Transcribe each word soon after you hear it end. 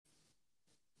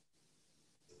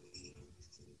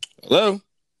Hello.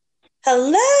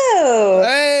 Hello.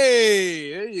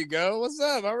 Hey, there you go. What's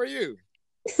up? How are you?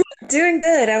 Doing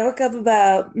good. I woke up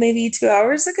about maybe 2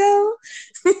 hours ago.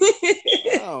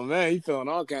 Oh man, you feeling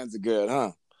all kinds of good,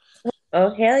 huh?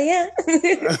 Oh, hell yeah.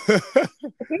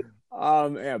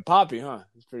 Yeah, Poppy, huh?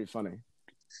 It's pretty funny.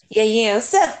 Yeah, yeah.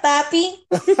 What's up, Papi?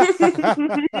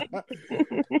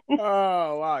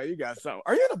 Oh wow, you got something.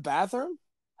 Are you in a bathroom?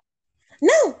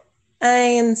 No, I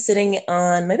am sitting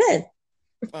on my bed.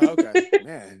 Oh, okay.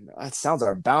 Man, that sounds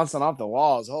are bouncing off the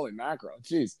walls. Holy mackerel.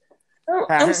 Jeez. Oh,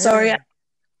 I'm sorry. No,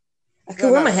 I could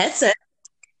no, wear my no. headset.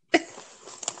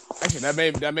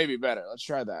 Actually, that may be better. Let's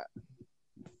try that.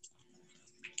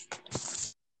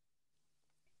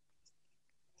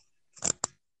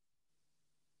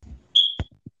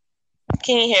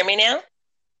 Can you hear me now?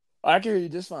 I can hear you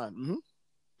just fine.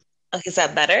 Okay, is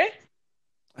that better?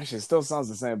 Actually, it still sounds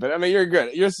the same, but I mean, you're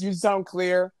good. You sound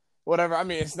clear. Whatever. I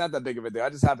mean, it's not that big of a deal. I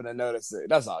just happen to notice it.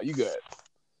 That's all. You good.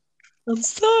 I'm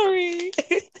sorry.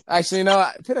 Actually,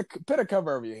 put a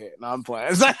cover over your head. No, I'm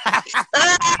playing.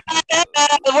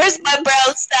 Where's my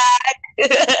brown sack?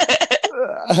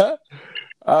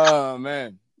 Oh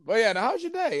man, but yeah. Now, how's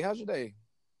your day? How's your day?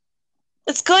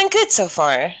 It's going good so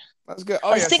far. That's good. I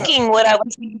Oh was yeah. So, thinking what I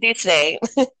was going to do today.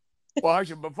 well,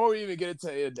 actually, before we even get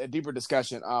into a deeper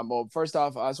discussion, well, first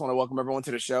off, I just want to welcome everyone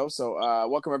to the show. So,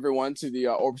 welcome everyone to the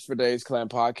Orbs for Days Clan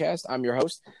podcast. I'm your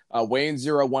host,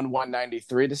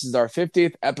 Wayne01193. This is our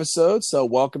 50th episode. So,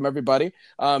 welcome everybody.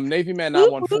 Navy Man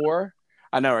 914.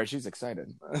 I know, right? She's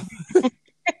excited.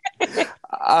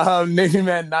 Navy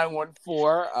Man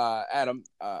 914, Adam,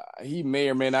 he may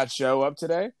or may not show up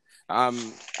today. I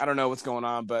don't know what's going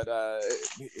on, but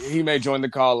he may join the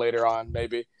call later on,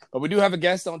 maybe. But we do have a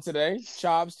guest on today,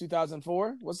 Chobbs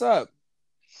 2004. What's up?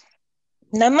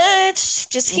 Not much.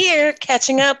 Just here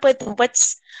catching up with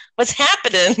what's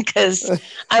happening because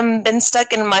I've been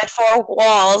stuck in my four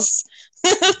walls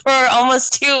for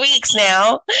almost 2 weeks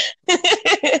now.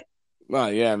 Oh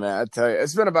yeah, man. I tell you,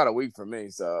 it's been about a week for me.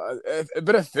 So,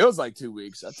 but it feels like 2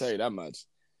 weeks. I tell you that much.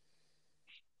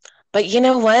 But you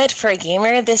know what? For a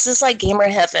gamer, this is like gamer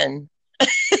heaven.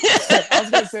 I was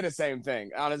gonna say the same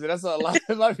thing. Honestly, that's what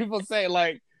a lot of people say.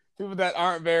 Like people that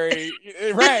aren't very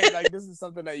right. Like this is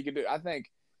something that you can do. I think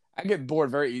I get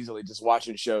bored very easily just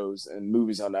watching shows and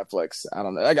movies on Netflix. I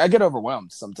don't know. I get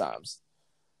overwhelmed sometimes.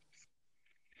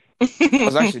 I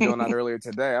was actually doing that earlier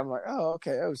today. I'm like, oh,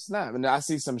 okay, oh snap. And I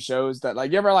see some shows that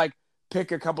like you ever like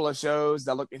pick a couple of shows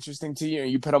that look interesting to you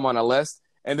and you put them on a list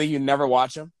and then you never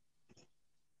watch them.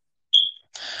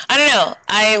 I don't know.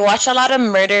 I watch a lot of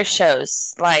murder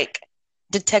shows, like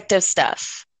detective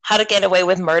stuff, how to get away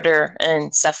with murder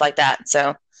and stuff like that.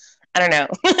 So I don't know.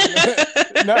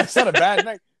 No, it's not a bad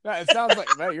thing. No, it sounds like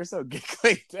man, you're so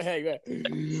giggly. Dang, man.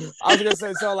 I was gonna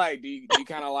say so. Like, do you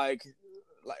kind of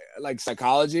like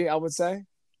psychology? I would say.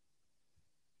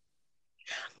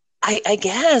 I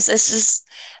guess it's just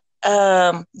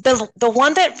the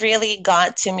one that really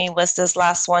got to me was this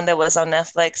last one that was on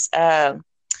Netflix.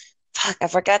 Fuck, I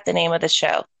forgot the name of the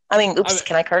show. I mean, I oops, mean,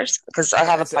 can I curse? Because I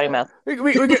have a potty mouth. we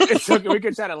could it's okay. We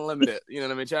could try to limit it. You know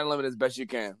what I mean? Try to limit it as best you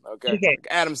can. Okay. Okay. Like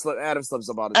Adam slips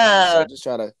up all the time, so Uh, just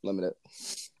try to limit it.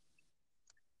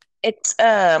 it's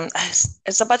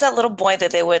about that little boy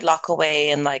that they would lock away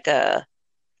in like a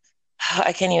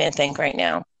I can't even think right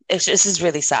now. This is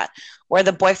really sad. Where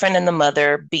the boyfriend and the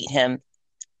mother beat him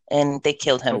and they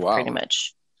killed Oh him pretty wow.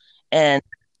 much. And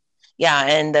yeah,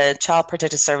 and the child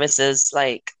protective services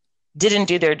like didn't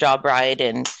do their job right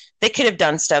and they could have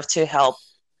done stuff to help,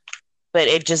 but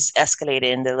it just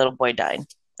escalated and the little boy died.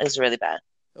 It was really bad.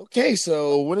 Okay,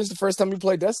 so when is the first time you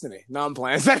played Destiny? No, I'm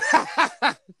playing.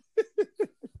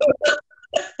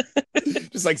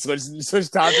 Just like switch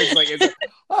topics. Like,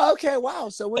 oh, okay, wow.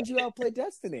 So when did you all play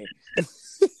Destiny?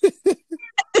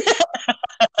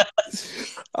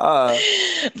 uh,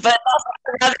 But also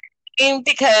another thing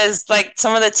because like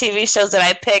some of the TV shows that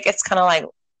I pick, it's kind of like,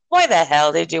 why the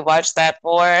hell did you watch that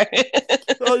for?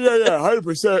 oh yeah,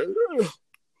 100%.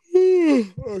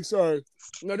 Oh, sorry.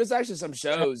 No, there's actually some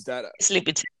shows that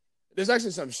Sleepy too. there's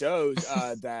actually some shows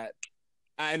that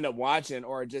I end up watching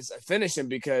or just finishing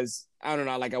because I don't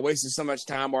know, like I wasted so much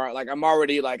time or like I'm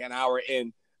already like an hour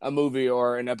in a movie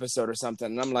or an episode or something,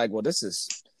 and I'm like, well, this is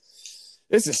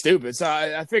stupid. So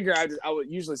I figure I would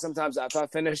usually sometimes if I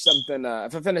finish something,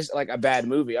 if I finish like a bad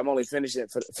movie, I'm only finishing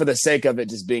it for the sake of it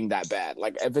just being that bad.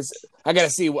 Like if it's, I gotta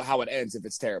see how it ends if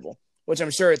it's terrible, which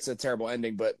I'm sure it's a terrible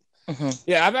ending. But Mm-hmm.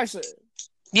 yeah, I've actually,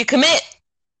 You commit.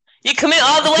 You commit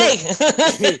all the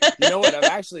you way. know what?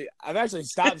 I've actually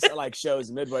stopped like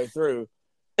shows midway through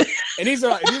And these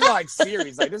are like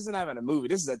series. Like this isn't even a movie.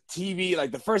 This is a TV.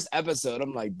 Like the first episode,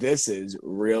 I'm like, this is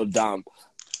real dumb.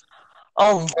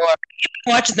 Oh boy,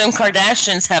 watching them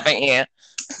Kardashians, haven't you?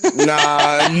 Nah,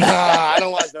 I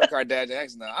don't watch no Kardashian. Heck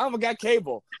no. I don't got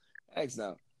cable. Heck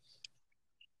no.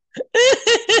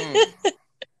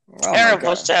 Oh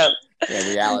Terrible show. Yeah,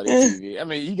 reality TV. I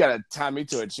mean, you gotta tie me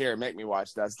to a chair and make me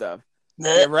watch that stuff.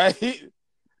 Yeah, right?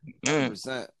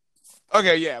 100%.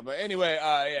 Okay, yeah, but anyway,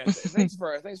 yeah, thanks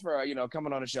for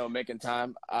coming on the show and making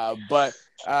time. But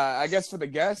I guess for the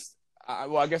guests,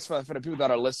 I guess for the people that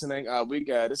are listening,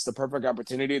 this is the perfect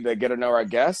opportunity to get to know our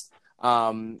guest.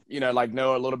 Like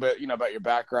know a little bit, about your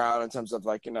background in terms of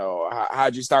like,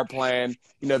 how'd you start playing,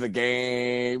 the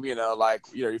game,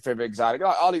 your favorite exotic,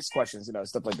 all these questions,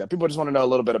 stuff like that. People just want to know a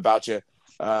little bit about you.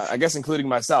 I guess including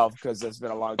myself, because it's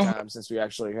been a long time since we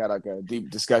actually had like a deep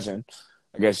discussion,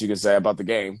 I guess you could say, about the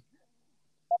game.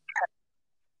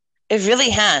 It really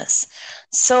has.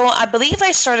 So I believe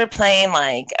I started playing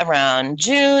like around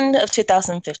June of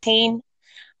 2015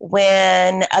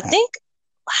 when I think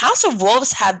House of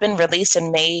Wolves had been released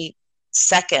in May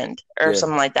 2nd or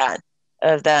something like that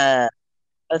of that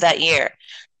year.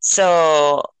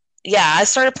 So yeah, I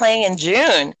started playing in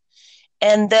June.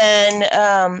 And then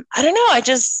I don't know,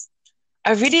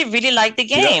 I really, really liked the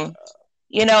game.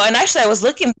 And actually I was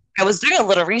doing a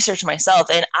little research myself,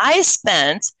 and I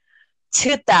spent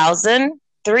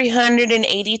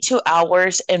 2,382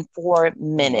 hours and 4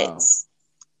 minutes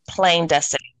playing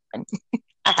Destiny.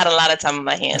 I had a lot of time on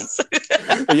my hands.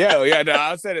 Yeah. No,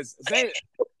 I said it's.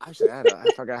 Actually, I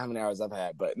forgot how many hours I've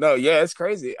had, but no, yeah, it's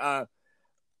crazy. But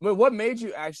what made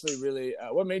you actually really?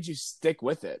 What made you stick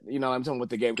with it? I'm talking with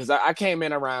the game, because I came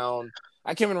in around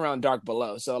Dark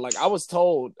Below, so like I was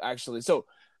told actually. So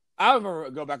I remember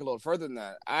go back a little further than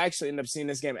that. I actually ended up seeing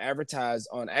this game advertised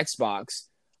on Xbox.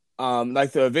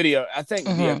 Like the video, I think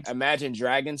the Imagine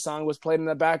Dragons song was played in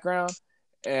the background,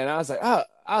 and I was like, oh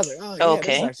yeah,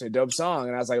 okay. This is actually a dope song.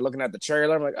 And I was like looking at the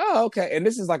trailer, I'm like, oh, okay. And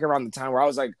this is like around the time where I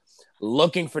was like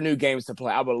looking for new games to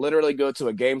play. I would literally go to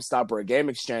a GameStop or a Game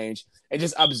Exchange and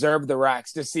just observe the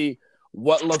racks to see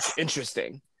what looks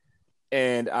interesting.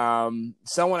 And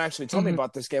someone actually told me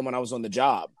about this game when I was on the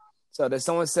job. So that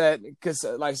someone said, because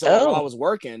while I was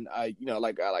working, this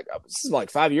is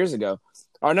like 5 years ago.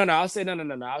 Or no, I'll say no.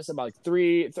 I was about like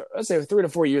 3 to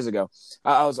 4 years ago.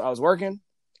 I was working.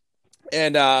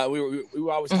 And we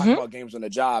were always talking about games on the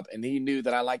job, and he knew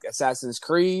that I liked Assassin's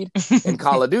Creed and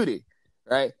Call of Duty,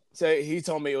 right? So he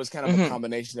told me it was kind of a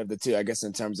combination of the two, I guess,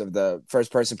 in terms of the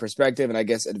first-person perspective and I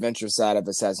guess adventure side of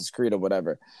Assassin's Creed or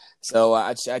whatever. So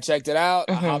I checked it out,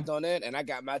 I hopped on it, and I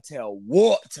got my tail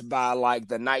whooped by like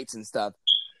the knights and stuff.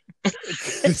 I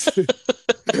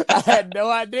had no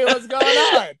idea what's going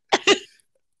on.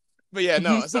 But yeah,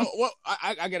 no. So what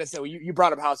I gotta say, you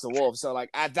brought up House of Wolves. So like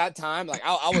at that time, like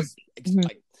I was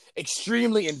like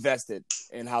extremely invested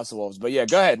in House of Wolves. But yeah,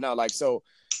 go ahead. No, like so.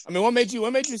 I mean, what made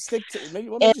you stick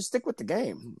with the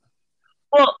game?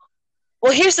 Well,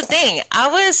 here's the thing. I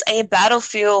was a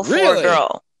Battlefield 4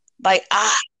 girl. Like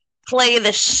I play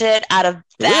the shit out of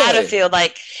Battlefield.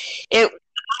 Like I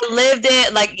lived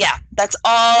it. Like yeah, that's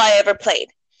all I ever played.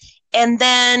 And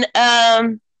then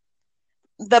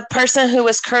the person who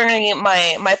was currently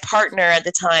my partner at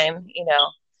the time,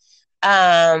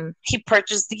 he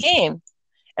purchased the game.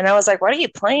 And I was like, what are you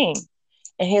playing?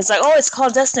 And he's like, oh, it's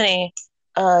called Destiny.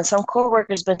 Some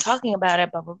coworkers been talking about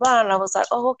it, blah, blah, blah. And I was like,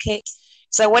 oh, okay.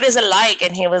 So what is it like?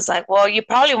 And he was like, well, you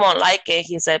probably won't like it,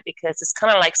 he said, because it's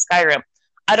kind of like Skyrim.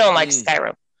 I don't like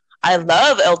Skyrim. I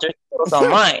love Elder Scrolls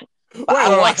Online, but I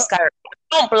don't like Skyrim.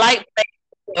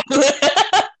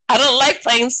 I don't like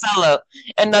playing solo,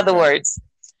 in other words.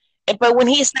 But when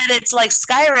he said it's like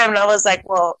Skyrim, I was like,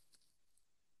 well,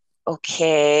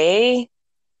 okay.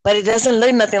 But it doesn't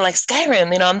look nothing like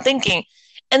Skyrim, I'm thinking.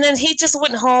 And then he just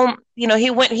went home, he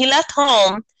left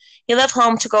home. He left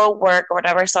home to go work or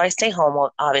whatever. So I stayed home,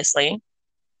 obviously.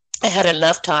 I had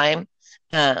enough time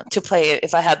to play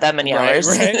if I had that many hours.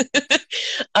 Right.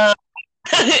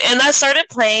 And I started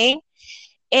playing,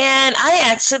 and I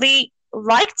actually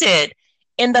liked it.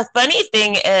 And the funny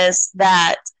thing is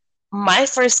that my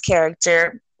first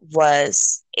character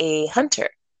was a hunter.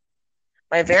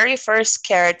 My very first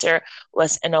character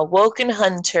was an awoken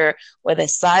hunter with a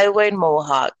sideways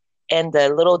mohawk and the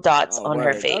little dots on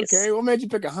her face. Okay, what made you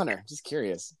pick a hunter? Just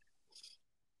curious.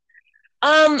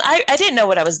 I didn't know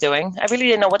what I was doing. I really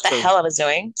didn't know what the hell I was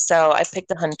doing. So I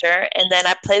picked a hunter, and then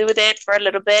I played with it for a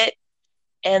little bit.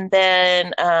 And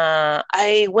then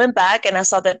I went back and I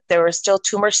saw that there were still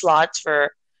 2 more slots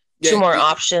for 2 more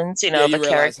options, you the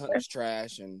character. Hunter's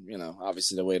trash, and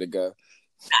obviously the way to go.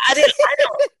 I don't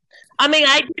I mean,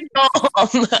 I did know.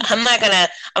 I'm not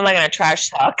gonna trash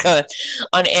talk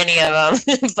on any of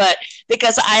them, but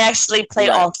because I actually played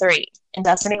Right. all three in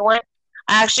Destiny One,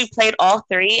 I actually played all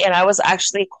three, and I was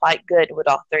actually quite good with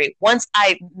all three. Once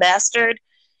I mastered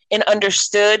and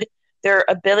understood their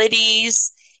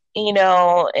abilities,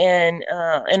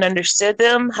 and understood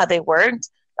them how they worked,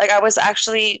 like I was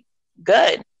actually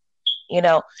good, you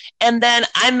know. And then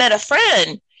I met a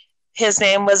friend. His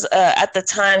name was at the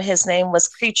time his name was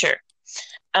Creature.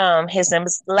 His name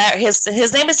is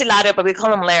his name is Hilario, but we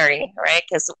call him Larry, right?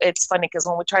 Because it's funny because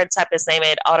when we try to type his name,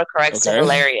 it autocorrects to Okay.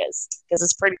 hilarious because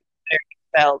it's pretty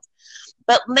spelled.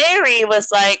 But Larry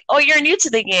was like, "Oh, you're new to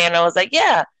the game." I was like,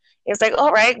 "Yeah." He was like,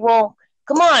 "All right, well,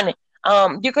 come on.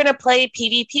 You're gonna play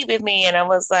PvP with me," and I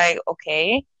was like,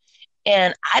 "Okay."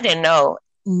 And I didn't know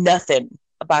nothing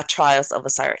about Trials of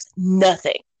Osiris,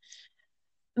 nothing.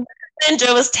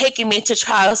 Ninja was taking me to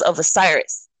Trials of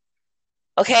Osiris,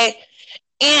 okay?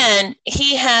 And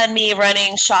he had me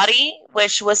running Shoddy,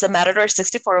 which was the Matador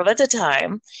 64 at the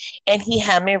time, and he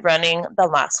had me running The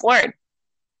Last Word.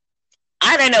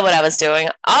 I didn't know what I was doing.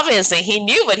 Obviously, he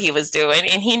knew what he was doing,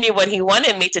 and he knew what he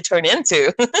wanted me to turn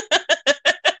into.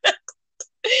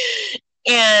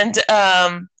 And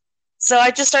so I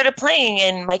just started playing,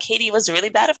 and my KD was really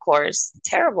bad, of course.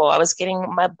 Terrible. I was getting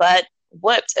my butt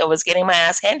whooped. I was getting my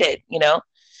ass handed.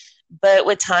 But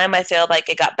with time, I feel like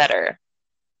it got better.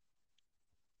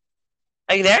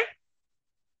 Are you there?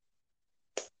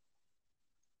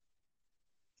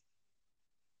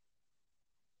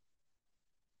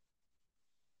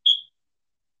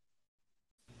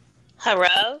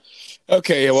 Hello?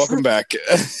 Okay. Yeah. Welcome back.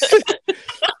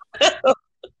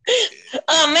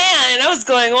 Oh man, I was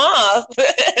going off.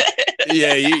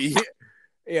 Yeah.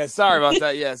 Yeah. Sorry about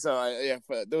that. Yeah. So yeah,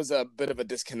 there was a bit of a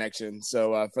disconnection.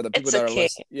 So for the people It's that are okay.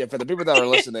 yeah, for the people that are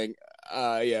listening,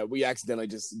 yeah, we accidentally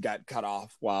just got cut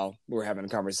off while we were having a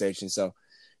conversation. So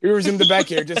we resumed it back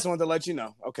here. Just wanted to let you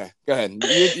know. Okay. Go ahead.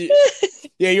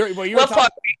 Yeah. You were What talking.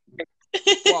 part?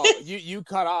 Well, you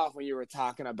cut off when you were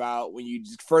talking about when you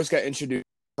first got introduced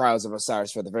to Trials of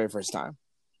Osiris for the very first time.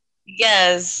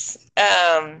 Yes.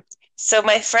 So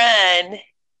my friend,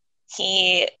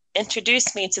 he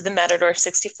introduced me to the Matador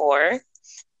 64,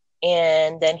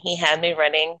 and then he had me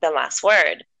running The Last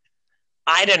Word.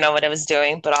 I don't know what I was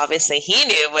doing, but obviously he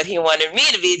knew what he wanted me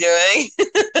to be doing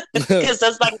because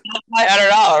that's like not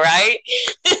at all, right?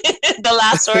 The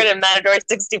Last Word and Matador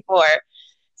 64.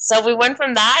 So we went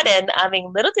from that, and I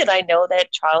mean, little did I know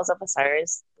that Trials of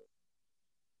Osiris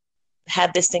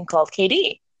had this thing called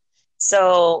KD.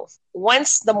 So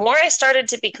the more I started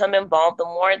to become involved, the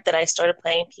more that I started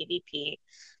playing PvP,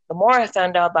 the more I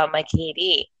found out about my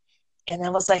KD. And I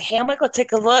was like, hey, I'm gonna go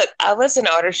take a look. I was in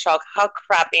utter shock how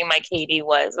crappy my KD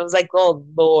was. I was like, oh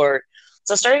Lord.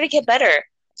 So I started to get better.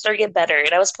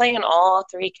 And I was playing all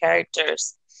three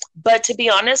characters. But to be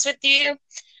honest with you,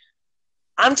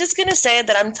 I'm just gonna say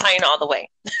that I'm Titan all the way.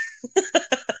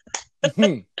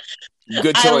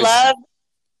 Good I choice.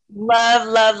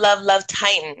 love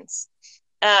Titans.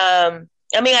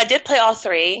 I mean, I did play all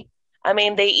three. I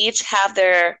mean, they each have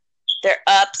their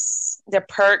ups, their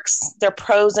perks, their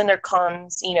pros and their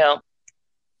cons.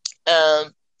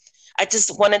 I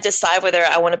just want to decide whether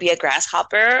I want to be a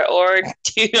grasshopper or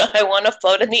do I want to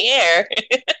float in the air.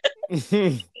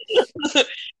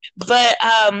 But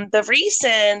the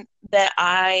reason that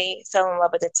I fell in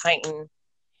love with the Titan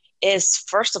is,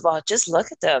 first of all, just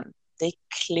look at them. They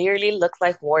clearly look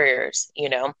like warriors.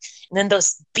 And then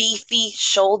those beefy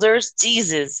shoulders,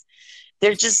 Jesus,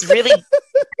 they're just really,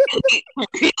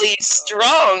 really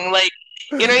strong. Like,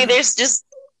 there's just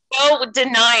no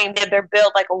denying that they're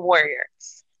built like a warrior.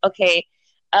 Okay.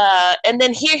 And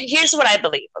then here's what I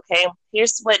believe. Okay.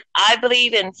 Here's what I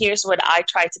believe, and here's what I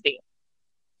try to be.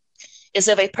 Is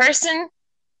if a person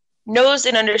knows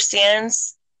and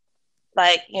understands,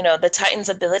 like, the Titan's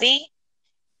ability,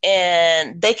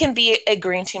 and they can be a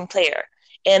green team player.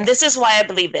 And this is why I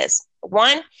believe this.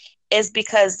 One is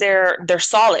because they're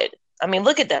solid. I mean,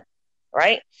 look at them,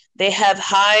 right? They have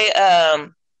high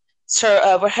how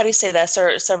do you say that?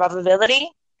 Survivability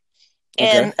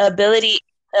Okay. and ability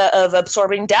of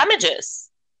absorbing damages.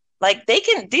 Like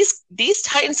these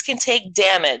Titans can take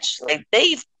damage. Like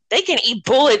they can eat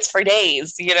bullets for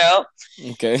days.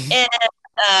 Okay.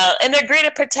 And they're great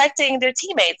at protecting their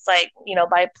teammates, like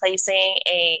by placing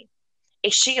a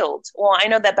shield. Well, I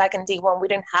know that back in D1 we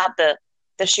didn't have the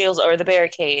shields or the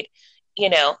barricade, you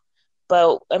know.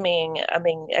 But I don't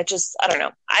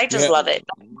know. I just Yeah. love it.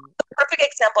 The perfect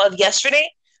example of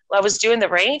yesterday, when I was doing the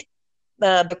raid.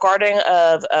 the Garden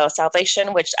of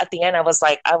Salvation, which at the end I was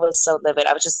like, I was so livid.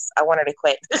 I wanted to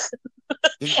quit.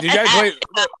 Did you guys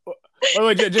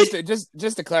wait,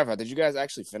 just to clarify, did you guys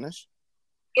actually finish?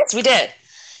 Yes, we did.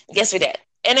 Yes, we did.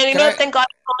 And then, thank God,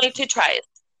 only 2 tries.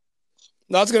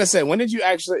 No, I was going to say, when did you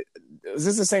actually, is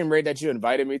this the same rate that you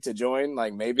invited me to join?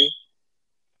 Like, maybe?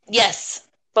 Yes,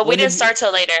 but we didn't start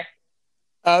till later.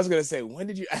 I was going to say, when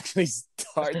did you actually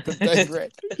start the 5th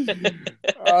grade?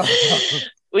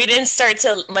 We didn't start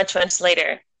till much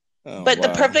later. But wow. The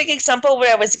perfect example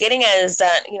where I was getting at is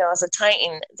that, as a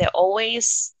Titan,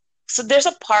 so there's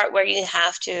a part where you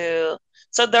have to,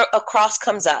 so a cross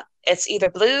comes up. It's either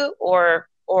blue or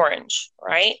orange,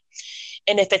 right?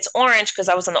 And if it's orange, because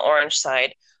I was on the orange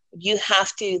side, you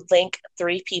have to link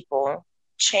 3 people,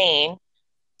 chain,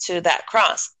 to that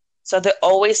cross. So they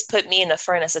always put me in the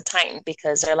front as a Titan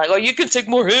because they're like, oh, you can take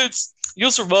more hits.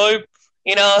 You'll survive.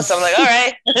 So I'm like, all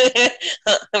right.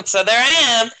 So there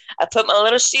I am. I put my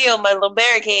little shield, my little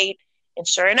barricade, and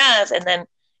sure enough, and then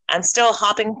I'm still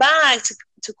hopping back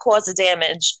to cause the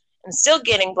damage and still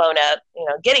getting blown up,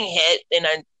 getting hit, and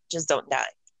I just don't die.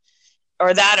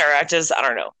 Or that, or I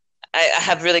don't know. I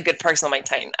have really good perks on my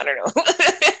Titan. I don't know.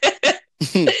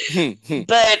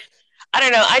 But I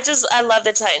don't know. I love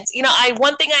the Titans.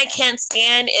 One thing I can't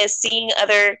stand is seeing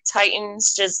other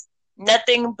Titans just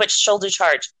nothing but shoulder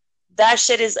charge. That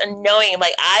shit is annoying.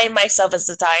 Like, I myself as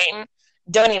a Titan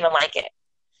don't even like it.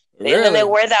 Really? And then they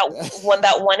wear that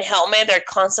one helmet. They're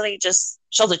constantly just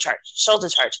shoulder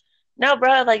charge. No,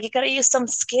 bro. Like, you gotta use some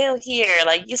skill here.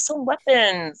 Like, use some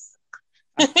weapons.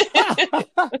 I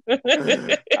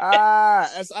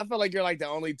feel like you're like the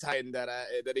only Titan that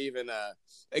even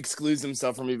excludes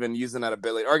himself from even using that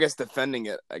ability, or I guess defending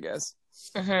it. I guess.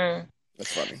 Mm-hmm.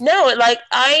 That's funny. No, like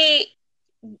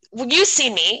you see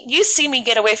me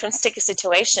get away from sticky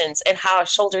situations and how I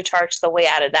shoulder charge the way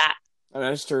out of that. Oh,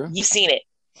 that's true. You've seen it.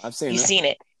 I've seen it. You've seen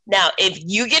it. Now, if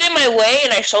you get in my way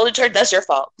and I shoulder charge, that's your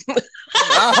fault. Wait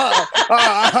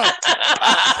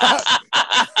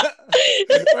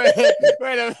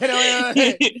a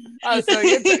minute. So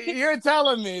you're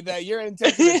telling me that your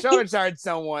intention to shoulder charge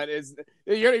someone is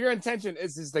your intention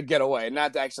is just to get away,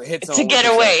 not to actually hit someone. To get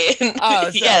away.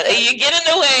 Yeah, you get in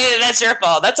the way, that's your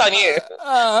fault. That's on you. Okay,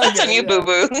 that's on you, boo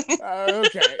boo.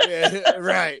 Okay, yeah,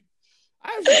 right.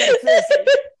 I was just curious.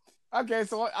 Okay,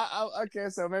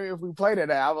 so maybe if we played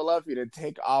it, I would love for you to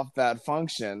take off that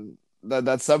function, that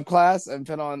subclass, and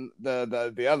put on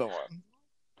the other one.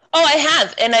 Oh, I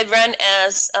have, and I run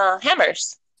as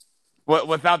hammers. What,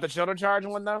 without the shoulder charge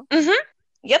one though? Mm-hmm.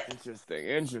 Yep.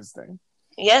 Interesting.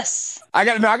 Yes. I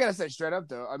gotta say straight up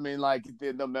though. I mean, like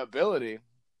the mobility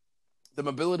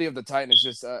of the Titan is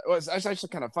just it's actually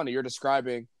kind of funny. You're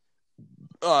describing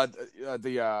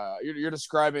you're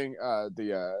describing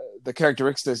the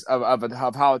characteristics of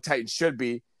how a Titan should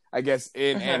be, I guess,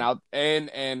 in and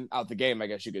out the game, I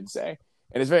guess you could say.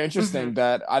 And it's very interesting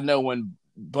that I know when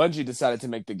Bungie decided to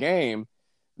make the game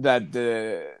that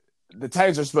the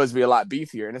Titans are supposed to be a lot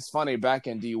beefier. And it's funny, back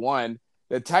in D1,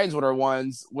 the Titans were the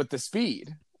ones with the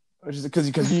speed, which is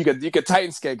because you could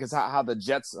Titan skate because how the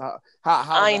jets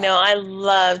I know, I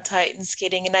love Titan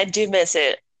skating and I do miss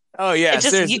it. Oh yeah,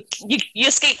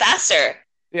 you skate faster.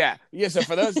 Yeah. So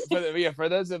for those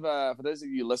of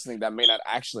you listening that may not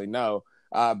actually know,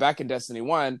 back in Destiny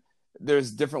 1,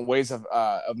 there's different ways of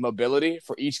mobility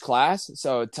for each class.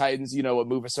 So Titans, would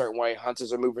move a certain way,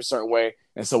 Hunters would move a certain way,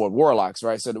 and so would Warlocks,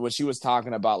 right? So when she was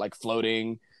talking about like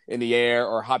floating in the air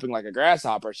or hopping like a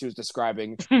grasshopper, she was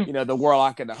describing the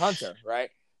Warlock and the Hunter, right?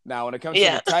 Now when it comes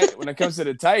to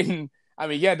the Titan, I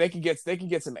mean, yeah, they can get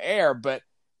some air, but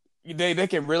they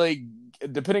can really,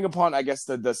 depending upon, I guess,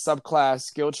 the subclass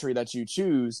skill tree that you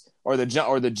choose, or the jump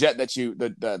or the jet that you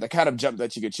the kind of jump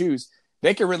that you could choose,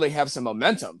 they can really have some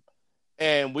momentum.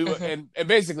 And we would and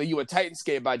basically you would Titan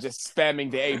skate by just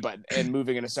spamming the A button and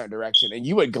moving in a certain direction, and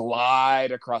you would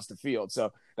glide across the field.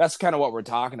 So that's kind of what we're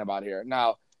talking about here.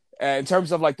 Now, in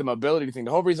terms of like the mobility thing,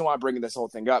 the whole reason why I'm bringing this whole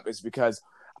thing up is because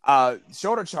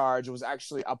shoulder charge was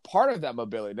actually a part of that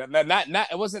mobility.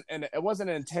 It wasn't an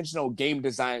intentional game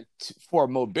design for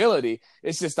mobility.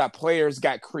 It's just that players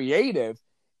got creative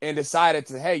and decided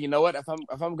to, hey, you know what? If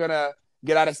I'm gonna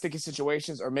get out of sticky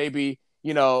situations, or maybe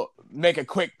make a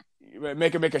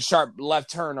sharp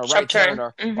left turn or right turn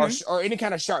or any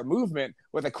kind of sharp movement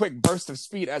with a quick burst of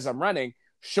speed as I'm running,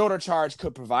 shoulder charge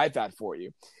could provide that for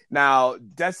you. Now,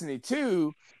 Destiny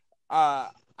 2.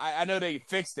 I know they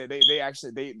fixed it. They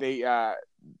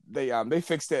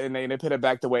fixed it and they put it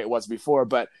back the way it was before.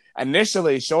 But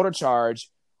initially, shoulder charge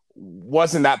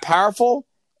wasn't that powerful,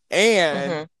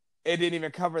 and it didn't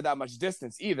even cover that much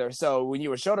distance either. So when you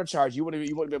were shoulder charge, you wouldn't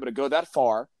be able to go that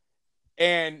far,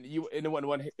 and it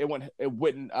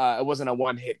wasn't a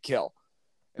one hit kill.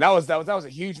 And that was a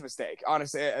huge mistake.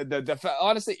 Honestly,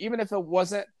 honestly, even if it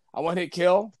wasn't a one hit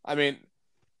kill, I mean,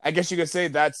 I guess you could say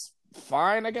that's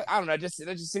fine. I guess I don't know. It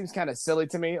just seems kind of silly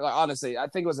to me. Like honestly, I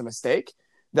think it was a mistake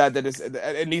that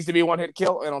it needs to be a one hit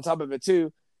kill, and on top of it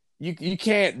too, you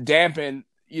can't dampen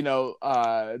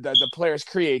the player's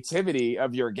creativity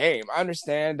of your game. I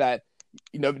understand that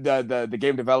the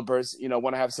game developers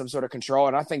want to have some sort of control,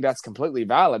 and I think that's completely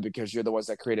valid because you're the ones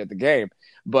that created the game.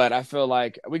 But I feel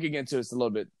like we could get into this a little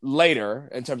bit later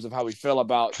in terms of how we feel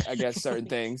about, I guess, certain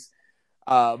things.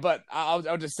 But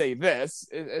I'll just say this: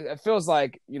 it feels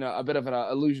like a bit of an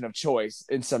illusion of choice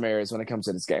in some areas when it comes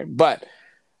to this game. But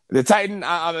the Titan,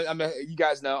 you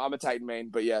guys know I'm a Titan main,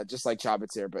 but yeah, just like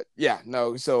Chobits here. But yeah,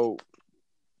 no, so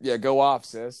yeah, go off,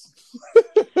 sis.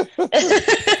 I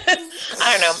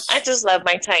don't know. I just love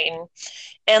my Titan.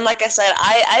 And like I said,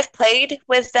 I've played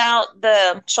without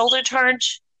the shoulder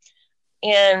charge.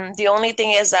 And the only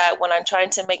thing is that when I'm trying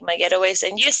to make my getaways,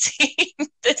 and you see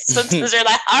this, sometimes they're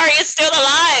like, "Are you still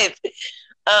alive?"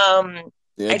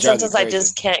 Sometimes I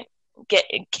just can't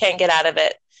get out of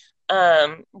it.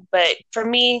 But for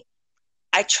me,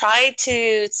 I try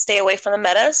to stay away from the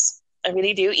metas. I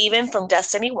really do, even from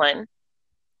Destiny 1.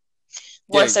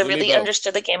 Once I really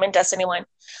understood the game in Destiny 1,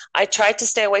 I tried to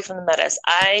stay away from the metas.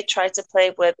 I tried to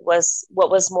play with what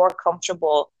was more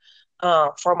comfortable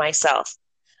for myself.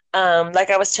 Like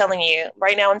I was telling you,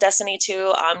 right now in Destiny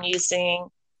 2, I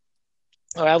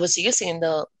was using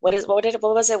the what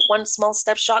was it? One small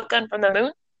step shotgun from the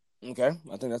moon. Okay,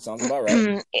 I think that sounds about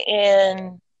right.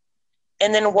 and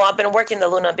then I've been working the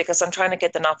Luna because I'm trying to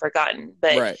get the Not Forgotten.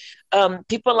 But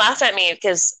people laugh at me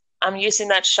because I'm using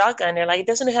that shotgun. They're like, it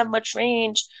doesn't have much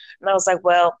range. And I was like,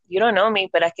 well, you don't know me,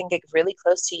 but I can get really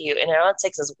close to you. And all it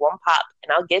takes is one pop,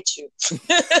 and I'll get you.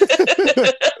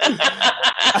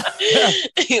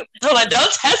 I'm like,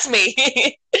 don't test me.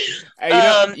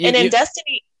 And in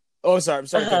Destiny... Oh, sorry. I'm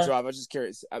sorry to cut you off. I was just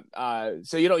curious.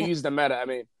 So you don't use the meta. I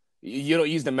mean, you don't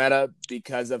use the meta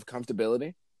because of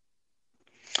comfortability?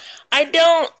 I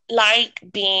don't like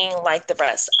being like the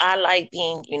rest. I like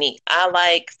being unique. I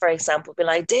like, for example, be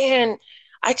like, Dan,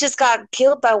 I just got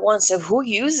killed by one. So who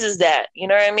uses that? You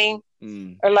know what I mean?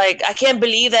 Or like, I can't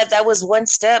believe that was one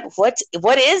step. What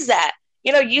is that?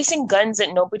 Using guns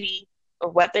that nobody, or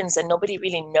weapons that nobody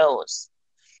really knows.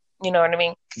 You know what I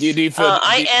mean? Do you feel?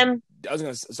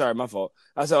 Sorry, my fault.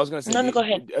 I was gonna say. No, go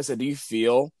ahead. I said, do you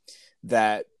feel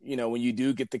that when you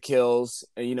do get the kills,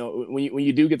 and when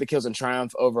you do get the kills and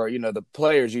triumph over the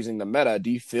players using the meta, do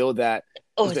you feel that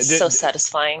it's so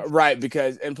satisfying, right?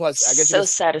 Because, and plus I guess so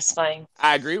satisfying.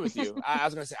 I agree with you. I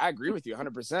was gonna say I agree with you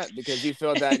 100% because you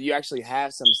feel that you actually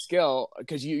have some skill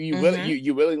because you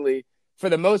willingly, for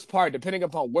the most part, depending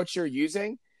upon what you're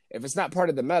using, if it's not part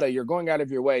of the meta, you're going out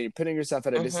of your way, you're putting yourself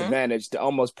at a disadvantage to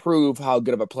almost prove how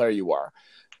good of a player you are.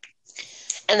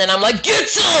 And then I'm like, get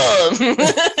some!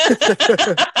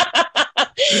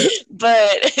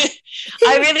 But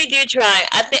I really do try.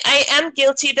 I think I am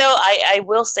guilty, though. I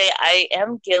will say I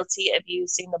am guilty of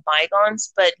using the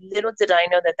bygones, but little did I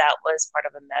know that was part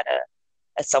of a meta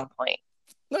at some point.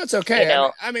 No, it's okay.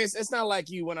 I mean, it's not like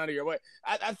you went out of your way.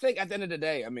 I think at the end of the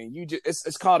day, I mean,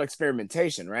 it's called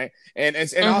experimentation, right? And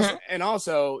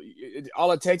also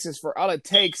all it takes for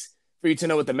you to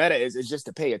know what the meta is just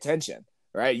to pay attention.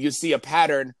 Right, you see a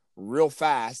pattern real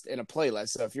fast in a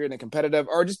playlist. So if you're in the competitive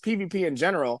or just PvP in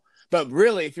general, but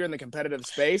really if you're in the competitive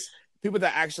space, people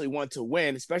that actually want to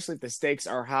win, especially if the stakes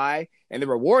are high and the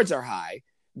rewards are high,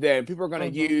 then people are going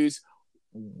to use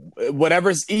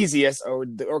whatever's easiest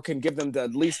or can give them the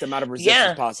least amount of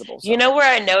resistance possible. So. You know where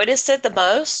I noticed it the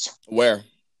most? Where?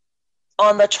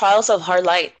 On the Trials of Hard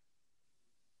Light.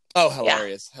 Oh,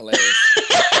 hilarious! Yeah. Hilarious.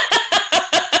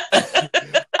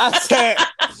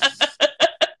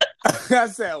 I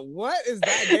said, what is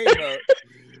that game mode?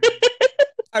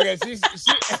 Okay,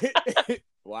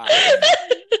 wow.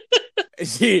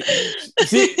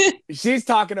 She's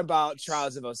talking about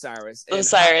Trials of Osiris.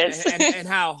 And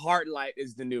how Heartlight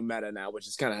is the new meta now, which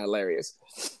is kind of hilarious.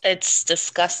 It's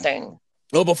disgusting.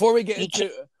 Well, before we get into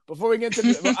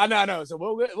I know. So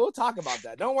we'll talk about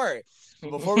that. Don't worry.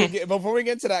 Before we get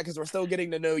into that, because we're still getting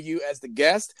to know you as the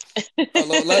guest,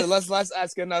 let's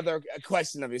ask another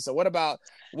question of you. So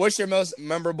what's your most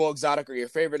memorable exotic or your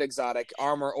favorite exotic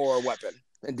armor or weapon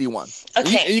in D1?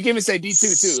 Okay. You can even say D2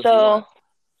 too. So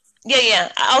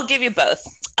yeah, I'll give you both.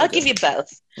 Give you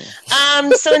both.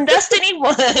 So in Destiny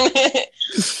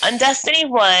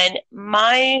 1,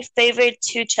 my favorite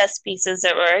 2 chess pieces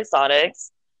that were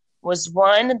exotics was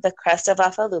one, the Crest of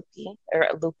Afalupi, or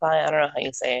Lupi, I don't know how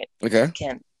you say it. Okay.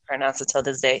 Can't pronounce it till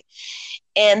this day.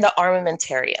 And the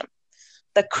Armamentarium.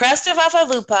 The Crest of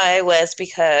Afalupi was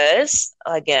because,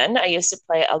 again, I used to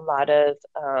play a lot of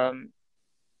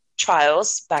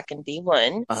trials back in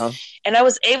D1, and I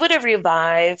was able to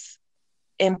revive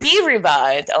and be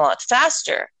revived a lot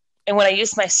faster. And when I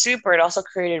used my super, it also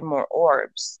created more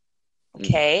orbs.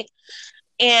 Okay.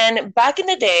 And back in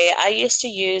the day, I used to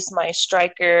use my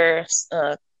striker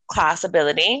class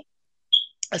ability,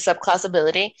 a subclass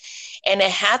ability, and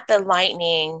it had the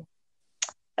lightning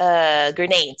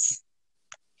grenades.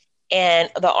 And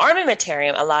the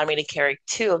Armamentarium allowed me to carry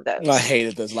 2 of those. I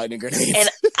hated those lightning grenades. And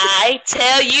I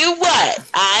tell you what,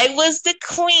 I was the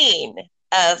queen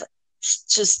of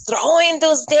just throwing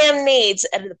those damn nades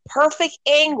at the perfect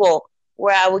angle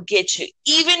where I would get you.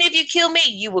 Even if you kill me,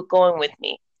 you were going with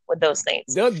me with those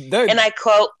nades. And I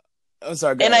quote, I'm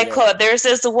sorry. Quote, there's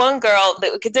this one girl,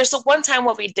 there's a one time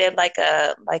what we did like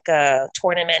a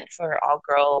tournament for all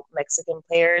girl Mexican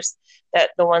players,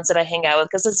 that the ones that I hang out with,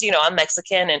 because as you know, I'm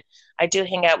Mexican and I do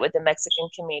hang out with the Mexican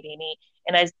community,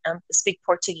 and I speak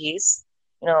Portuguese,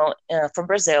 from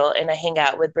Brazil, and I hang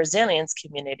out with Brazil's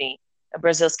community.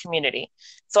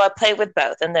 So I play with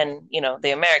both, and then,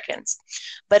 the Americans.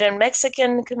 But in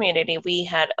Mexican community, we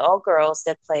had all girls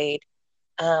that played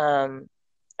a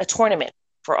tournament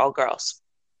for all girls.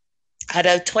 Out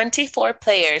of 24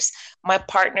 players, my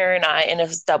partner and I, and it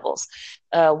was doubles,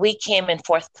 we came in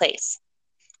 4th place.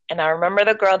 And I remember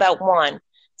the girl that won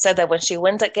said that when she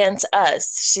went against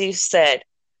us, she said,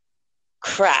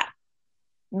 crap,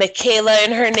 Michaela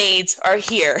and her nades are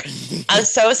here. I'm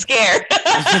so scared.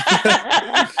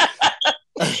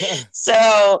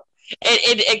 So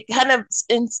it kind of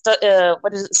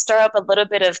stir up a little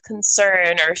bit of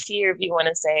concern or fear, if you want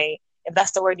to say, if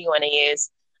that's the word you want to use,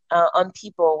 on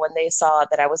people when they saw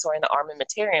that I was wearing the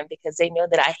Armamentarium, because they know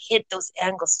that I hit those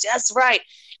angles just right.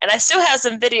 And I still have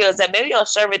some videos that maybe I'll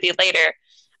share with you later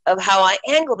of how I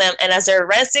angle them. And as they're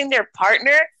arresting their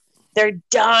partner, they're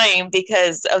dying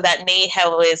because of that nade,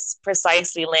 how it was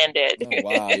precisely landed. Oh,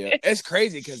 wow, yeah. It's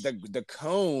crazy because the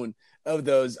cone of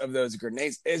those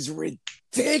grenades is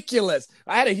ridiculous.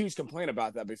 I had a huge complaint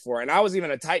about that before, and I was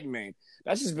even a Titan main.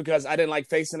 That's just because I didn't like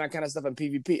facing that kind of stuff in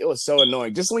PvP. It was so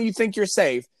annoying. Just when you think you're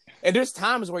safe, and there's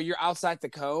times where you're outside the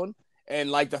cone,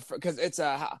 and like because it's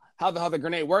how the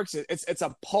grenade works. It's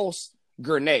a pulse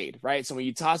grenade, right? So when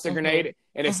you toss the grenade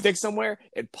and it sticks somewhere,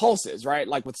 it pulses, right?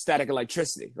 Like with static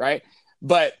electricity, right?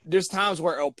 But there's times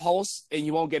where it'll pulse and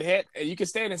you won't get hit, and you can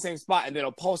stay in the same spot and then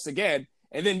it'll pulse again,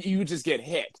 and then you just get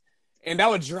hit. And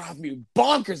that would drive me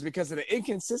bonkers because of the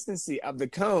inconsistency of the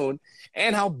cone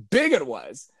and how big it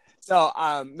was. So,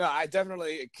 no, I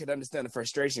definitely could understand the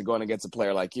frustration going against a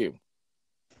player like you.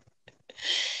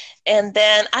 And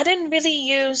then I didn't really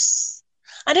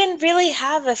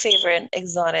have a favorite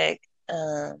exotic,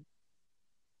 weapon.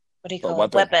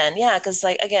 Yeah, because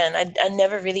again,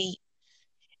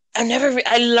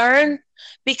 I learned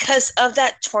because of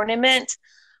that tournament.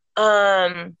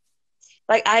 I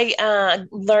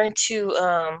learned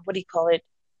to,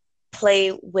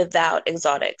 play without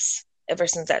exotics ever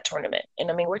since that tournament.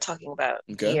 And I mean, we're talking about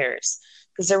years,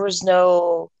 because there was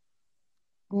no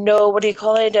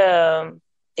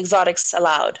exotics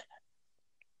allowed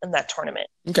in that tournament.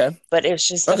 Okay. But it was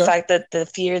just the fact that the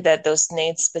fear that those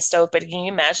nades bestowed. But can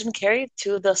you imagine carry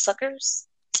 2 of those suckers?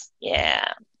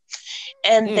 Yeah.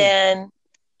 And then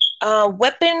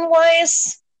weapon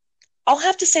wise, I'll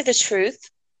have to say the truth.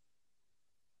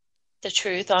 The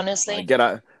truth, honestly. Get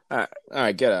out. All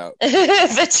right, get out.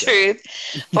 The truth.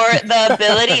 For the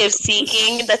ability of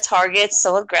seeking the target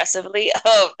so aggressively.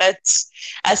 Oh, that's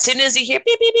as soon as you hear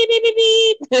beep, beep, beep, beep, beep,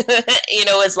 beep,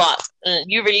 it's locked.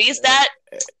 You release that,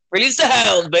 release the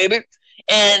hounds, baby.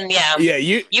 And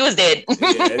you was dead.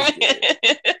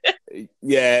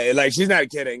 Yeah, like she's not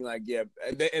kidding. Like, yeah,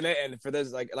 and for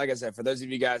those, like I said, for those of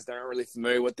you guys that aren't really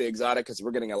familiar with the exotic, because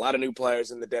we're getting a lot of new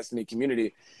players in the Destiny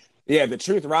community. Yeah, the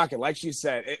Truth Rocket, like she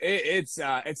said, it's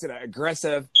an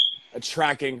aggressive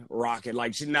tracking rocket.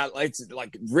 Like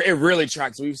it really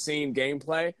tracks. We've seen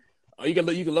gameplay. You can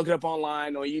look it up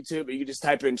online on YouTube, or you can just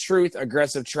type in Truth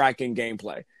aggressive tracking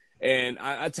gameplay. And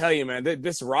I tell you, man,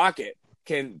 this rocket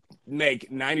can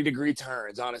make 90-degree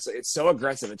turns. Honestly, it's so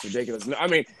aggressive, it's ridiculous. I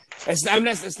mean,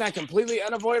 it's not completely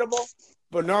unavoidable.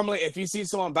 But normally, if you see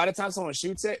someone, by the time someone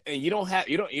shoots it, and you don't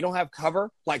have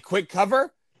cover, like quick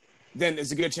cover, then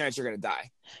there's a good chance you're going to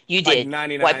die. You did.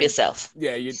 99. Wipe yourself.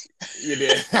 Yeah, you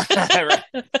did. Right.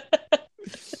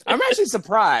 I'm actually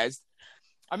surprised.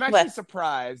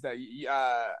 Surprised that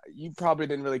you probably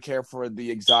didn't really care for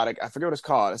the exotic. I forget what it's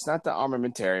called. It's not the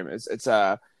Armamentarium. It's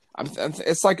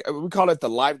It's like we call it the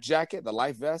life jacket, the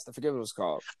life vest. I forget what it was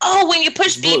called. Oh, when you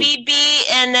push It's blue. BBB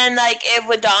and then like it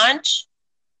would dodge.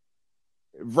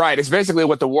 Right. It's basically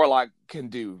what the warlock can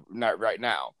do not right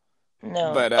now.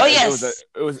 No. But Oh it was yes.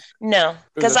 it was No, it was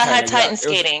because a I had Titan Titan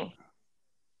exotic. skating.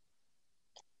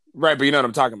 Right, but you know what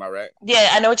I'm talking about, right? Yeah,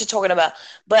 I know what you're talking about,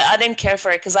 but I didn't care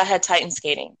for it because I had Titan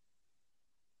skating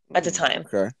at the time.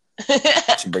 Okay.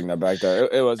 Should bring that back though.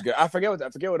 It was good. I forget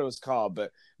what it was called,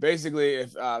 but basically,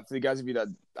 if for the guys of you that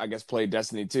I guess play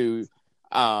Destiny 2,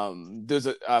 there's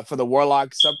a for the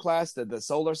Warlock subclass, the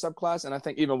Solar subclass, and I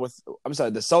think even with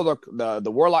the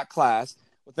Warlock class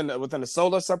within the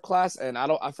Solar subclass, and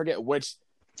I forget which.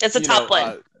 It's the top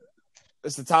one.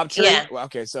 It's the top tree. Yeah. Well,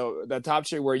 okay, so the top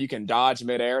tree where you can dodge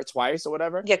midair twice or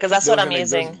whatever. Yeah, because that's what I'm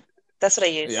using. That's what I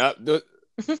use. Yeah,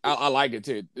 I like it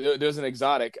too. There's an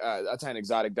exotic, a tiny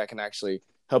exotic that can actually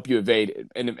help you evade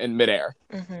in midair.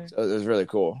 Mm-hmm. So it was really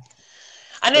cool.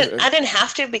 I didn't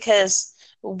have to because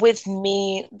with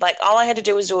me, like all I had to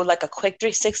do was do like a quick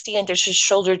 360 and just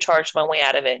shoulder charge my way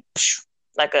out of it,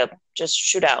 like a just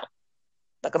shoot out,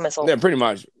 like a missile. Yeah, pretty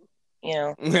much. You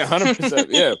know, 100%.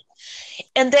 Yeah.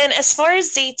 And then as far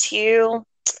as D2,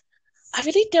 I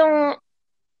really don't.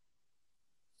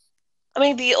 I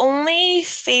mean, the only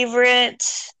favorite,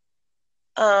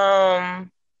 I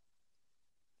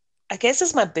guess,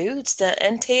 is my boots, the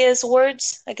Antaeus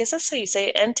wards. I guess that's how you say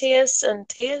it. Antaeus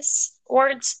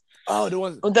wards. Oh, the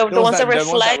ones that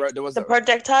reflect the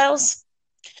projectiles.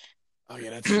 Oh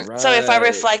yeah, that's right. So if I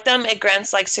reflect them, it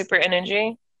grants like super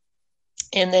energy.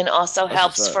 And then also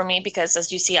helps for me because,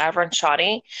 as you see, I run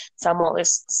shoddy, so I'm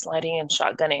always sliding and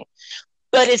shotgunning.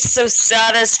 But it's so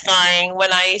satisfying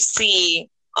when I see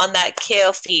on that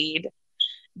kill feed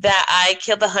that I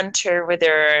killed the hunter with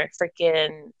their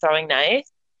freaking throwing knife.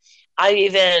 I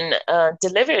even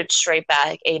delivered straight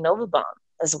back a Nova Bomb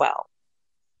as well.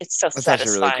 It's so that's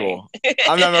satisfying. Actually really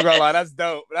cool. I'm never gonna lie, that's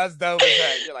dope. That's dope as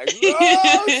heck. You're like,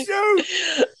 oh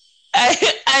shoot.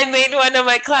 I made one of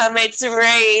my clanmates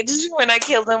rage when I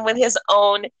killed him with his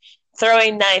own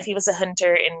throwing knife. He was a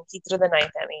hunter and he threw the knife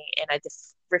at me and I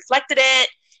reflected it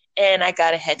and I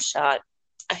got a headshot.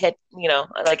 I had,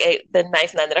 the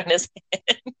knife landed on his head.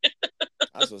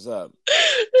 That's what's up.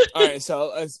 All right,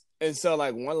 so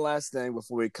like one last thing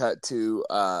before we cut to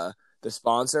the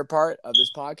sponsor part of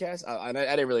this podcast. I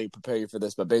didn't really prepare you for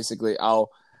this, but basically I'll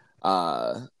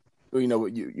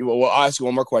we'll ask you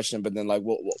one more question, but then like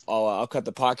I'll cut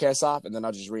the podcast off, and then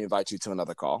I'll just reinvite you to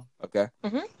another call. Okay.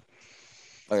 Mm-hmm.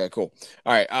 Okay. Cool.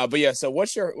 All right. But yeah. So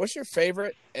what's your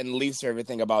favorite and least favorite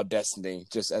thing about Destiny,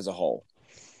 just as a whole?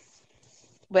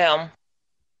 Well,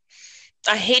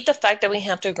 I hate the fact that we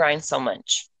have to grind so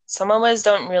much. Some of us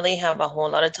don't really have a whole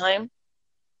lot of time,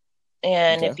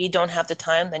 and if you don't have the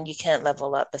time, then you can't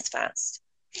level up as fast.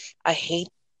 I hate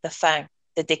the fact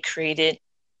that they created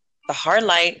the hard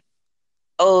light.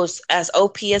 As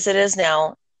OP as it is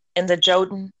now, and the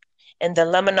Jotun, and the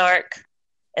Lemonarch,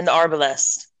 and the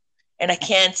Arbalest. And I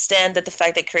can't stand the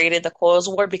fact they created the Coils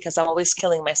Ward because I'm always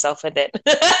killing myself with it. The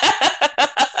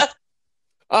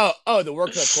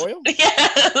Workcraft Coil?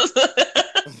 Yes.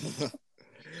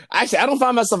 Actually, I don't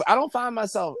find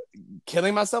myself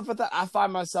killing myself with that. I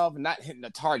find myself not hitting the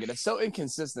target. It's so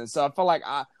inconsistent. So I feel like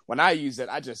when I use it,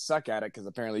 I just suck at it because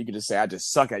apparently you can just say I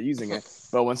just suck at using it.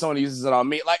 But when someone uses it on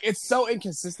me, like it's so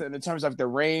inconsistent in terms of the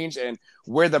range and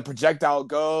where the projectile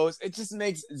goes. It just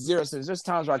makes zero sense. There's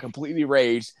times where I completely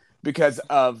raged because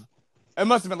of it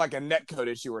must have been like a netcode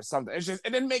issue or something. It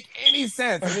didn't make any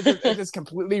sense. And it just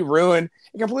completely ruined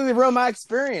my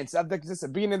experience of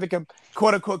just being in the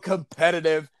quote unquote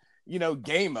competitive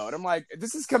game mode. I'm like,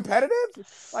 this is competitive?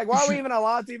 Like, why are we even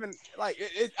allowed to even like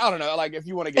it I don't know, like if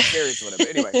you want to get serious with it. But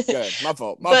anyway, good. My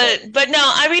fault. But no,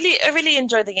 I really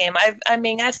enjoyed the game. I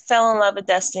fell in love with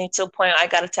Destiny to a point I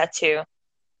got a tattoo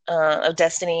of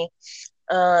Destiny.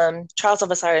 Trials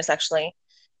of Osiris actually.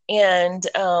 And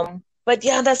but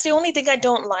yeah, that's the only thing I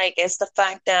don't like is the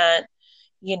fact that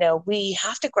we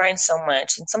have to grind so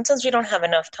much and sometimes we don't have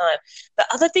enough time. The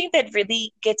other thing that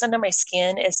really gets under my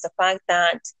skin is the fact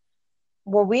that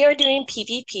when we are doing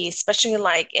PvP, especially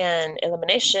like in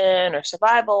elimination or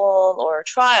survival or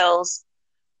trials,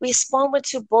 we spawn with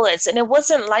 2 bullets. And it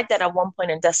wasn't like that at one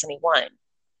point in Destiny 1.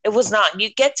 It was not.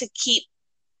 You get to keep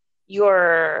you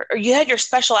had your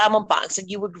special ammo box and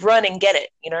you would run and get it.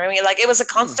 You know what I mean? Like it was a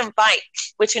constant fight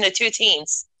between the 2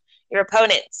 teams, your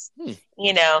opponents.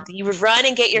 You would run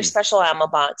and get your special ammo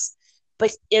box.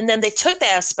 And then they took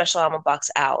that special ammo box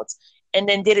out and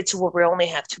then did it to where we only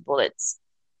have 2 bullets.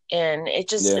 And it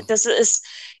just, it does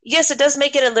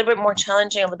make it a little bit more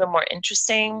challenging, a little bit more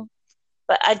interesting.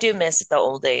 But I do miss the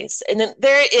old days. And then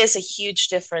there is a huge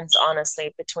difference,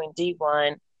 honestly, between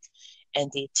D1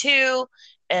 and D2.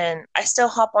 And I still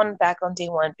hop on back on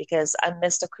D1 because I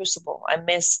miss the Crucible. I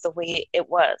miss the way it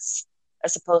was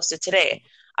as opposed to today.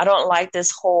 I don't like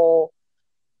this whole,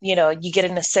 you get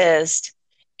an assist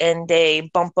and they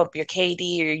bump up your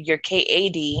KD or your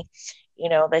KAD.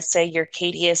 Let's say your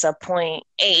KD is a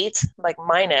 0.8, like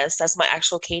minus, that's my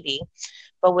actual KD.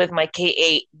 But with my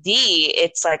KAD,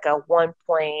 it's like a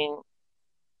 1.8,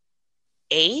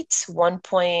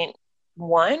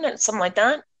 1.1, something like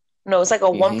that. No, it's like a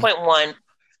 1.1,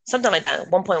 something like that,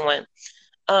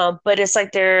 1.1. But it's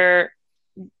like I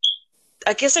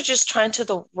guess they're just trying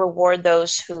to reward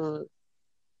those who,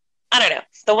 I don't know,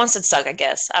 the ones that suck, I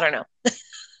guess. I don't know.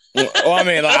 Well, I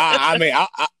mean,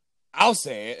 I'll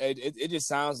say it. It just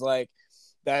sounds like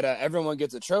that everyone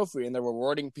gets a trophy and they're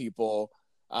rewarding people.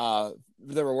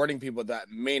 They're rewarding people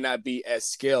that may not be as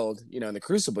skilled, in the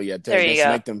Crucible yet to just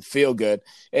make them feel good.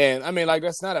 And I mean, like,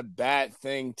 that's not a bad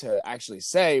thing to actually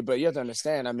say, but you have to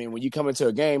understand. I mean, when you come into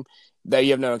a game that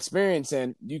you have no experience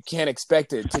in, you can't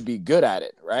expect it to be good at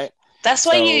it, right? That's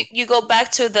why you go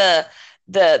back to the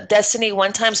Destiny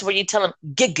 1 times where you tell them,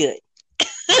 get good.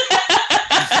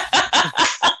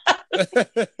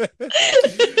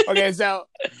 Okay, so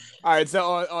all right, so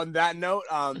on that note,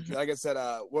 like I said,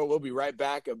 we'll be right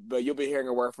back, but you'll be hearing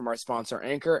a word from our sponsor,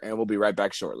 Anchor, and we'll be right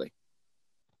back shortly.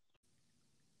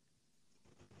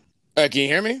 Can you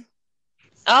hear me?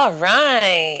 All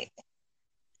right.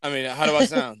 I mean, how do I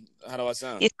sound?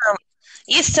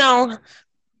 You sound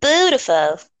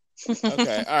beautiful.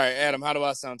 Okay, all right, Adam, how do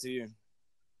I sound to you?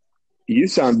 You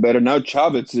sound better now.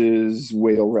 Chavez is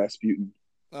Whale Rasputin.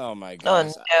 Oh my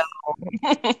gosh. Oh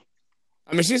no.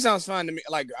 I mean, she sounds fine to me,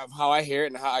 like how I hear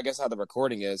it and how the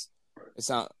recording is. It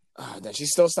sounds. She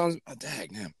still sounds. Dang,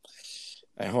 man.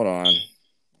 Hey, hold on. I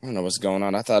don't know what's going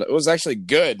on. I thought it was actually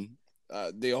good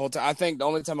the whole time. I think the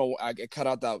only time I cut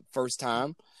out that first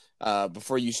time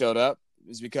before you showed up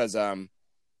is because I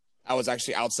was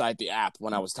actually outside the app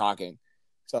when I was talking.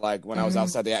 So like when I was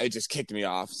outside the app, it just kicked me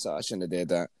off. So I shouldn't have did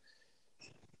that.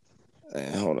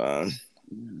 Hey, hold on.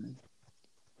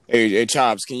 Hey,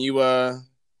 Chops, can you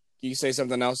say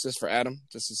something else just for Adam,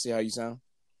 just to see how you sound?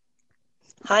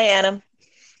 Hi, Adam.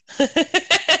 Is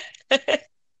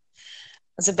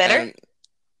it better?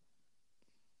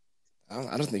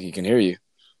 I don't think he can hear you.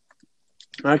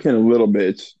 I can a little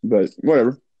bit, but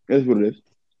whatever. That's what it is.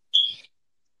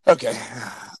 Okay.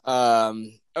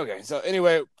 Okay. So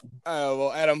anyway,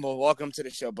 well, Adam, welcome to the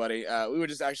show, buddy. We were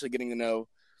just actually getting to know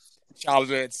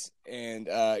Chavez and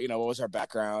what was her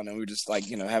background, and we were just like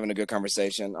having a good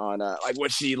conversation on like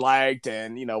what she liked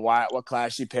and what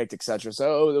class she picked, etc.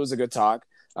 So it was a good talk.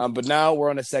 But now we're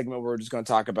on a segment where we're just going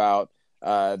to talk about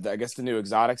I guess the new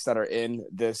exotics that are in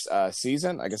this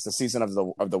season. I guess the season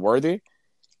of the Worthy,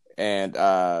 and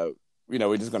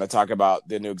we're just going to talk about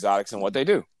the new exotics and what they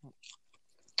do.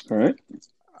 All right.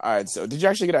 All right. So, did you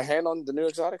actually get a hand on the new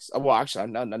exotics? Well,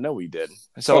 actually, I know we did.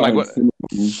 So, what?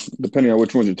 Depending on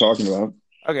which ones you're talking about.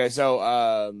 Okay, so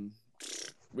I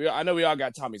know we all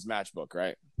got Tommy's matchbook,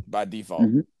 right? By default,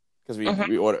 because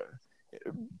we order.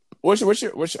 What's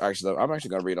your? Actually, I'm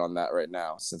actually gonna read on that right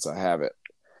now since I have it.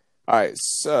 All right,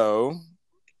 so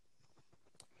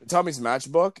Tommy's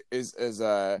matchbook is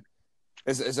an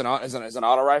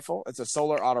auto rifle. It's a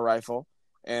solar auto rifle,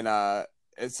 and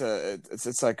it's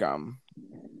like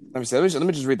let me see. Let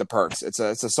me just read the perks. It's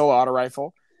a solar auto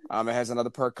rifle. It has another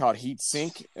perk called Heat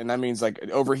Sink, and that means like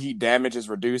overheat damage is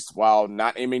reduced while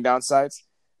not aiming down sights.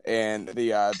 And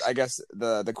the I guess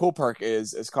the cool perk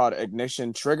is called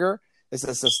Ignition Trigger. It's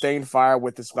a sustained fire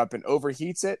with this weapon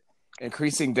overheats it,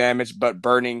 increasing damage but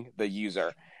burning the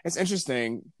user. It's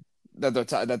interesting that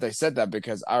they said that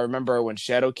because I remember when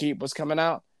Shadowkeep was coming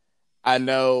out. I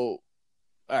know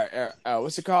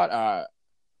what's it called?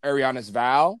 Ariana's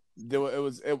Vow.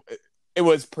 It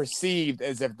was perceived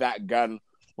as if that gun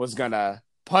was gonna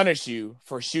punish you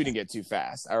for shooting it too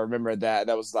fast. I remember that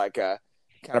was like kind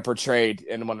of portrayed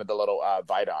in one of the little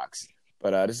Vidocs.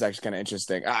 But this is actually kind of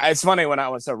interesting. It's funny when I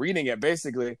was reading it.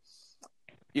 Basically,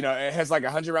 it has like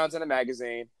 100 rounds in a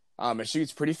magazine. It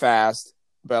shoots pretty fast,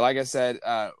 but like I said,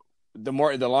 the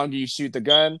longer you shoot the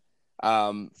gun,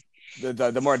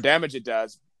 the more damage it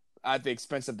does at the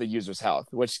expense of the user's health,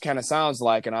 which kind of sounds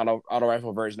like an auto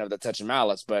rifle version of the Touch of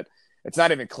Malice, but it's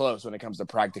not even close when it comes to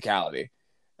practicality.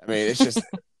 I mean, it's just,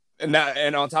 and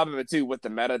on top of it too, with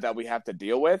the meta that we have to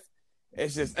deal with,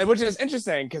 it's just, which is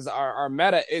interesting because our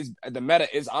meta is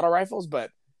auto rifles,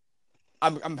 but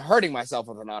I'm hurting myself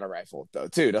with an auto rifle though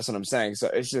too. That's what I'm saying. So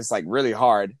it's just like really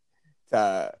hard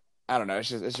to, I don't know.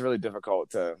 It's really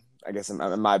difficult to, I guess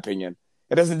in my opinion,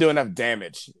 it doesn't do enough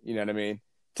damage. You know what I mean?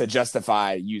 To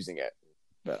justify using it.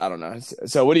 But I don't know.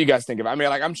 So what do you guys think of it? I mean,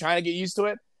 like I'm trying to get used to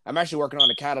it. I'm actually working on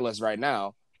the catalyst right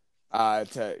now. And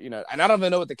I don't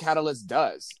even know what the catalyst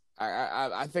does.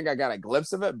 I think I got a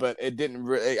glimpse of it, but it didn't.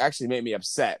 It actually made me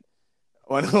upset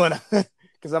when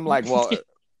because I'm like, well,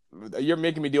 you're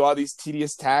making me do all these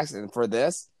tedious tasks and for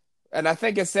this, and I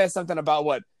think it says something about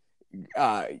what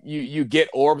you get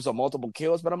orbs or multiple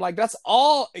kills, but I'm like, that's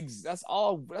all. I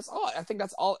think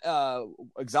that's all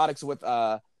exotics with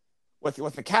the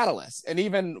catalyst, and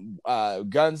even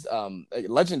guns,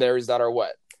 legendaries that are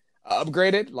what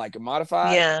upgraded, like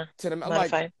modified to them. I'm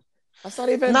modified. like, that's not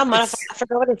even not modified. I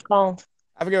forgot what it's called.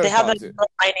 I forget what they it's have called,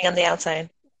 a lining on the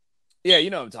outside. Yeah, you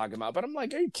know what I'm talking about. But I'm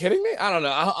like, are you kidding me? I don't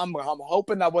know. I'm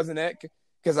hoping that wasn't it,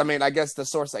 because I mean, I guess the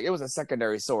source, like, it was a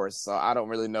secondary source, so I don't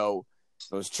really know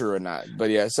if it was true or not.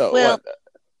 But yeah, so well,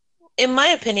 in my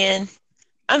opinion,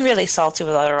 I'm really salty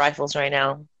with auto rifles right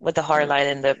now with the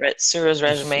Hardline and the Suro's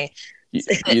resume.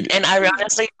 And I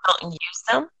honestly don't use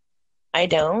them. I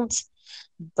don't.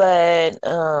 But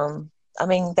I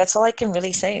mean, that's all I can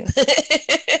really say.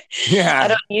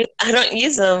 Yeah, I don't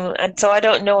use them, and so I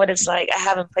don't know what it's like. I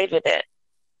haven't played with it.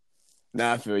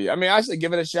 Nah, I feel you. I mean, I should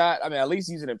give it a shot. I mean, at least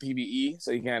use it in PvE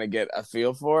so you kind of get a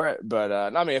feel for it. But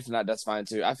I mean, if not, that's fine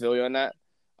too. I feel you on that.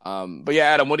 But yeah,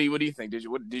 Adam, what do you think? Did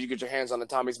you get your hands on the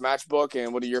Tommy's Matchbook,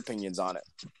 and what are your opinions on it?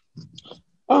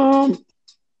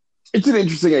 It's an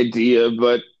interesting idea,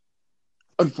 but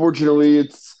unfortunately,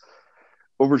 it's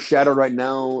overshadowed right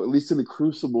now, at least in the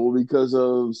Crucible, because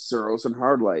of Suros and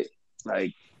Hardlight.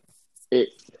 Like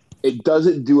it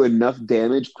doesn't do enough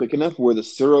damage quick enough where the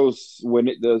Suros, when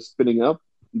it does spinning up,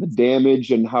 the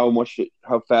damage and how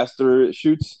faster it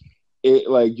shoots, it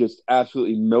like just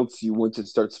absolutely melts you once it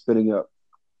starts spinning up.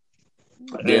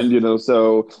 Yeah. And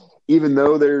so even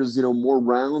though there's more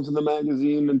rounds in the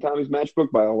magazine than Tommy's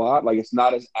Matchbook by a lot, like it's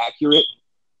not as accurate.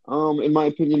 In my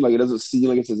opinion, like it doesn't seem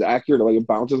like it's as accurate, like it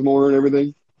bounces more and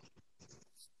everything.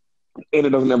 And it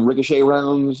doesn't have ricochet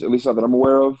rounds, at least not that I'm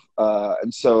aware of.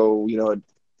 And so,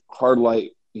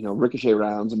 Hardlight, ricochet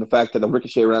rounds, and the fact that the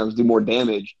ricochet rounds do more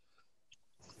damage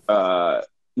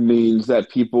means that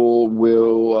people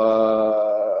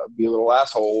will be little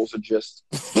assholes and just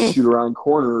shoot around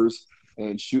corners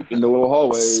and shoot into little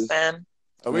hallways. Spam.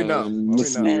 Oh, we know.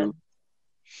 Spam.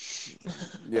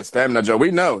 Yeah, spam, no joke.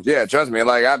 We know. Yeah, trust me.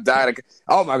 Like, I've died.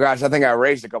 Oh my gosh, I think I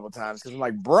raged a couple times because I'm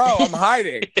like, bro, I'm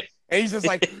hiding. And he's just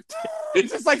like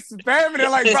spamming it.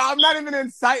 Like, bro, I'm not even in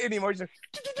sight anymore.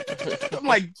 I'm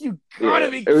like, you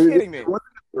gotta be kidding me.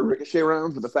 The ricochet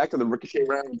rounds, but the fact that the ricochet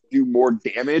rounds do more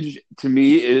damage to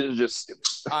me is just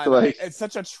stupid. Like, it's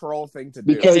such a troll thing to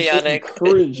do. Because it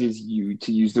encourages you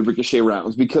to use the ricochet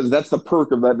rounds because that's the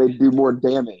perk of that. They do more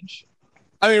damage.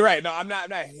 I mean, right? No, I'm not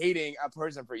hating a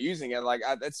person for using it. Like,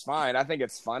 it's fine. I think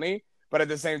it's funny, but at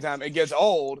the same time, it gets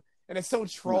old. And it's so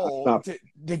troll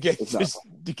to get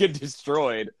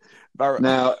destroyed.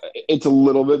 Now, it's a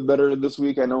little bit better this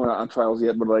week. I know we're not on trials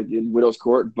yet, but like in Widow's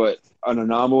Court, but on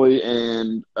Anomaly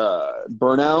and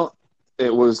Burnout,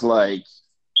 it was like,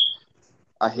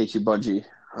 I hate you, Bungie.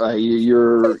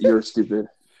 You're stupid.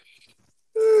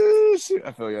 Shoot,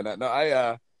 I feel you on that.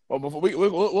 No, well, before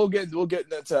we'll get into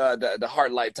the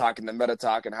Heartlight talk and the meta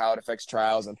talk and how it affects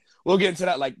trials, and we'll get into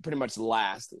that like pretty much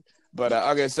last. But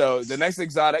okay, so the next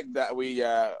exotic that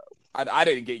I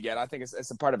didn't get yet, I think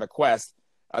it's a part of a quest,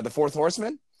 the Fourth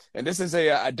Horseman, and this is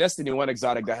a Destiny 1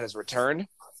 exotic that has returned.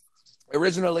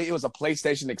 Originally, it was a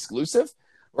PlayStation exclusive.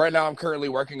 Right now, I'm currently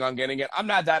working on getting it. I'm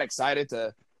not that excited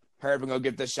to hurry up and go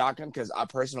get this shotgun because I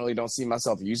personally don't see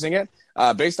myself using it.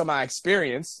 Based on my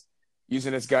experience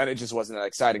using this gun, it just wasn't that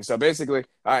exciting. So basically,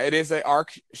 it is an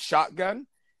ARC shotgun.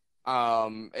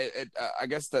 I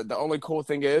guess the only cool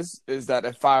thing is that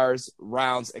it fires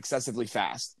rounds excessively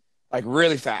fast, like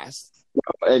really fast.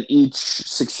 And each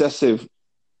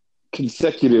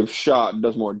consecutive shot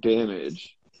does more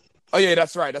damage. Oh yeah,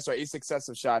 that's right. Each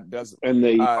successive shot does, and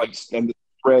and the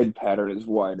spread pattern is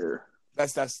wider.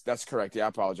 That's correct. Yeah, I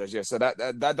apologize. Yeah, so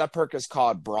that perk is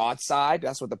called Broadside.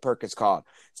 That's what the perk is called.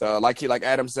 So like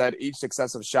Adam said, each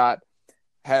successive shot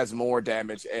has more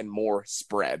damage and more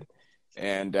spread.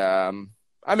 And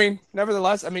I mean,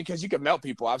 nevertheless, because you can melt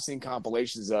people. I've seen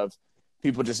compilations of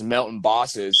people just melting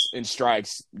bosses in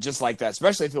strikes just like that,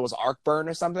 especially if it was arc burn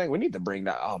or something. We need to bring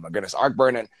that. Oh my goodness, arc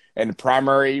burn and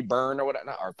primary burn or whatever.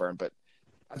 Not arc burn, but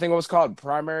I think it was called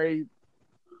primary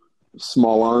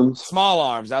small arms. Small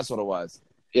arms, that's what it was.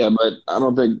 Yeah, but I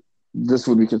don't think this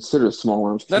would be considered small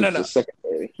arms. No.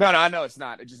 Secondary. necessarily. No, I know it's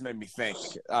not. It just made me think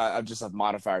of just of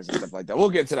modifiers and stuff like that. We'll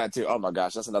get into that too. Oh my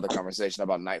gosh, that's another conversation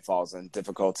about nightfalls and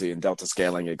difficulty and delta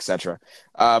scaling, etc.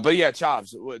 But yeah,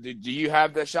 Chops, do you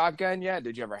have the shotgun yet?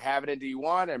 Did you ever have it in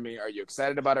D1? I mean, are you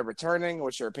excited about it returning?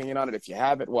 What's your opinion on it? If you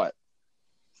have it, what?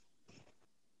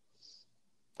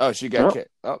 Oh, she got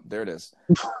kicked. Oh, there it is.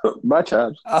 Bye,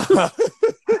 Chops.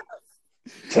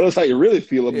 Tell us how you really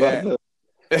feel about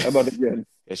the gun.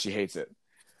 Yeah, she hates it.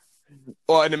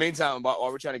 Well, in the meantime,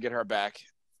 while we're trying to get her back,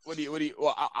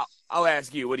 I'll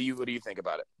ask you, what do you think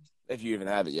about it, if you even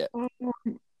have it yet?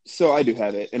 So I do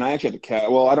have it, and I actually have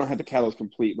the well, I don't have the catalyst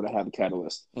complete, but I have the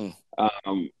catalyst.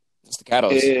 It's the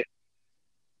catalyst.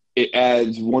 It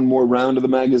adds one more round to the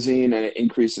magazine, and it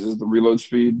increases the reload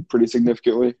speed pretty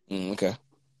significantly. Okay.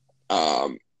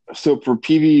 So for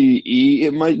PvE,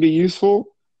 it might be useful.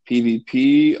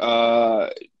 PvP,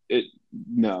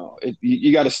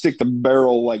 you got to stick the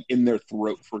barrel like in their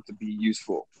throat for it to be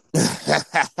useful.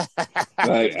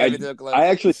 I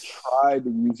actually tried to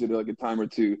use it like a time or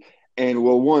two, and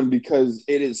one, because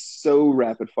it is so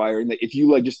rapid fire, and if you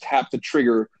like just tap the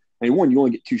trigger, and you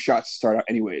only get 2 shots to start out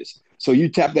anyways. So you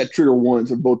tap that trigger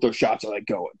once, and both those shots are like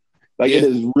going. Like it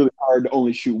is really hard to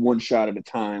only shoot 1 shot at a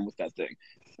time with that thing.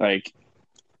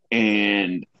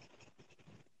 And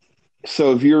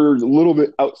so if you're a little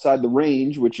bit outside the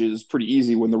range, which is pretty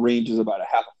easy when the range is about a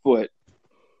half a foot,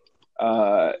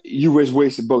 you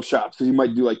wasted both shots, so you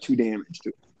might do like 2 damage to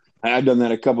it. And I've done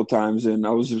that a couple times, and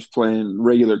I was just playing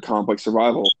regular complex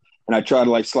survival, and I tried to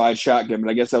like slide shotgun,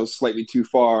 but I guess that was slightly too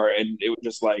far, and it was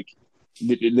just like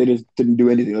they just didn't do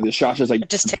anything. The shots just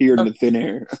like appeared in the thin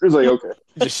air. I was like, okay,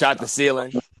 just shot the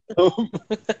ceiling,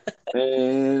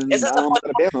 and now I'm out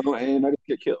of ammo, and I just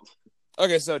get killed.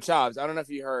 Okay, so Chops, I don't know if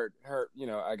you heard, heard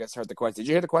the question. Did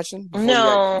you hear the question? No. You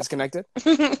got disconnected?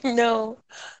 No.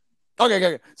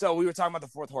 Okay. So we were talking about the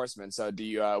Fourth Horseman. So do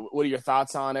you? What are your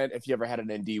thoughts on it? If you ever had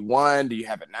it in D1, do you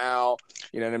have it now?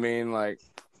 You know what I mean?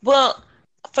 Well,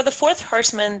 for the Fourth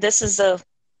Horseman, this is the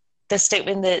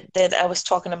statement that I was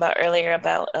talking about earlier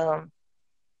about.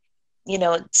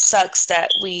 It sucks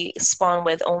that we spawn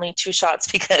with only 2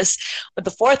 shots, because with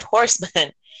the Fourth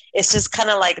Horseman, it's just kind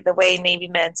of like the way Navy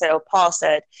Man said, or Paul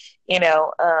said,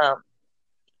 the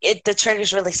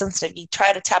trigger's really sensitive. You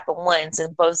try to tap it once,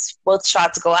 and both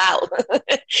shots go out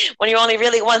when you're only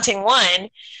really wanting 1.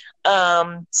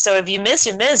 So if you miss,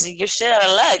 you're shit out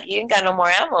of luck. You ain't got no more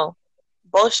ammo.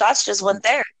 Both shots just went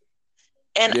there,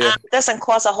 and it doesn't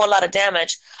cause a whole lot of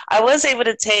damage. I was able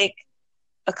to take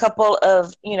a couple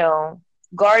of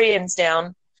Guardians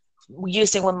down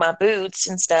using with my boots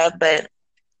and stuff, but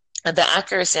the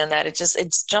accuracy on that, it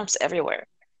jumps everywhere.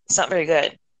 It's not very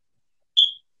good.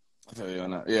 I feel you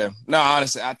on that. Yeah. No,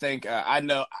 honestly, I think I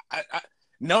know. I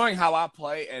knowing how I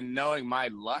play and knowing my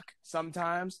luck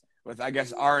sometimes with, I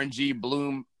guess, RNG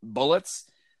bloom bullets.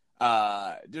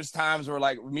 There's times where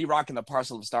like me rocking the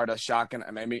Parcel of Stardust shotgun,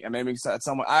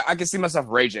 I can see myself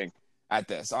raging at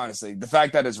this. Honestly, the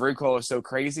fact that its recoil is so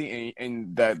crazy,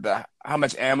 and the how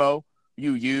much ammo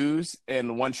you use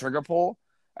in one trigger pull,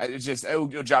 it'll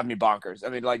drive me bonkers. I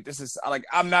mean, like, this is like,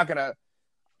 I'm not gonna.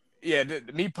 Yeah,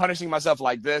 me punishing myself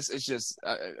like this, it's just,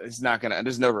 it's not gonna.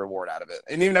 There's no reward out of it,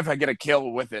 and even if I get a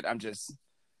kill with it, I'm just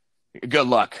good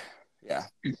luck. Yeah.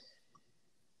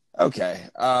 Okay.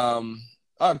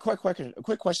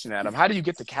 Quick question, Adam. How do you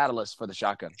get the catalyst for the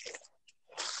shotgun?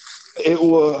 It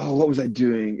was, what was I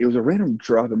doing? It was a random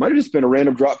drop. It might have just been a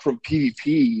random drop from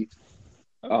PvP.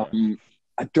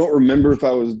 I don't remember if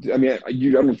I was. I mean, I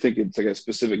don't think it's like a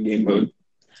specific game mode.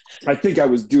 I think I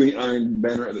was doing Iron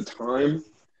Banner at the time.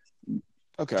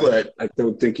 Okay. But I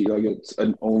don't think it's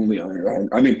an only Iron.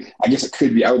 I mean, I guess it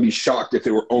could be. I would be shocked if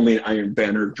it were only an Iron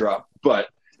Banner drop, but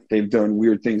they've done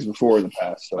weird things before in the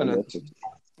past, so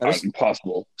that's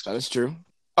impossible. That is true.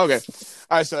 Okay.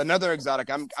 All right, so another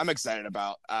exotic I'm excited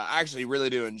about. I actually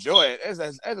really do enjoy it. It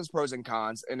has its pros and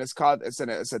cons, and it's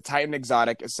a Titan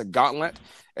exotic. It's a gauntlet.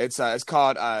 It's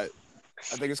called I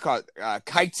think it's called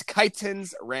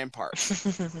Chitin's Rampart.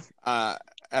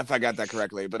 If I got that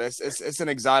correctly, but it's an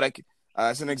exotic.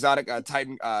 It's an exotic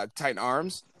Titan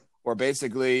arms, where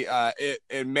basically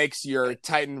it makes your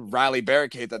Titan rally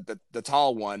barricade, the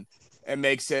tall one. It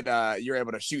makes it you're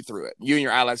able to shoot through it. You and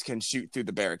your allies can shoot through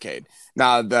the barricade.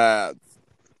 Now the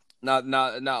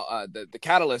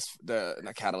catalyst,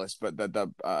 not catalyst, but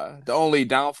the only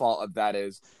downfall of that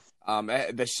is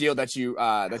the shield that you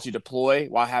deploy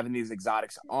while having these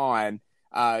exotics on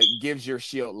gives your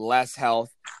shield less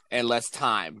health and less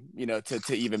time,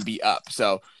 to even be up.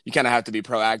 So you kind of have to be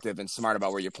proactive and smart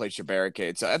about where you place your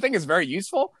barricade. So I think it's very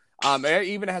useful. It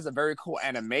even has a very cool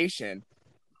animation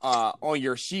on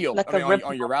your shield,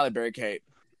 on your rally barricade,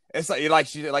 It's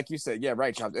like you said, yeah,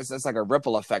 right, Chops. It's like a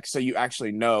ripple effect. So you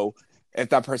actually know if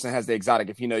that person has the exotic.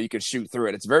 If you know, you can shoot through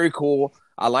it. It's very cool.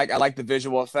 I like the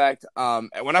visual effect.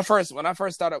 When I first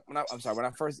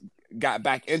got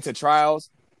back into trials,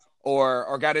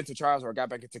 or got into trials, or got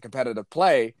back into competitive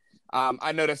play,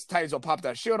 I noticed Titans will pop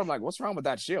that shield. I'm like, what's wrong with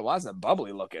that shield? Why is it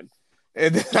bubbly looking?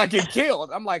 And then I get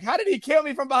killed. I'm like, how did he kill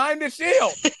me from behind the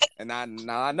shield? And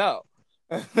now I know.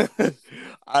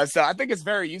 So I think it's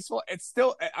very useful. It's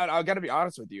still, I got to be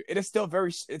honest with you, it is still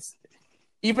it's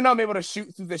even though I'm able to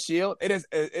shoot through the shield, it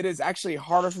is actually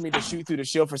harder for me to shoot through the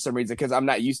shield for some reason, because I'm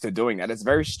not used to doing that. It's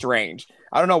very strange.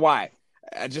 I don't know why.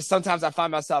 Just sometimes I find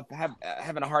myself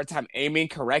having a hard time aiming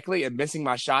correctly and missing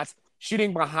my shots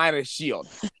shooting behind a shield,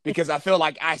 because I feel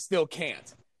like I still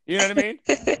can't. You know what I mean?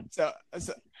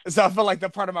 So I feel like the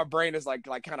part of my brain is like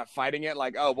kind of fighting it,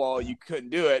 like, oh, well, you couldn't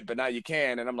do it, but now you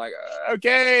can. And I'm like,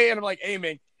 okay. And I'm like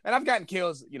aiming, and I've gotten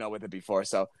kills, with it before.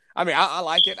 So, I mean, I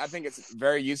like it. I think it's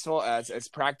very useful. It's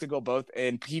practical both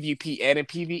in PvP and in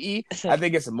PvE. I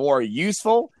think it's more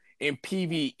useful in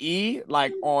PvE,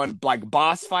 like on like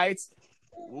boss fights.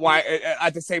 Why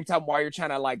at the same time while you're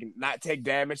trying to like not take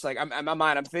damage, like in my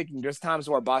mind, I'm thinking there's times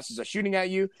where bosses are shooting at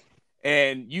you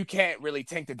and you can't really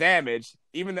tank the damage,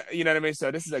 even though, you know what I mean? So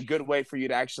this is a good way for you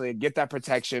to actually get that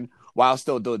protection while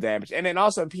still doing damage. And then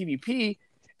also in PvP,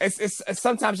 it's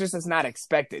sometimes just it's not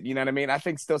expected. You know what I mean? I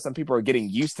think still some people are getting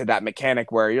used to that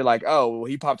mechanic where you're like, oh, well,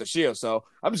 he popped a shield, so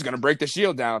I'm just gonna break the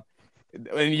shield down,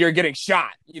 and you're getting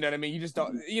shot. You know what I mean? You just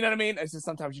don't. You know what I mean? It's just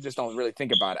sometimes you just don't really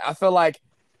think about it. I feel like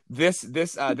this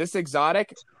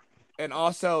exotic, and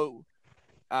also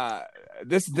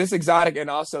this exotic, and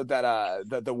also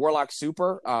that the Warlock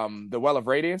Super, the Well of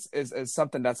Radiance is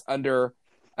something that's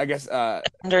underestimated.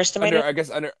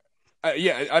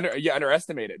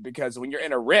 Underestimated, because when you're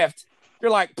in a rift, you're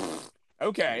like,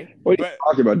 okay. What are you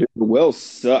talking about, dude? The well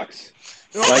sucks.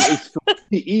 Like, it's for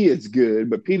PvE, it's good,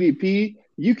 but PvP,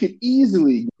 you could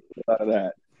easily get out of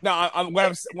that. No,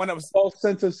 when I was false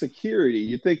sense of security.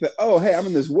 You think that, oh, hey, I'm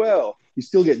in this well. You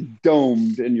still get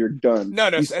domed and you're done. No,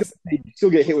 you still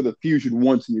get hit with a fusion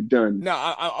once and you're done. No,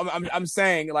 I'm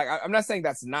saying, like, I'm not saying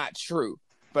that's not true,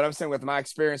 but I'm saying with my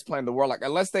experience playing the Warlock,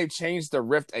 unless they've changed the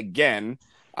Rift again,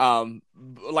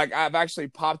 like I've actually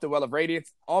popped the Well of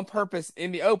Radiance on purpose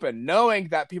in the open, knowing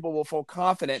that people will feel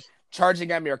confident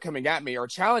charging at me or coming at me or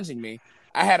challenging me.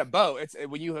 I had a bow. It's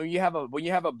when you have a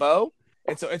bow,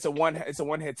 it's a one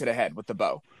hit to the head with the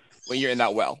bow when you're in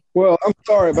that well. Well, I'm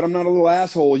sorry, but I'm not a little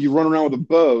asshole. You run around with a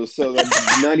bow, so that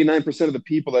 99% of the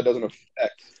people that doesn't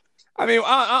affect. I mean,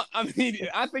 I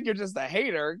think you're just a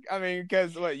hater. I mean,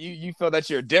 because you feel that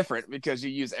you're different because you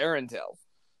use Erentil.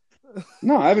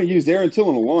 No, I haven't used Erentil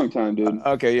in a long time, dude.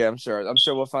 Okay, yeah, I'm sure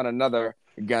we'll find another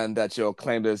gun that you'll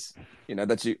claim this.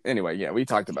 Anyway, yeah, we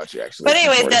talked about you actually. But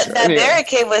anyway, that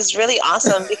barricade was really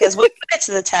awesome because we put it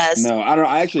to the test. No, I don't.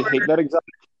 I actually hate that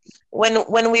exotic.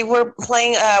 When we were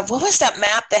playing, what was that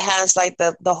map that has like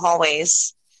the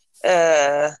hallways?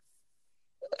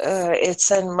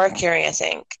 It's in Mercury, I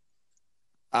think.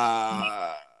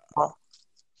 And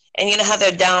you know how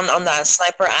they're down on that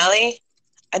sniper alley,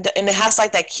 and it has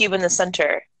like that cube in the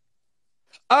center.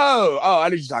 Oh, I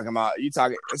know what you're talking about. I know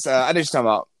what you're talking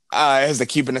about. It has the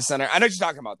cube in the center. I know what you're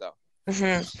talking about, though. Mm-hmm.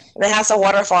 And it has a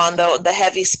waterfall and the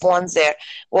heavy spawns there.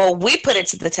 Well, we put it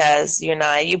to the test, you and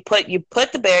I. You put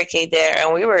the barricade there,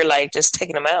 and we were like just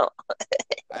taking them out.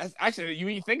 Actually,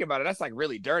 when you think about it, that's like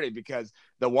really dirty because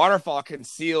the waterfall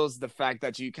conceals the fact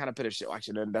that you kind of put a shield.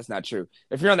 Actually, that's not true.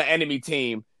 If you're on the enemy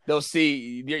team, they'll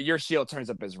see your shield turns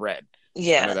up as red.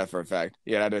 Yeah, I know that for a fact.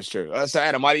 Yeah, that is true. So,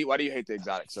 Adam, why do you hate the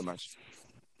exotic so much?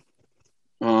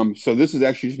 So this is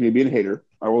actually just me being a hater.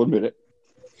 I will admit it.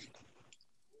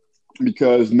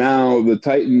 Because now the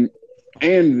Titan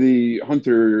and the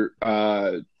Hunter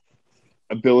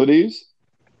abilities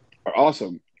are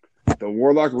awesome. The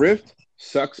Warlock Rift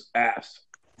sucks ass.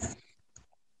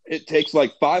 It takes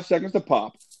like 5 seconds to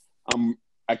pop.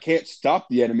 I can't stop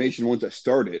the animation once I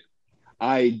start it.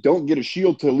 I don't get a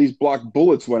shield to at least block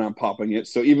bullets when I'm popping it.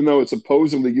 So even though it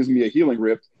supposedly gives me a healing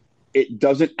rift, it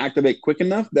doesn't activate quick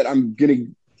enough that I'm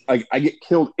getting like I get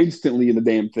killed instantly in the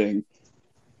damn thing.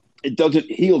 It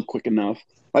doesn't heal quick enough.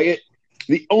 The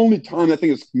only time I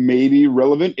think it's maybe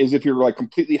relevant is if you're like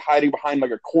completely hiding behind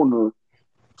like a corner.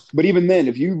 But even then,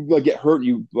 if you like get hurt,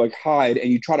 you like hide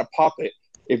and you try to pop it.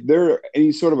 If they're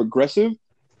any sort of aggressive,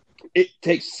 it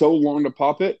takes so long to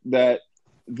pop it that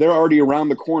they're already around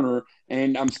the corner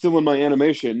and I'm still in my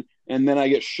animation, and then I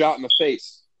get shot in the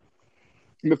face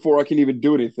before I can even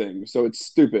do anything. So it's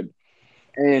stupid.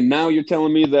 And now you're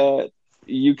telling me that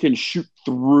you can shoot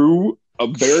through a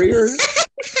barrier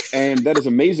And that is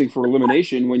amazing for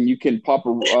elimination when you can pop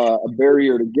a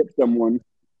barrier to get someone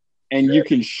and you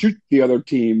can shoot the other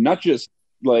team, not just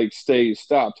like stay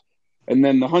stopped. And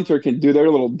then the hunter can do their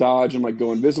little dodge and like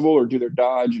go invisible or do their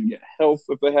dodge and get health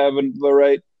if they have the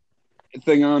right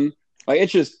thing on. Like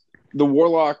it's just the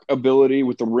warlock ability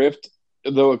with the rift,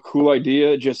 though a cool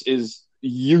idea, just is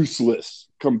useless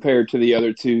compared to the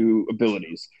other two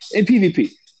abilities in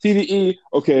PvP. PvE,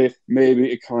 okay,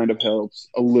 maybe it kind of helps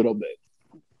a little bit,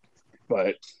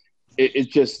 but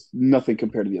it's just nothing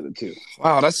compared to the other two.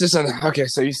 Wow, that's just okay.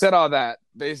 So you said all that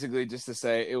basically just to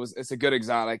say it's a good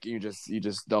exotic. You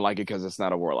just don't like it because it's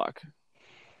not a warlock.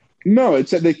 No, it's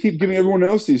that they keep giving everyone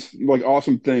else these like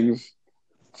awesome things.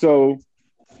 So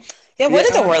Yeah, what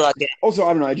did the warlock get? also,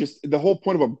 I don't know. The whole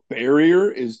point of a barrier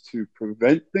is to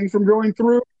prevent things from going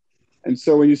through. And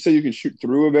so when you say you can shoot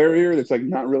through a barrier, that's like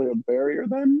not really a barrier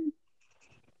then.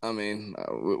 I mean,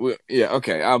 yeah,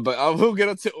 okay, but we'll get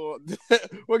into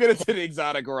the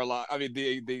exotic warlock. I mean,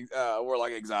 the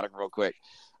warlock exotic real quick.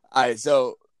 All right,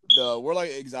 so the warlock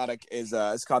exotic is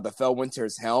it's called the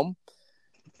Fellwinter's Helm,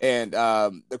 and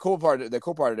the cool part of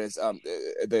this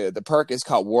the perk is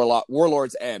called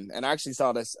Warlord's End, and I actually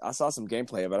saw this. I saw some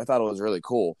gameplay of it. I thought it was really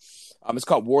cool. It's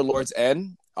called Warlord's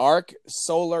End. Arc,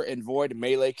 solar, and void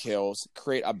melee kills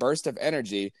create a burst of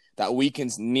energy that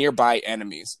weakens nearby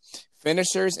enemies.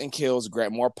 Finishers and kills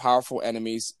grant more powerful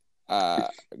enemies.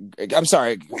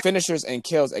 Finishers and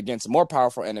kills against more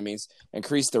powerful enemies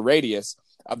increase the radius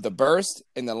of the burst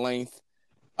and the length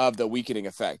of the weakening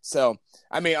effect. So,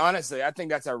 I mean, honestly, I think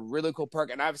that's a really cool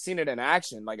perk, and I've seen it in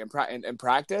action, like in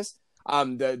practice.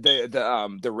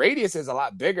 The radius is a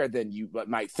lot bigger than you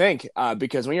might think,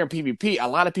 because when you're in PvP, a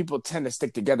lot of people tend to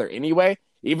stick together anyway,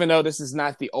 even though this is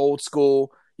not the old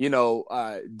school,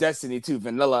 Destiny 2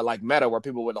 vanilla like meta where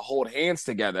people would hold hands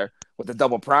together with the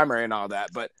double primary and all that.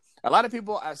 But a lot of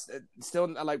people still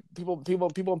like people in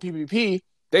PvP,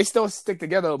 they still stick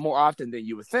together more often than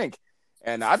you would think.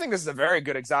 And I think this is a very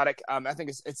good exotic. I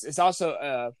think it's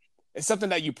also it's something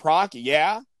that you proc,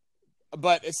 yeah,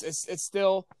 but it's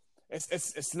still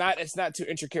it's not too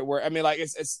intricate. Where I mean, like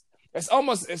it's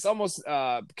almost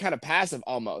kind of passive,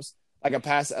 almost like a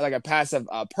passive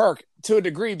perk to a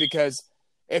degree, because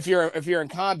if you're in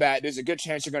combat, there's a good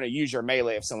chance you're going to use your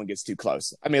melee if someone gets too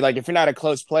close. I mean, like if you're not a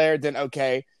close player, then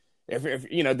okay. If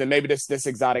then maybe this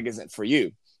exotic isn't for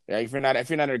you. Yeah, if you're not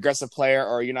an aggressive player,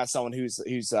 or you're not someone who's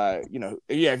if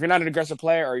you're not an aggressive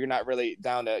player, or you're not really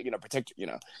down to protect.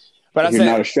 But you're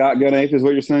not a shotgun ape, is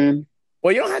what you're saying.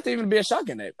 Well, you don't have to even be a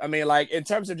shotgun ape. I mean, like in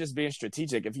terms of just being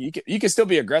strategic, if you can still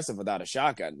be aggressive without a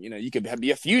shotgun. You could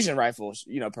be a fusion rifle,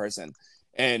 person,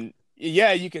 and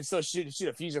yeah, you can still shoot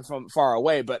a fusion from far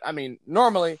away. But I mean,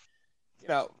 normally,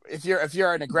 if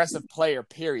you're an aggressive player,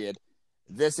 period,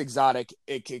 this exotic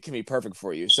it can be perfect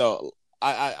for you. So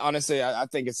I honestly I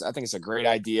think it's a great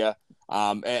idea.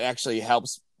 It actually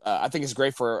helps. I think it's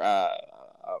great for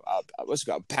what's it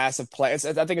called, passive play. I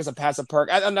think it's a passive perk.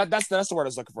 That's the word I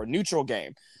was looking for. Neutral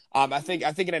game. I think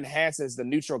it enhances the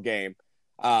neutral game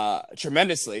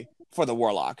tremendously for the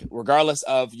warlock, regardless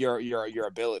of your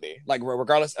ability. Like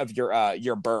regardless of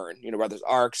your burn. Whether it's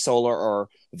arc, solar, or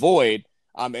void.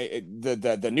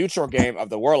 The neutral game of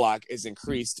the warlock is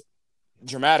increased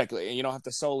dramatically, and you don't have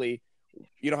to solely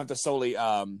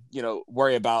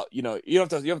worry about you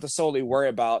don't have to solely worry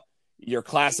about your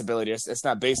class ability. It's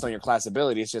not based on your class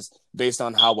ability. It's just based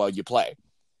on how well you play.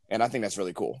 And I think that's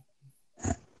really cool.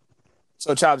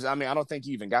 So, Chops, I mean, I don't think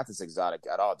you even got this exotic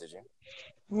at all, did you?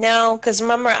 No, because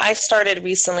remember, I started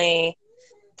recently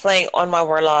playing on my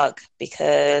warlock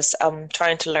because I'm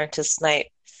trying to learn to snipe.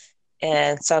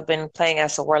 And so I've been playing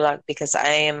as a warlock because I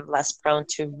am less prone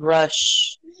to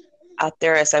rush out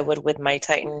there as I would with my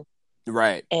Titan.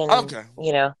 Right. And, okay.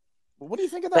 What do you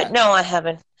think of that? But no, I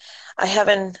haven't.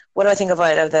 What do I think of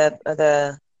it? Of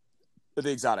the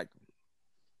exotic?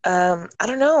 I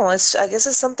don't know. I guess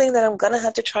it's something that I'm gonna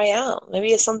have to try out. Maybe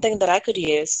it's something that I could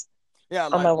use. Yeah,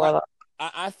 on my warlock.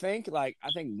 I think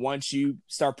once you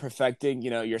start perfecting,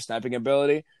 your sniping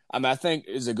ability, I think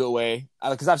is a good way,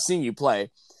 because I've seen you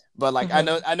play, but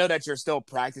mm-hmm. I know that you're still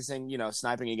practicing,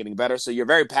 sniping and getting better. So you're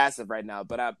very passive right now.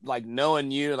 But I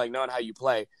knowing you, knowing how you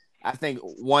play. I think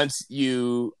once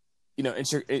you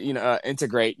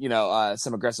integrate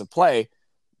some aggressive play,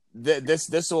 this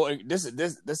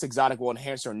exotic will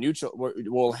enhance your neutral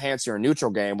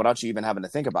game without you even having to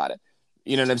think about it.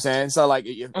 You know what I'm saying? So like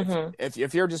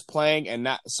if you're just playing and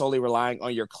not solely relying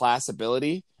on your class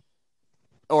ability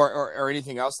or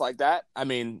anything else like that, I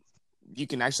mean, you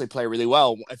can actually play really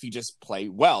well if you just play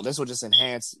well. This will just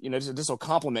enhance, this will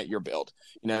complement your build.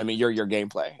 Your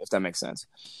gameplay, if that makes sense,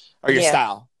 or your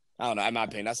style. I don't know. In my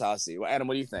opinion, that's how I see it. Well, Adam,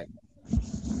 what do you think?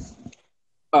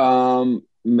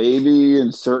 Maybe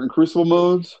in certain Crucible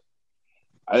modes.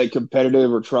 I think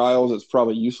competitive or trials is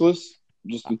probably useless,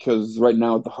 just because right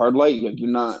now with the hard light, like you're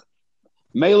not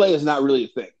melee is not really a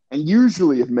thing. And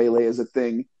usually, if melee is a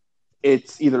thing,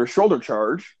 it's either a shoulder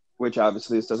charge, which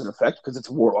obviously this doesn't affect because it's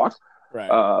a warlock,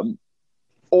 Right.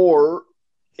 or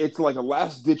it's like a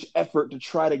last ditch effort to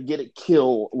try to get a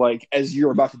kill, like as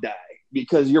you're about to die,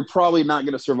 because you're probably not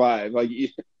going to survive. Like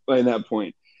at that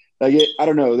point, I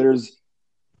don't know. There's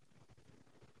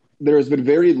been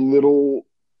very little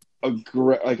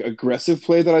aggressive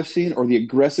play that I've seen, or the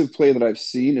aggressive play that I've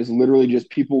seen is literally just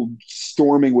people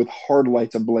storming with hard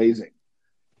lights ablazing.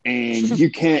 And you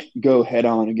can't go head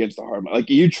on against the hard light. Like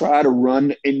you try to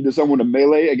run into someone to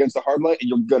melee against the hard light and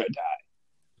you're gonna die.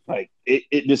 Like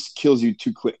it just kills you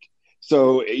too quick.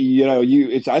 So I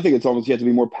think it's almost you have to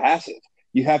be more passive.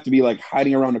 You have to be like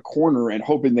hiding around a corner and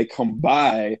hoping they come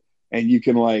by and you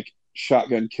can like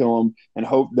shotgun kill them and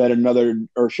hope that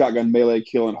or shotgun melee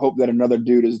kill and hope that another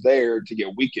dude is there to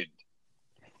get weakened.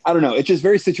 I don't know. It's just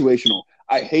very situational.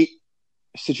 I hate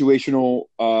situational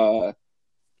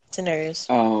scenarios.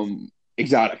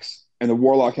 Exotics, and the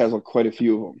warlock has like, quite a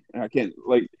few of them. And I can't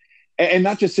and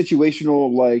not just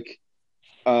situational like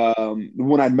the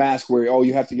one-eyed mask where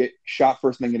you have to get shot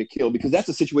first and then get a kill, because that's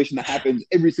a situation that happens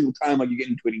every single time like you get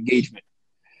into an engagement.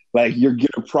 Like you're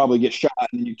gonna probably get shot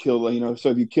and you kill, so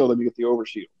if you kill them, you get the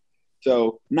overshield.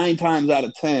 So 9 times out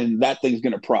of 10, that thing's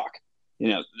gonna proc.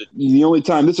 The only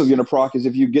time this is gonna proc is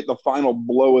if you get the final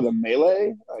blow with a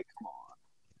melee. Like, come on,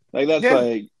 like that's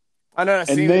like. I know.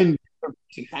 And then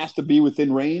it has to be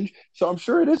within range, so I'm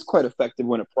sure it is quite effective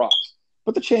when it procs.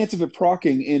 But the chance of it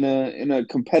procking in a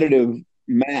competitive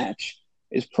match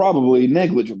is probably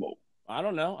negligible. I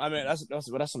don't know. I mean, that's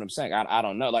what I'm saying. I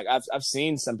don't know. Like I've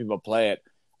seen some people play it.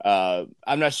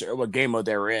 I'm not sure what game mode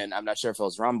they were in. I'm not sure if it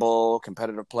was Rumble,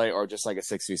 competitive play, or just like a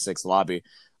 6v6 lobby.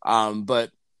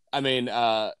 But I mean,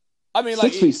 like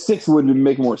 6v6 would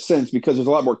make more sense because there's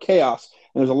a lot more chaos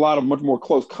and there's a lot of much more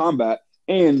close combat,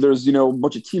 and there's a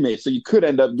bunch of teammates, so you could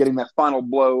end up getting that final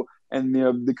blow.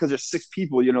 And because there's 6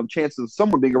 people, the chance of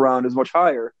someone being around is much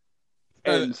higher,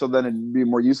 and so then it'd be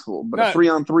more useful. But a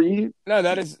 3-on-3,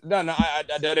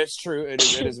 that is true. It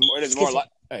is more like.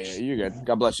 Hey, you're good.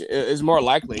 God bless you. It's more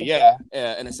likely, in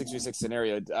a 6v6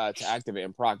 scenario to activate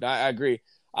and proc. I agree.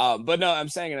 But no, I'm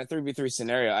saying in a 3v3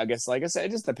 scenario, I guess, like I said,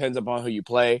 it just depends upon who you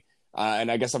play. And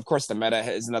I guess, of course, the meta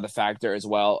is another factor as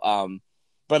well.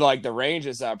 But like the range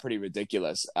is pretty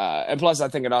ridiculous. And plus, I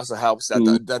think it also helps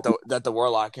that the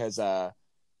warlock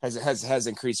has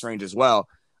increased range as well.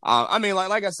 I mean,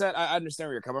 like I said, I understand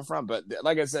where you're coming from, but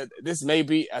like I said, this may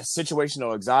be a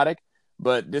situational exotic.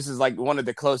 But this is like one of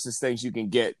the closest things you can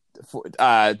get this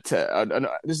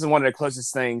is one of the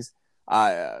closest things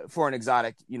for an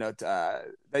exotic, that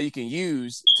you can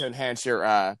use to enhance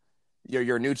your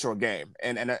neutral game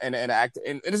and act.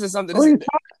 And this is something. What are you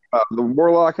talking about? The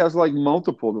warlock has like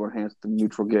multiple to enhance the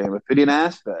neutral game. Ophidian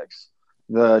aspects,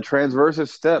 the transversus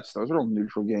steps. Those are all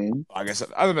neutral game. I guess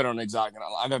I haven't been on exotic.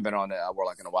 I haven't been on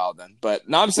warlock in a while. Then, but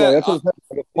no, I'm saying that's what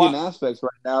Ophidian aspects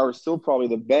right now are still probably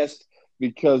the best.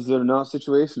 Because they're not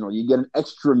situational. You get an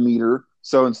extra meter.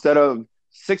 So instead of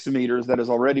 6 meters that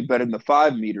is already better than the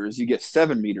 5 meters, you get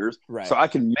 7 meters. Right. So I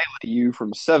can melee you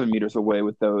from 7 meters away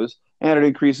with those. And it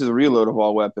increases the reload of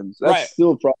all weapons. That's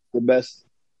still probably the best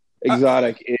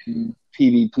exotic in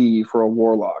PvP for a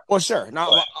warlock. Well, sure.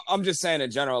 Now, I'm just saying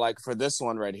in general, like for this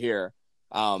one right here,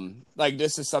 like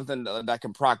this is something that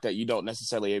can proc that you don't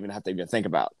necessarily even have to even think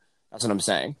about. That's what I'm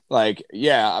saying. Like,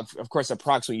 yeah, of course, a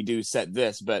procs when you do set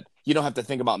this, but you don't have to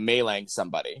think about meleeing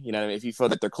somebody. You know what I mean? If you feel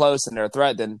that they're close and they're a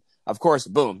threat, then of course,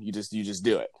 boom, you just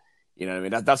do it. You know what I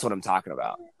mean? That's what I'm talking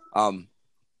about.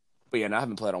 But yeah, no, I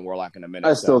haven't played on Warlock in a minute.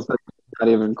 I still think it's not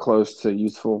even close to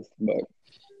useful, but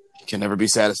can never be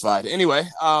satisfied. Anyway,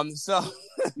 so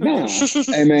no.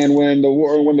 Hey man, when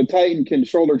the Titan can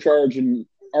shoulder charge and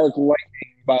arc lightning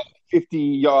about 50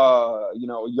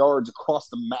 yards across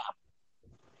the map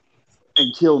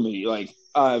and kill me, like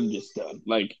I'm just done.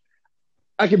 Like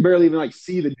I can barely even like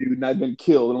see the dude and I've been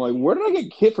killed. And I'm like, where did I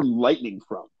get hit from lightning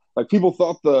from? Like people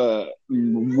thought the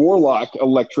warlock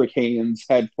electric hands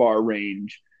had far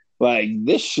range. Like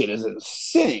this shit is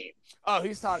insane. Oh,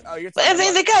 you're talking. I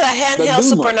think they got a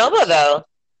handheld supernova though.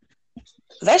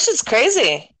 That shit's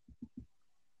crazy.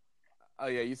 Oh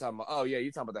yeah, you talking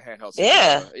about the handheld.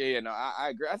 Yeah. Yeah. No, I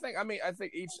agree. I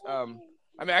think each.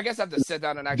 I guess I have to sit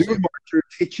down and actually. Dude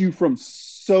Marchers hit you from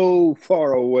so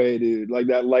far away, dude. Like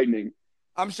that lightning.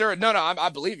 I'm sure. No, I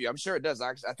believe you. I'm sure it does.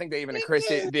 Actually, I think they even increased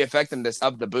the effectiveness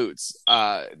of the boots.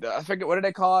 I forget what do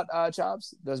they call it,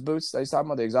 Chops? Those boots that he's talking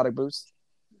about, the exotic boots.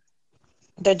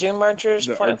 The Dune Marchers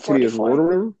The Part Artinius 44? Ward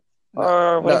or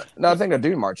whatever. No. I think they're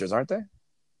Dune Marchers, aren't they?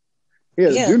 Yeah,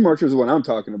 the Yeah. Dune Marcher is the one I'm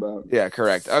talking about. Yeah,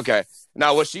 correct. Okay.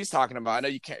 Now, what she's talking about, I know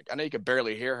you can't. I know you can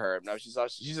barely hear her. No, she's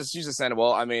just saying.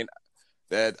 Well, I mean,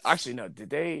 that actually no. Did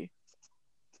they?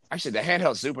 Actually, the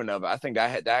handheld supernova, I think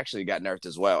that actually got nerfed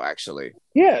as well. Actually,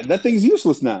 Yeah, that thing's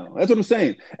useless now. That's what I'm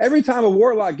saying. Every time a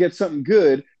warlock gets something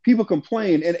good, people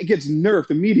complain and it gets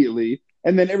nerfed immediately.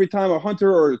 And then every time a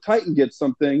hunter or a titan gets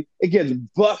something, it gets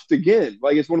buffed again.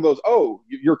 Like it's one of those, oh,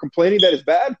 you're complaining that it's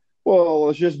bad? Well,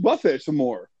 let's just buff it some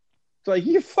more. It's like,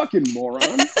 you fucking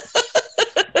moron.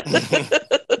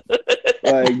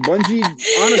 Like Bungie,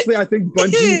 honestly, I think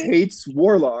Bungie hates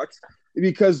warlocks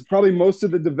because probably most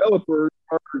of the developers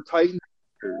are Titan.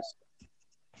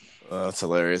 that's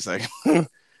hilarious. Like, all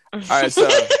right, so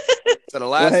the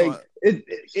last Like, one.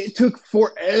 it took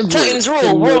forever. Titans to rule,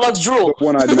 nerf warlocks drool. the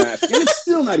one-eyed mask, and it's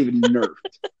still not even nerfed.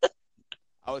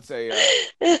 I would say,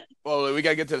 well, we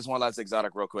gotta get to this one last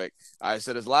exotic real quick. All right,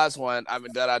 so this last one,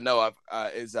 that I know of,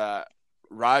 is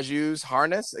Raju's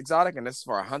harness exotic, and this is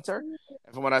for a hunter.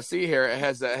 And from what I see here, it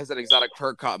has an exotic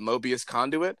perk called Mobius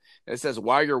Conduit. And it says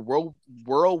while your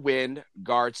whirlwind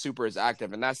guard super is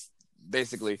active, and that's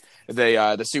basically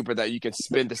the super that you can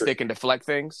spin to stick and deflect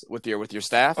things with your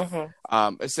staff.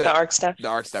 It says The arc staff. the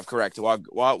arc staff, correct.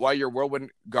 While your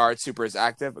whirlwind guard super is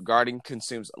active, guarding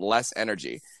consumes less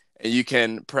energy, and you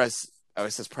can press. Oh,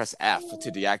 it says press F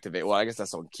to deactivate. Well, I guess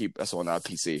that's on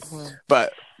PC.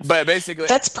 But basically,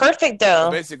 That's perfect, though.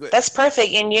 basically, That's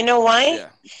perfect. And you know why? yeah.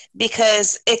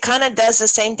 Because it kind of does the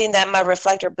same thing that my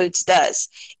reflector boots does.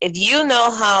 If you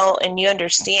know how and you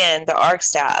understand the arc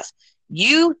staff,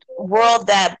 you whirl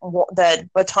that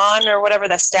baton or whatever,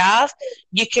 the staff,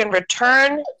 you can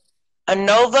return a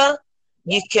Nova,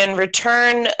 you can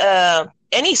return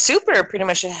any super, pretty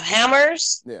much,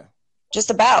 hammers, Yeah. just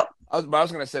about. I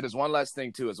was going to say there's one last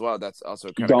thing too as well that's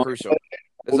also kind of crucial.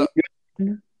 Hold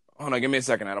on, give me a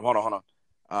second, Adam. Hold on.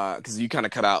 Because you kind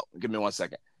of cut out. Give me 1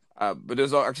 second. But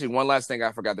there's actually one last thing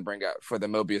I forgot to bring up for the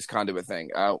Mobius Conduit thing.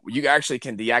 You actually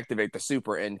can deactivate the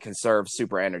super and conserve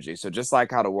super energy. So just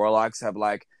like how the Warlocks have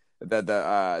like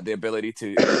the ability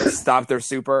to stop their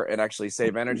super and actually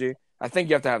save energy, I think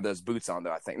you have to have those boots on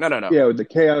though. I think no. Yeah, with the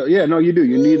chaos. Yeah, no, you do.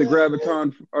 You need the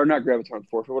graviton or not graviton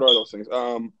force. What are those things?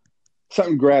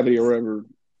 Something gravity or whatever.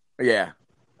 Yeah,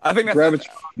 I think that's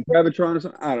Gravitron or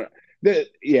something. I don't know.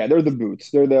 They're the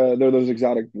boots. They're those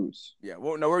exotic boots. Yeah.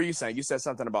 Well, no, what were you saying? You said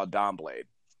something about Dawnblade.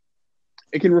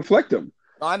 It can reflect them.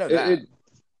 Oh, I know that.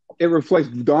 It reflects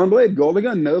Dawnblade, Golden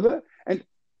Gun, Nova, and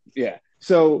yeah.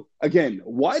 So again,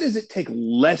 why does it take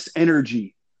less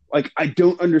energy? Like I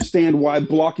don't understand why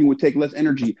blocking would take less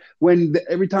energy when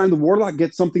every time the Warlock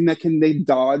gets something that they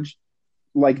dodge,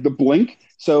 like the blink.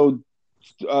 So,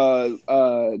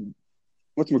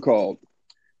 what's it called?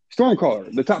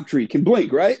 Stormcaller, the top tree, can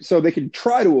blink, right? So they can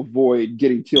try to avoid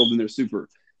getting killed in their super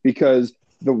because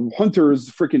the hunters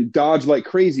freaking dodge like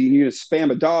crazy and you just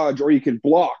spam a dodge or you can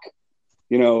block,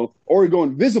 or you go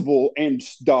invisible and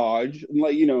dodge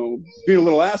and be a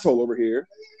little asshole over here.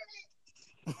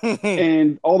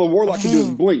 And all the Warlock can do is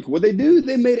blink. What they do,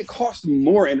 they made it cost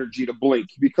more energy to blink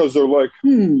because they're like,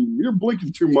 you're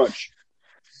blinking too much.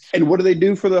 And what do they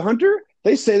do for the hunter?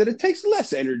 They say that it takes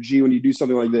less energy when you do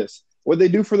something like this. What they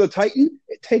do for the Titan,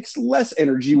 it takes less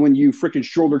energy when you freaking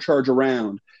shoulder charge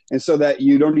around. And so that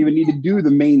you don't even need to do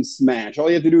the main smash. All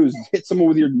you have to do is hit someone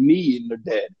with your knee and they're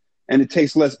dead. And it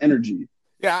takes less energy.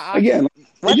 Yeah. Again,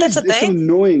 That's a thing? it's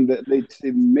annoying that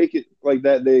they make it like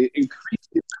that. They increase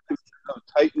the of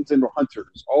Titans and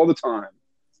hunters all the time.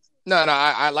 No.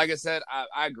 I like I said,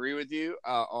 I agree with you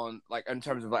on like in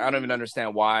terms of like I don't even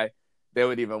understand why they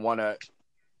would even want to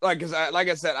because like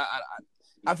I said,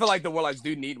 I feel like the Warlocks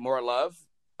do need more love.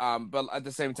 But at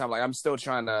the same time, like I'm still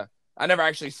trying to. I never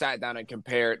actually sat down and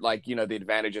compared like the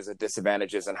advantages and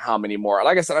disadvantages and how many more.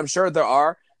 Like I said, I'm sure there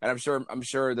are, and I'm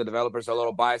sure the developers are a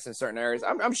little biased in certain areas.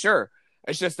 I'm sure.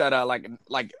 It's just that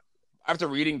like after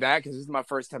reading that, because this is my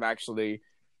first time actually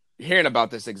hearing about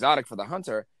this exotic for the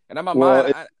hunter, and I'm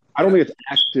mind. I don't think it's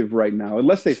active right now,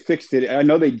 unless they fixed it. I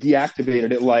know they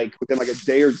deactivated it like within like a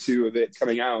day or two of it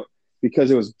coming out because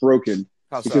it was broken.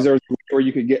 Because there was where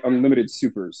you could get unlimited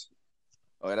supers.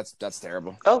 Oh, yeah, that's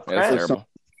terrible. Oh, yeah, that's terrible.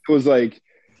 It was like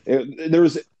there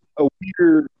was a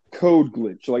weird code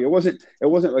glitch. Like it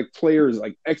wasn't like players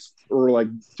like or like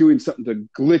doing something to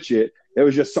glitch it. It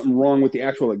was just something wrong with the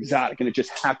actual exotic, and it just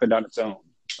happened on its own.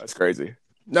 That's crazy.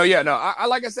 No, yeah, no.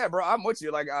 Like I said, bro, I'm with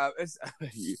you. Like, it's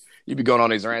you be going on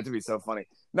these rants. It'd be so funny.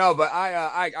 No, but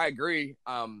I agree.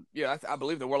 Yeah, I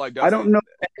believe the Warlock I does. don't know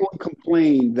if anyone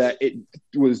complained that it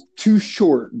was too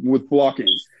short with blocking.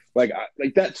 Like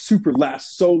that super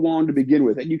lasts so long to begin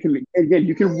with, and you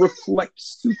can reflect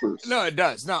supers. No, it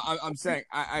does. No, I'm saying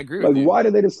I agree Like, with you. why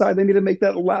did they decide they need to make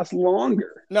that last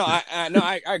longer? No,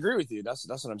 I agree with you. That's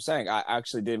what I'm saying. I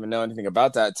actually didn't even know anything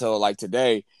about that till like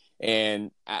today,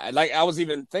 and I was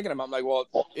even thinking about. I'm like, well,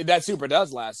 that super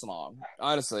does last long.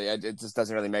 Honestly, it just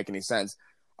doesn't really make any sense.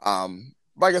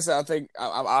 Like I said, I think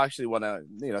I actually want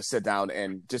to sit down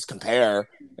and just compare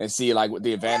and see like what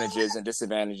the advantages and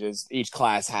disadvantages each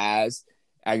class has.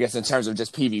 I guess in terms of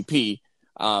just PvP,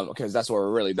 because that's what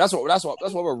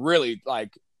we're really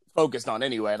like focused on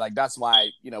anyway. Like that's why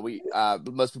we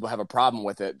most people have a problem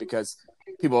with it because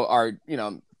people are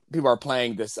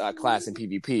playing this class in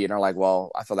PvP and are like,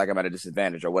 well, I feel like I'm at a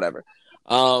disadvantage or whatever.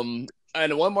 And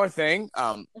one more thing,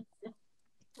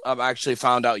 I've actually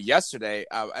found out yesterday,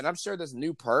 and I'm sure there's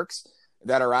new perks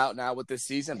that are out now with this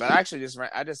season. But I actually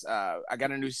I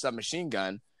got a new submachine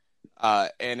gun,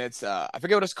 and it's I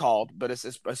forget what it's called, but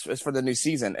it's for the new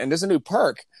season. And there's a new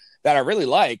perk that I really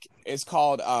like. It's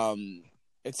called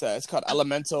it's called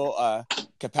Elemental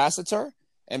Capacitor.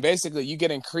 And basically, you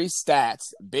get increased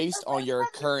stats based on your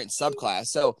current subclass.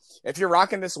 So if you're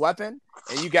rocking this weapon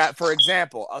and you got, for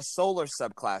example, a solar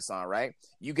subclass on, right?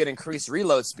 You get increased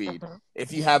reload speed.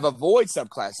 If you have a void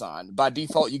subclass on, by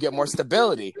default, you get more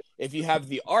stability. If you have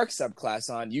the arc subclass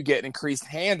on, you get increased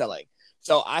handling.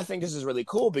 So I think this is really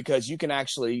cool because you can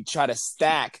actually try to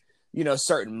stack,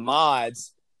 certain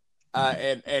mods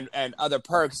and other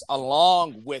perks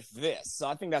along with this. So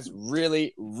I think that's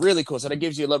really, really cool. So that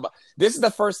gives you a little bit. This is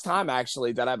the first time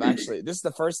actually that this is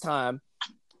the first time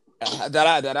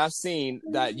that I've seen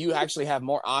that you actually have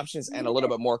more options and a little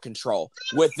bit more control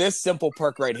with this simple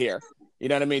perk right here. You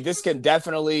know what I mean? This can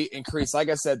definitely increase, like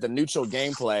I said, the neutral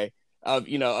gameplay of,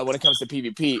 when it comes to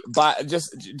PvP by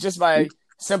just by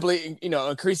simply,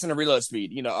 increasing the reload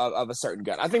speed, of a certain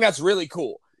gun. I think that's really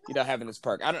cool. Having this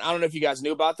perk. I don't know if you guys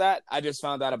knew about that. I just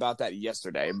found out about that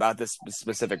yesterday, about this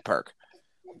specific perk.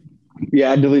 Yeah,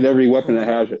 I delete every weapon that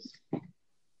has it.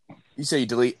 You say you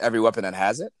delete every weapon that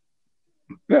has it?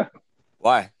 Yeah.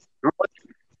 Why?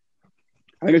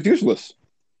 I think it's useless.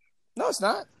 No, it's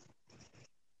not.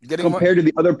 Compared to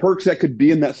the other perks that could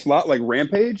be in that slot, like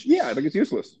Rampage, yeah, I think it's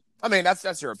useless. I mean,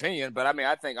 that's your opinion, but I mean,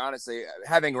 I think honestly,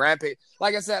 having Rampage,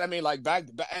 like I said, I mean, like back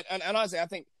and honestly, I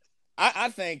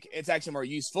think it's actually more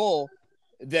useful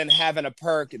than having a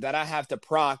perk that I have to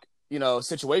proc,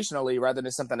 situationally rather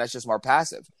than something that's just more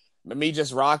passive. Me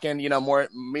just rocking,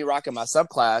 me rocking my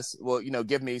subclass will,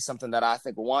 give me something that I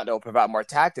think will want to provide more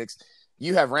tactics.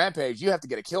 You have Rampage, you have to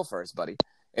get a kill first, buddy.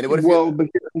 And but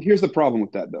here's the problem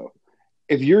with that though.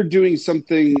 If you're doing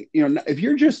something, if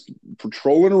you're just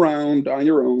patrolling around on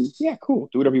your own, yeah, cool,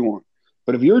 do whatever you want.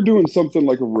 But if you're doing something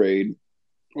like a raid,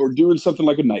 or doing something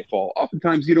like a Nightfall,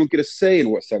 oftentimes you don't get a say in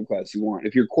what subclass you want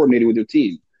if you're coordinating with your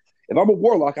team. If I'm a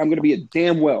Warlock, I'm going to be a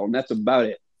damn well, and that's about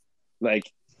it.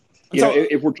 Like,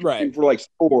 if we're trying for like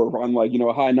score on like,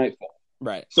 a high Nightfall.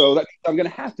 Right. So I'm going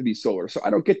to have to be solar. So I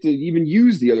don't get to even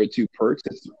use the other two perks.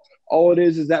 All it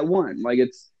is that one. Like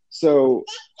so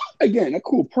again, a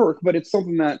cool perk, but it's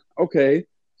something that, okay,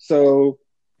 so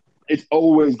it's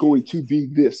always going to be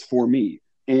this for me.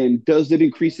 And does it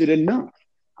increase it enough?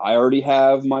 I already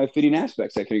have my fitting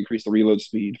aspects that can increase the reload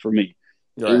speed for me.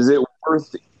 Right. Is it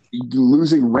worth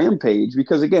losing Rampage?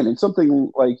 Because again, in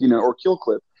something like, or Kill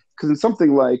Clip, because in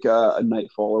something like a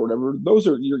Nightfall or whatever, those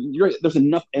are there's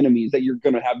enough enemies that you're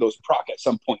going to have those proc at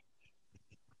some point.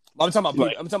 I'm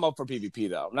talking about for PvP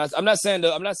though. I'm not saying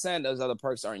those other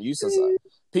perks aren't useless.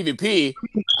 PvP,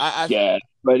 yeah,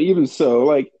 but even so,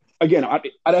 like again,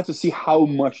 I'd have to see how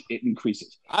much it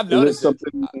increases. I've noticed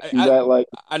something that like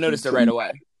I noticed it right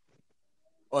away.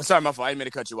 Well, sorry, my fault. I didn't mean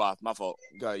to cut you off. My fault.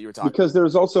 Go ahead, you were talking. Because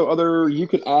there's also you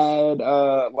could add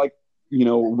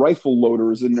rifle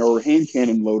loaders or hand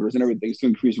cannon loaders and everything to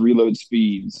increase reload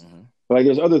speeds. Mm-hmm. Like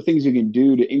there's other things you can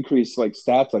do to increase like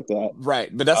stats like that. Right,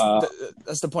 but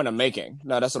that's the point I'm making.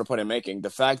 No, that's the point I'm making. The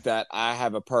fact that I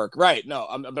have a perk. Right. No,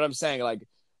 but I'm saying like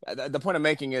the point I'm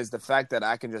making is the fact that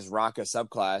I can just rock a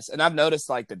subclass, and I've noticed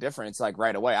like the difference like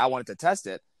right away. I wanted to test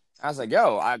it. I was like,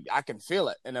 yo, I can feel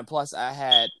it, and then plus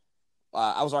I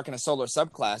was rocking a solar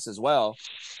subclass as well,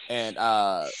 and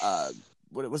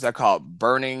what was that called?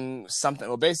 Burning something.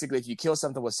 Well, basically, if you kill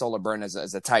something with solar burn as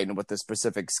a Titan with the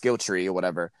specific skill tree or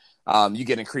whatever, you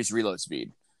get increased reload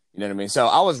speed. You know what I mean? So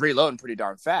I was reloading pretty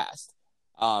darn fast.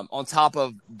 On top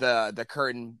of the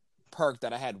current perk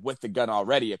that I had with the gun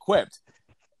already equipped,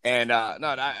 And no,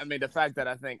 I mean the fact that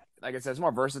I think, like I said, it's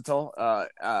more versatile.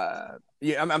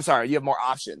 Yeah, I'm sorry, you have more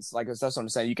options. Like that's what I'm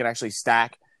saying. You can actually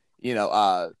stack,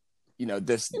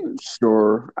 this.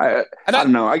 Sure. And I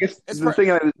don't know. I guess it's the thing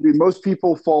is, most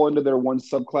people fall into their one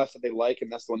subclass that they like,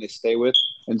 and that's the one they stay with.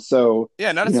 And so,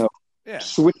 yeah, no, you know, yeah,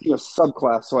 switching a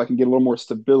subclass so I can get a little more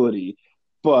stability.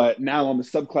 But now I'm a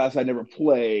subclass I never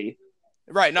play.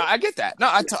 right. No, I get that.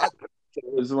 No,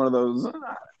 It's one of those.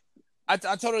 I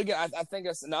totally get. I think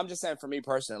it's. No, I'm just saying for me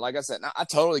personally. Like I said, I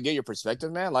totally get your perspective,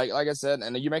 man. Like I said,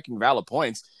 and you're making valid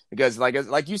points because, like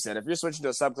you said, if you're switching to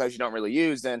a subclass you don't really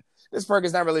use, then this perk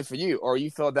is not really for you, or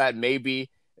you feel that maybe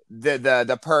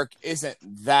the perk isn't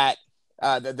that.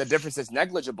 The difference is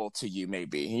negligible to you,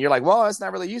 maybe, and you're like, well, it's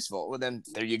not really useful. Well, then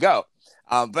there you go.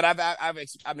 But I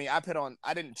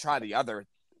didn't try the other.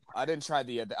 I didn't try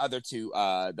the other two.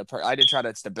 I didn't try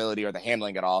the stability or the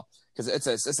handling at all because it's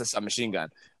a submachine gun.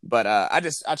 But I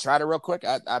tried it real quick.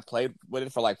 I played with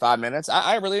it for like 5 minutes.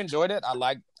 I really enjoyed it. I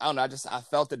don't know. I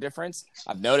felt the difference.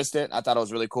 I've noticed it. I thought it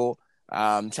was really cool.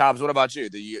 Chobbs, what about you?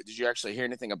 Did you actually hear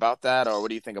anything about that, or what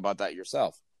do you think about that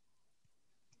yourself?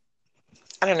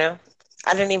 I don't know.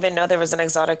 I didn't even know there was an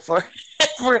exotic for.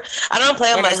 I don't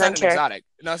play on my hunter. Exotic.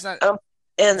 No, it's not.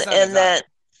 And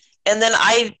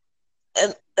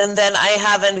then I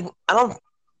haven't. I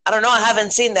don't know. I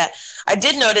haven't seen that. I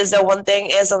did notice that one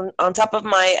thing is on top of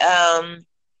my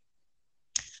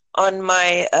on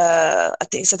my I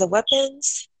think is it the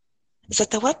weapons? Is it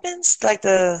the weapons? Like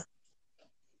the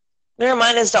never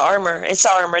mind, is the armor. It's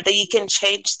the armor that you can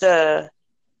change the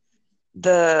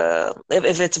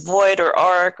if it's void or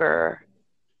arc or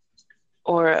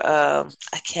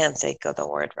I can't think of the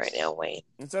word right now. Wait.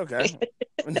 It's okay.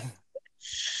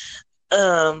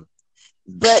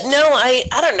 But no, I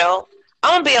don't know.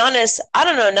 I'm gonna be honest. I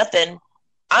don't know nothing.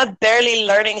 I'm barely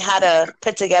learning how to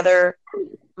put together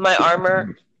my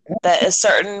armor that a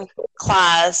certain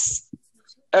class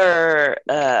or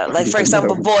like for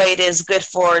example, void is good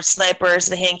for snipers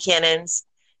and hand cannons.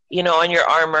 On your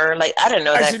armor. Like I don't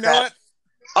know Actually, that crap.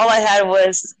 All I had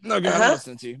was no. Good, I'm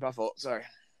listening to you. My fault. Sorry.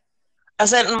 I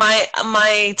said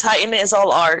my Titan is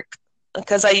all arc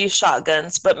because I use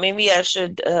shotguns, but maybe I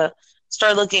should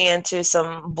start looking into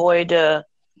some void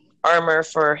armor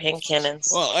for hand cannons.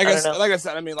 Well, like I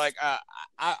said, I mean, like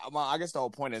I guess the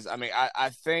whole point is, I mean, I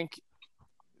think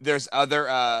there's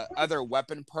other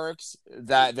weapon perks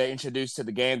that they introduced to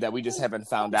the game that we just haven't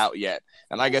found out yet.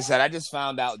 And like I said, I just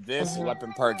found out this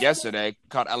weapon perk yesterday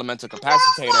called Elemental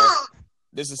Capacitator.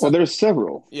 There's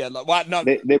several. Yeah, what? No,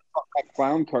 they brought that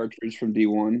clown cartridge from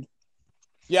D1.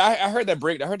 Yeah, I heard they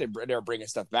were bringing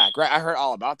stuff back. Right, I heard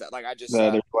all about that. Like I just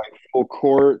there's like full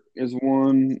court is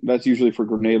one. That's usually for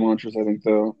grenade launchers, I think.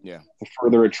 Though. Yeah. The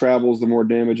further it travels, the more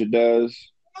damage it does.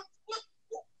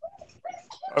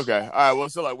 Okay. All right. Well,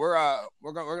 so like we're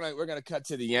gonna cut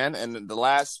to the end, and the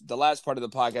last part of the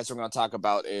podcast we're gonna talk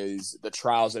about is the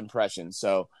Trials impressions.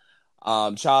 So.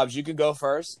 Chobbs, you can go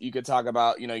first. You could talk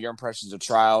about, your impressions of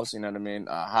Trials. You know what I mean?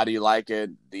 How do you like it?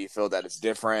 Do you feel that it's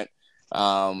different?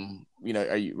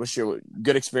 What's your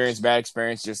good experience, bad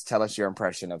experience? Just tell us your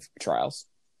impression of Trials.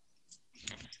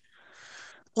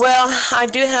 Well, I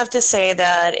do have to say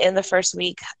that in the first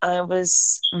week, I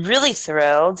was really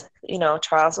thrilled.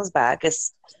 Trials was back.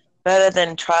 It's better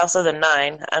than Trials of the 9.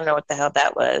 I don't know what the hell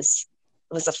that was.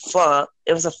 It was a flunk.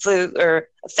 It was a fluke or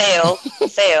a fail. A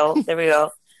fail. There we go.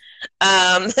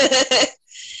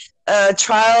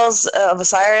 Trials of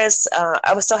Osiris,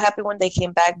 I was so happy when they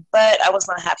came back, but I was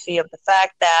not happy of the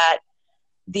fact that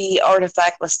the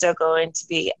artifact was still going to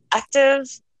be active.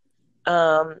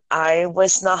 I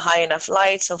was not high enough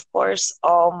light, so of course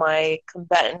all my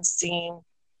combatants seemed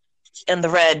in the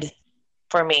red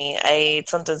for me. I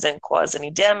sometimes didn't cause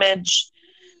any damage.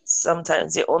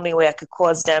 Sometimes the only way I could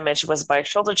cause damage was by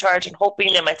shoulder charge and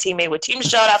hoping that my teammate would team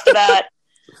shot after that.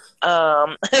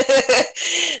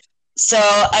 So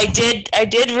I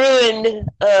did ruin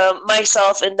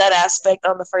myself in that aspect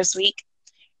on the first week.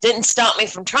 Didn't stop me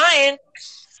from trying,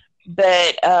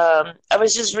 but I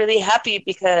was just really happy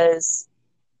because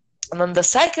on the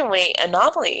second week,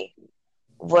 Anomaly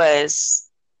was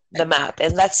the map,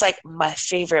 and that's like my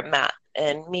favorite map.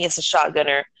 And me as a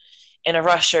shotgunner and a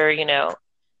rusher,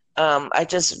 I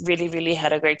just really, really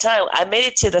had a great time. I made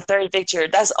it to the third victory.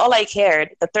 That's all I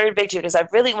cared, the third victory, because I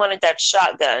really wanted that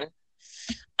shotgun.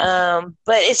 But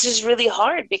it's just really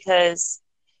hard because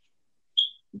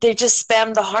they just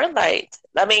spam the hard light.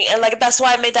 I mean, and like that's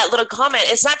why I made that little comment.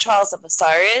 It's not Trials of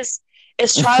Osiris.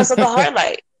 It's Trials of the hard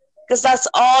light because that's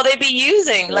all they be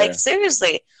using. Yeah. Like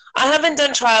seriously, I haven't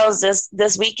done Trials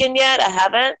this weekend yet. I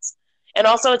haven't, and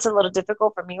also it's a little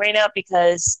difficult for me right now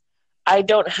because I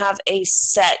don't have a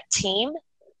set team,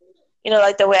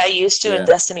 like the way I used to in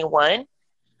Destiny 1.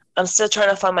 I'm still trying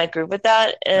to find my groove with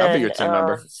that. And, I'll be your team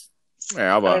member.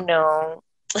 Yeah, I don't know.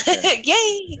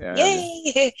 Yeah.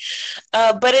 Yay!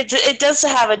 But it does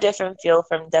have a different feel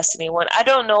from Destiny 1. I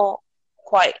don't know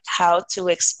quite how to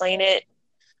explain it,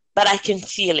 but I can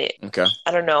feel it. Okay.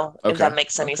 I don't know if that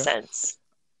makes any sense.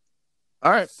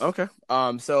 All right. Okay.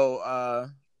 So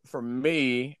for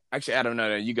me, actually, Adam,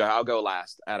 no, you go. I'll go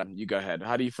last. Adam, you go ahead.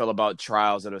 How do you feel about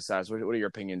Trials of Osiris? What are your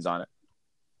opinions on it?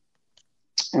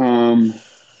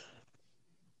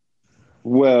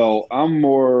 Well, I'm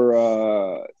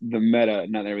more the meta,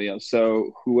 not everything else.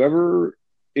 So whoever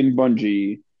in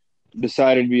Bungie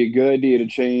decided to be a good idea to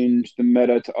change the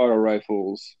meta to auto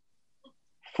rifles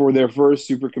for their first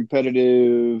super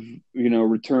competitive,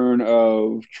 return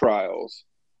of Trials,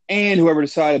 and whoever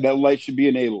decided that light should be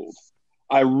enabled,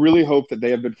 I really hope that they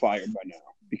have been fired by now,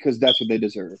 because that's what they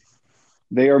deserve.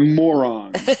 They are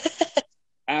morons.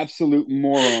 Absolute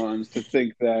morons to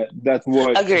think that that's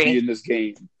what should be in this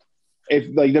game.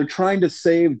 If they're trying to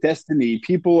save Destiny,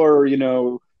 people were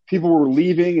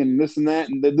leaving and this and that,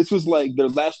 and this was like their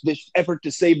last ditch effort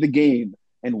to save the game.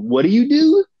 And what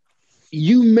do?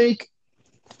 You make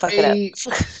a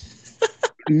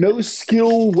no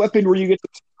skill weapon where you get to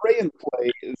spray and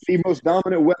play the most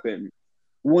dominant weapon,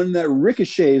 one that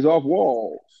ricochets off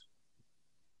walls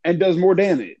and does more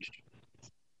damage.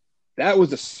 That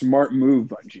was a smart move,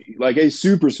 Bungie, like a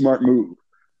super smart move,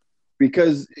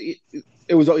 because it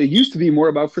used to be more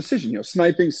about precision,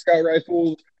 sniping, scout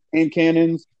rifles, hand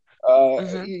cannons.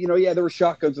 There were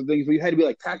shotguns and things, but you had to be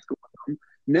like tactical.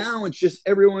 Now it's just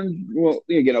everyone. Well,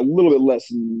 again, a little bit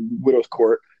less in Widow's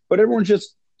Court, but everyone's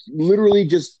just literally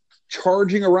just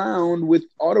charging around with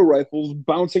auto rifles,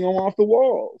 bouncing them off the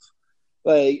walls.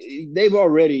 Like they've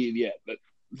already, but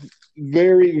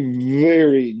very,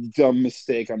 very dumb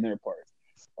mistake on their part.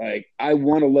 Like I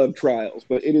want to love Trials,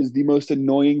 but it is the most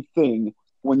annoying thing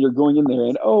when you're going in there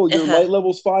and your light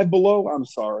level's 5 below. I'm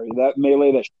sorry, that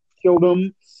melee that killed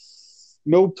him.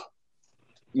 Nope.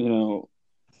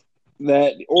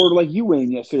 That, or like you,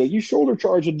 Wayne, yesterday, you shoulder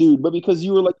charge a dude, but because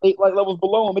you were like 8 light levels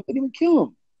below him, it didn't even kill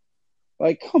him.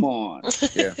 Like, come on.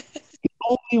 Yeah. The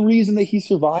only reason that he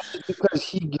survived is because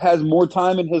he has more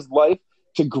time in his life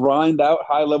to grind out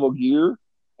high level gear,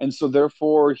 and so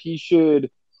therefore he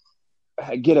should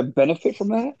get a benefit from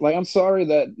that. Like, I'm sorry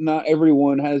that not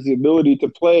everyone has the ability to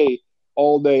play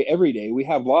all day, every day. We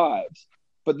have lives,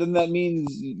 but then that means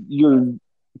you're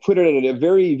put it at a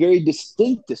very, very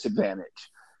distinct disadvantage.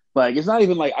 Like, it's not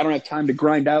even like I don't have time to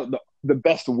grind out the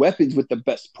best weapons with the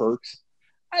best perks.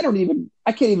 I can't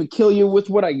even kill you with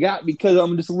what I got because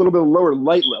I'm just a little bit lower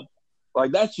light level.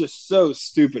 Like, that's just so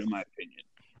stupid in my opinion.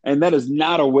 And that is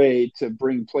not a way to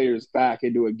bring players back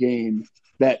into a game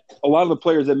that a lot of the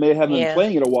players that may have been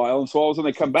playing it a while, and so all of a sudden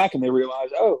they come back and they realize,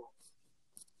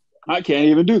 I can't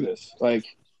even do this. Like,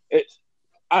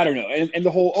 I don't know. And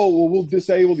the whole, we'll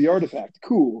disable the artifact.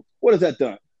 Cool. What has that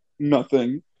done?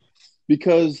 Nothing.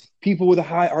 Because people with a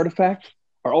high artifact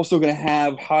are also going to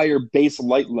have higher base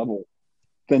light level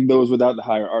than those without the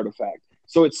higher artifact.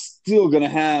 So it's still going to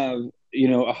have,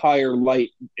 a higher light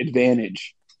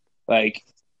advantage. Like,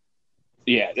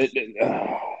 it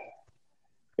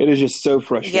is just so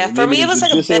frustrating. Yeah, for me it was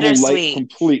like a bittersweet.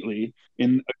 Completely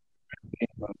in.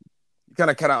 You kind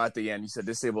of cut out at the end. You said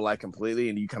disable light completely,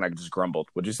 and you kind of just grumbled.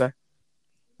 What'd you say?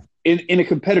 In a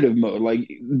competitive mode, like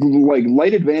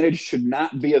light advantage should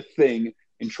not be a thing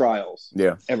in Trials.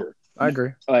 Yeah, ever. I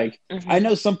agree. Like, I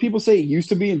know some people say it used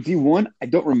to be in D1. I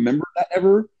don't remember that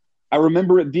ever. I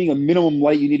remember it being a minimum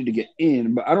light you needed to get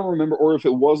in, but I don't remember, or if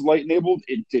it was light enabled,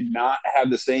 it did not have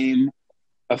the same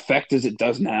effect as it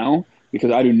does now,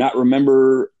 because I do not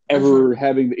remember ever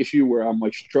having the issue where I'm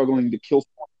like struggling to kill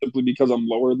someone simply because I'm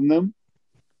lower than them.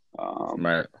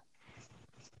 Right.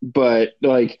 But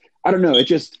like, I don't know.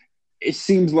 It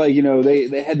seems like,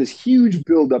 they had this huge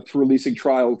build up to releasing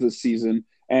Trials this season,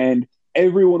 and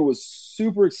everyone was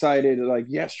super excited. Like,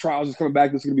 yes, Trials is coming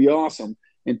back. This is going to be awesome.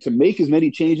 And to make as many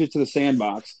changes to the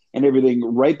sandbox and everything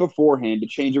right beforehand to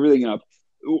change everything up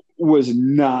was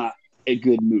not a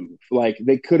good move. Like,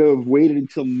 they could have waited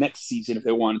until next season if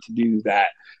they wanted to do that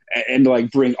and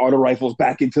like bring auto rifles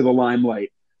back into the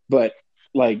limelight. But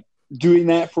like doing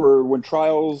that for when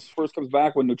Trials first comes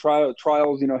back, when the Trials,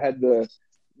 had the,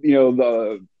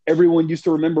 everyone used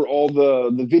to remember all the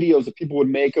videos that people would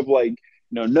make of like,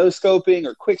 no scoping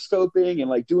or quick scoping and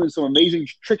like doing some amazing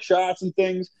trick shots and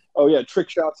things. Oh yeah, trick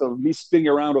shots of me spinning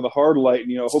around with a hard light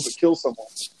and hope it kills someone.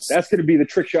 That's going to be the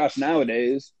trick shots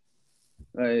nowadays.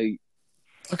 Like,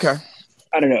 okay,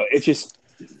 I don't know. It's just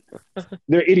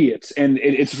They're idiots, and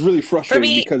it's really For frustrating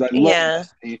me, because I love yeah.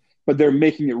 Destiny, but they're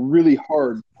making it really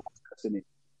hard for Destiny.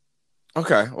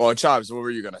 Okay. Well, Chops, what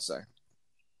were you gonna say?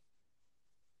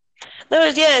 No,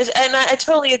 yeah, and I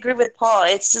totally agree with Paul.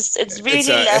 It's just it's It's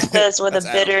really left us with a that's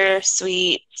Adam.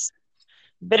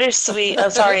 bittersweet.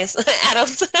 I'm sorry, it's Adam.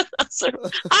 I'm sorry.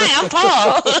 Hi, I'm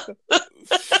Paul.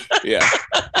 Yeah.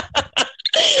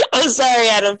 I'm sorry,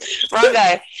 Adam. Wrong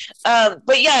guy.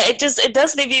 But yeah, it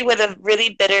does leave you with a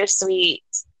really bittersweet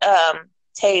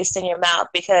taste in your mouth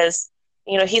because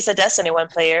he's a Destiny 1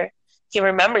 player. He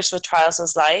remembers what Trials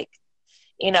was like,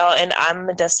 and I'm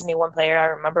a Destiny 1 player. I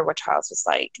remember what Trials was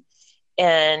like,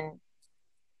 and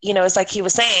it's like he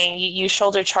was saying, you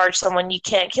shoulder charge someone, you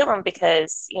can't kill them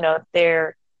because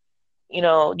they're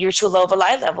you're too low of a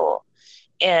light level.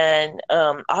 And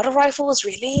auto rifle is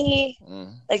really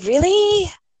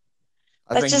really.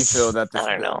 I think you feel that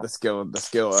I don't know. the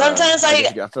skill. Sometimes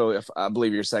I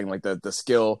believe you're saying like the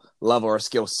skill level or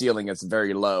skill ceiling is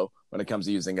very low when it comes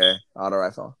to using a auto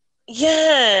rifle.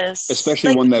 Yes,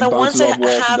 especially one that bounces off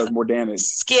walls and does more damage.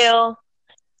 Skill,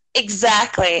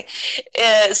 exactly.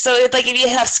 So it's like if you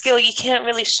have skill, you can't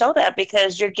really show that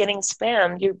because you're getting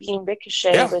spammed. You're being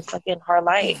ricocheted with fucking hard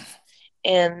light,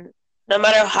 and no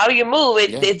matter how you move,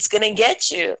 it's gonna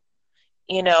get you.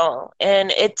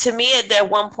 And it to me at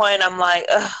one point I'm like,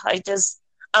 I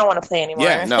don't want to play anymore.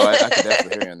 Yeah, no, I can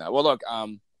definitely hear you on that. Well, look,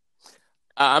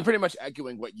 I'm pretty much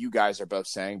echoing what you guys are both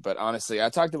saying, but honestly, I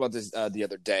talked about this the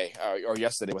other day or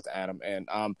yesterday with Adam, and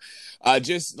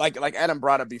just like Adam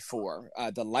brought up before,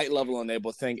 the light level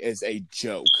enable thing is a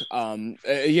joke. And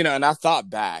I thought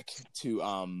back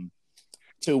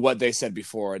to what they said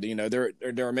before.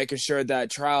 They're making sure that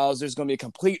Trials, there's going to be a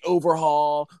complete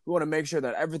overhaul. We want to make sure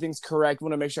that everything's correct. We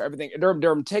want to make sure everything.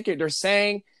 They're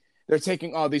saying they're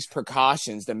taking all these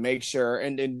precautions to make sure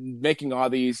and making all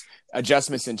these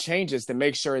adjustments and changes to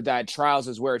make sure that Trials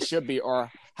is where it should be or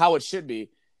how it should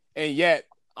be. And yet,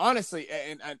 honestly,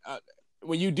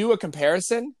 when you do a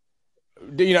comparison,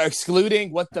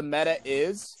 excluding what the meta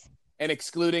is, and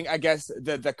excluding, I guess,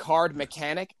 the card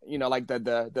mechanic, like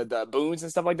the boons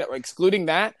and stuff like that, excluding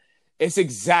that, it's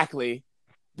exactly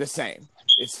the same.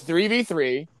 It's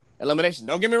 3v3 elimination.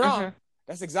 Don't get me wrong. Mm-hmm.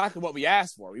 That's exactly what we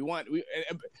asked for.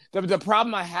 The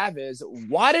problem I have is,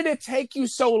 why did it take you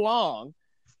so long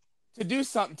to do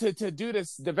something, to do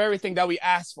this, the very thing that we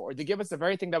asked for, to give us the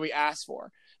very thing that we asked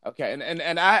for? Okay,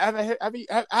 and I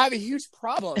have a huge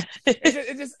problem.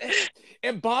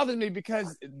 It bothers me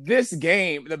because this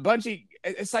game, the Bungie,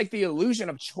 it's like the illusion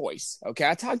of choice. Okay,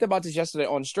 I talked about this yesterday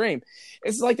on stream.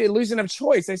 It's like the illusion of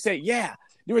choice. They say,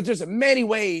 there's many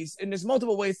ways and there's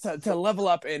multiple ways to level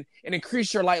up and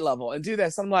increase your light level and do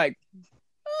this. I'm like,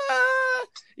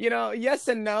 yes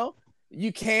and no.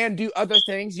 You can do other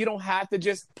things. You don't have to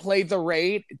just play the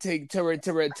raid to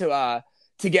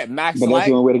get max light. But that's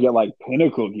the only way to get like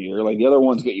pinnacle gear. Like the other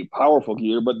ones get you powerful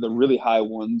gear, but the really high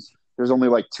ones, there's only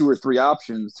like 2 or 3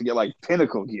 options to get like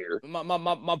pinnacle gear.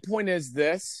 My point is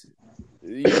this: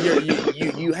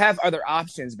 you have other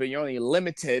options, but you're only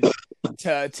limited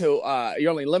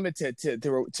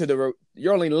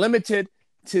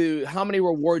to how many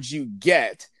rewards you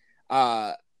get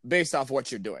based off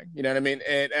what you're doing. You know what I mean?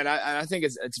 And I think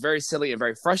it's very silly and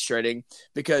very frustrating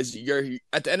because you're,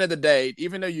 at the end of the day,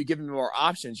 even though you give me more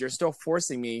options, you're still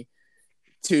forcing me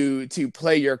to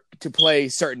play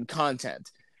certain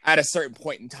content at a certain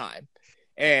point in time.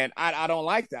 And I don't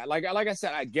like that. Like I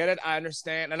said, I get it. I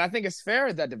understand. And I think it's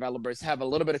fair that developers have a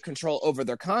little bit of control over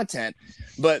their content.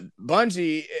 But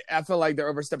Bungie, I feel like they're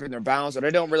overstepping their bounds, or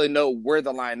they don't really know where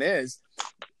the line is.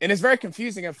 And it's very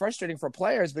confusing and frustrating for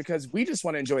players because we just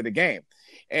want to enjoy the game.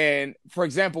 And for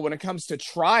example, when it comes to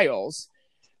Trials,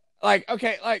 like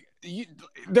I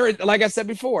said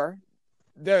before,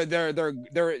 they're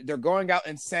going out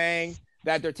and saying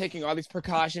that they're taking all these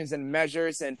precautions and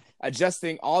measures and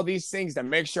adjusting all these things to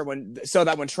make sure so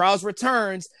that when Trials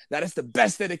returns, that it's the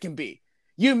best that it can be.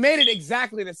 You made it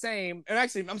exactly the same. And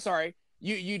actually, I'm sorry,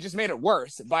 you just made it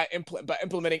worse by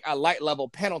implementing a light level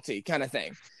penalty kind of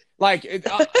thing. Like it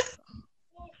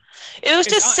was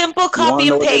just simple copy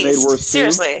and paste.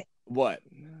 Seriously. What?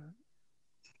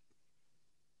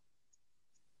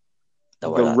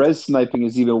 The res sniping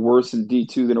is even worse in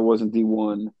D2 than it was in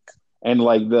D1. And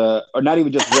like or not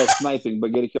even just res sniping,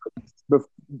 but getting killed.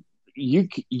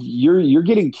 You're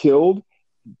getting killed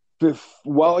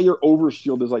while your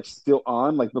overshield is like still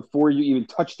on, like before you even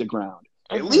touch the ground.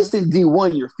 Mm-hmm. At least in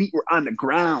D1, your feet were on the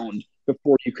ground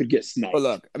before you could get sniped. Well,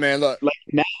 look. Like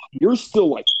now, you're still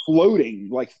like exploding,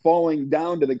 like falling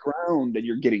down to the ground, and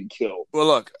you're getting killed. Well,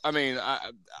 look, I mean,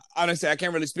 honestly, I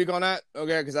can't really speak on that,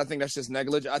 okay, because I think that's just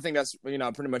negligent. I think that's, pretty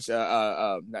much,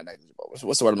 not negligible.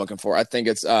 What's the word I'm looking for? I think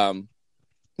it's, no,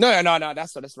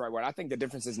 that's the right word. I think the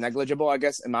difference is negligible, I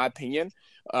guess, in my opinion,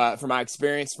 from my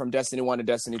experience from Destiny 1 to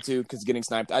Destiny 2, because getting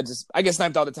sniped, I get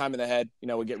sniped all the time in the head,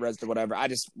 we get rezzed or whatever.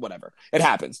 Whatever. It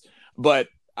happens. But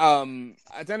at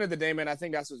the end of the day, man, I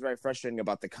think that's what's very frustrating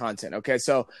about the content. Okay,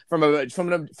 so from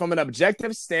an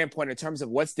objective standpoint, in terms of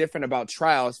what's different about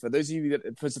Trials, for those of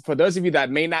you that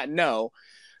may not know,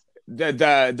 there's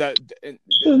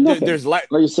like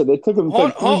you said, they took them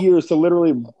 3 years to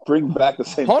literally bring back the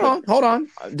same. Hold on.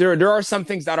 There are some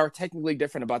things that are technically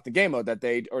different about the game mode that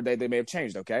they may have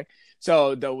changed. Okay,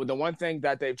 so the one thing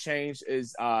that they've changed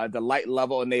is the light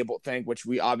level enabled thing, which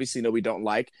we obviously know we don't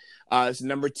like. So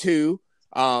number 2.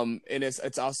 And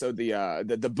it's also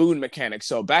the boon mechanic.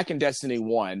 So back in Destiny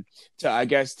 1,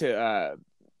 to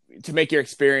make your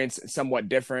experience somewhat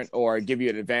different or give you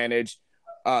an advantage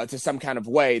to some kind of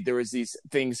way, there was these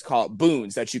things called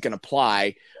boons that you can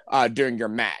apply during your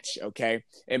match. Okay,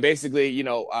 and basically,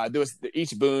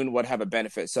 each boon would have a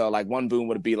benefit. So like one boon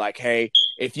would be like, hey,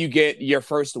 if you get your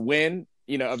first win,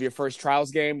 of your first Trials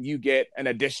game, you get an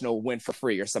additional win for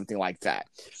free or something like that.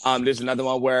 There's another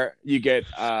one where you get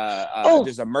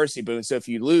there's a mercy boon. So if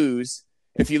you lose,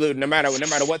 no matter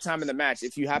what time in the match,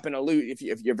 if you happen to lose,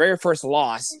 if your very first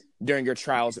loss during your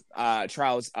Trials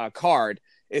card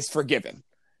is forgiven.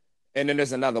 And then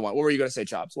there's another one. What were you going to say,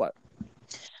 Chops? What?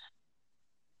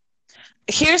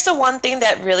 Here's the one thing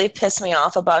that really pissed me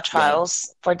off about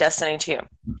Trials for Destiny 2.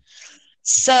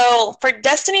 So for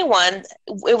Destiny 1,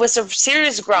 it was a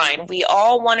serious grind. We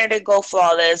all wanted to go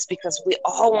flawless because we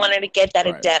all wanted to get that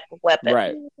adept weapon.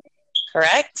 Right.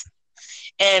 Correct?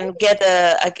 And get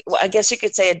I guess you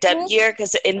could say adept gear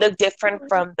because it looked different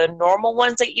from the normal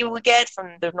ones that you would get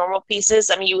from the normal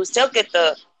pieces. I mean, you would still get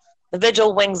the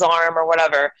Vigil Wings arm or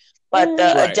whatever, but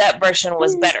the adept version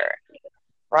was better.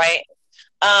 Right?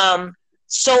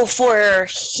 So for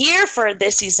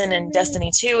this season in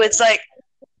Destiny 2, it's like,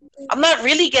 I'm not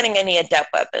really getting any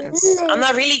adept weapons. I'm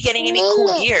not really getting any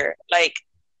cool gear. Like,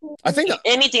 I think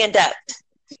anything adept.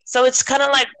 So it's kind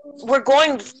of like we're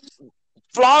going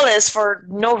flawless for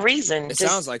no reason. It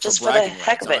sounds like just for the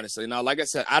heck of it. Honestly, now, like I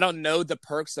said, I don't know the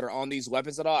perks that are on these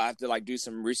weapons at all. I have to do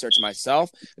some research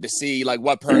myself to see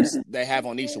what perks they have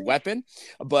on each weapon.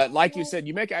 But like you said,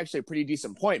 you make actually a pretty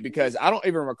decent point because I don't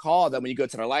even recall that when you go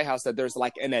to the lighthouse that there's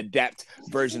an adept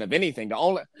version of anything. The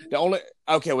only the only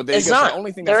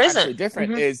thing that's actually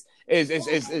different is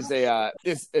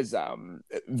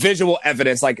visual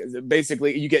evidence. Like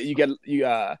basically, you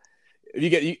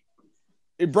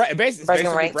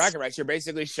basically bragging rights. You're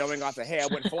basically showing off hey, I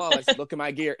went flawless. Look at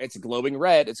my gear. It's glowing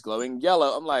red. It's glowing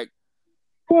yellow. I'm like,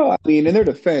 well, I mean, in their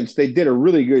defense, they did a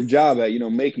really good job at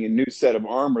making a new set of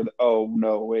armor. Oh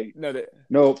no, wait,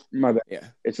 no, my bad. Yeah,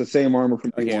 it's the same armor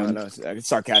from day one. No, it's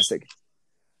sarcastic.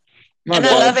 I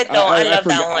love it though. I love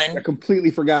that one. I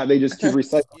completely forgot. They just keep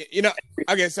recycling.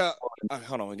 Okay, so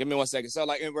hold on, give me 1 second. So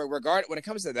in regard when it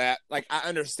comes to that, I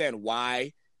understand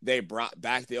why they brought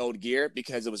back the old gear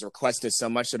because it was requested so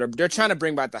much that they're trying to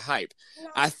bring back the hype.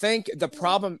 I think the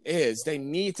problem is they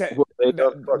need to.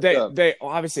 They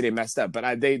obviously they messed up,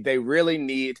 but they really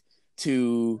need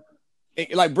to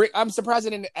I'm surprised they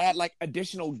didn't add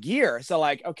additional gear. So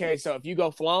okay, so if you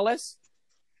go flawless,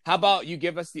 how about you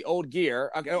give us the old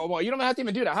gear? Okay, well you don't have to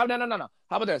even do that. No.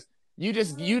 How about this? You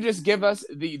just give us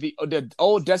the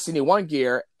old Destiny 1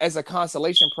 gear as a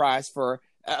consolation prize for.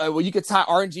 You could tie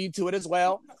RNG to it as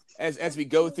well as we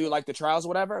go through the trials or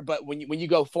whatever. But when you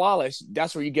go flawless,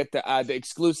 that's where you get the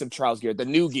exclusive trials gear, the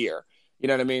new gear. You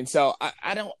know what I mean? So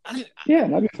I don't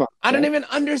even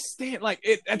understand.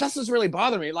 That's what's really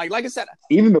bothering me. Like I said,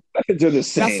 even the weapons are the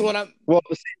same. That's what I'm. Well,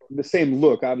 the same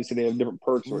look. Obviously, they have different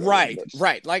perks. Right.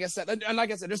 Like I said,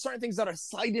 there's certain things that are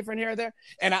slightly different here or there,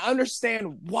 and I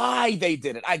understand why they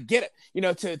did it. I get it.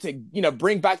 To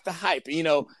bring back the hype.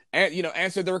 And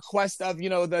answer the request of the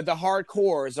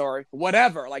hardcores or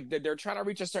whatever. They're trying to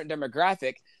reach a certain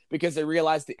demographic because they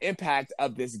realize the impact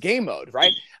of this game mode,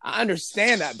 right? I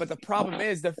understand that, but the problem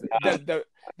is the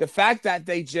fact that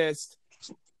they just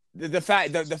the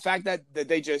fact that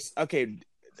they just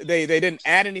they didn't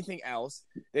add anything else.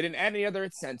 They didn't add any other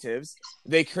incentives.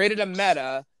 They created a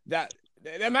meta that.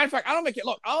 As a matter of fact, I don't make it.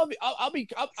 Look,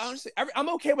 honestly, I'm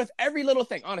okay with every little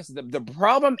thing. Honestly, the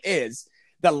problem is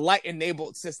the light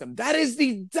enabled system. That is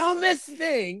the dumbest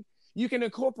thing you can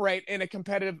incorporate in a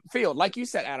competitive field. Like you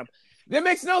said, Adam, that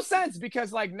makes no sense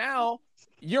because now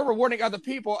you're rewarding other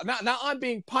people. Now I'm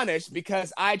being punished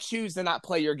because I choose to not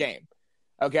play your game.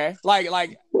 Okay, Well,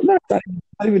 not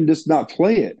even just not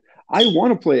play it. I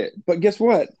want to play it, but guess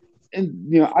what?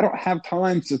 And I don't have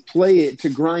time to play it to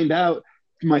grind out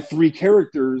my 3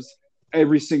 characters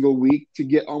every single week to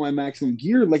get all my maximum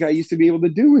gear like I used to be able to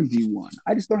do in V1.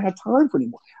 I just don't have time for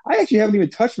anymore. I actually haven't even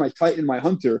touched my Titan, my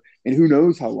Hunter, and who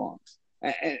knows how long.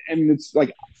 And it's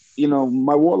like,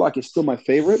 my Warlock is still my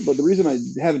favorite, but the reason I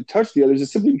haven't touched the others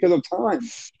is simply because of time.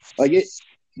 Like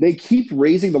they keep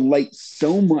raising the light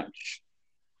so much,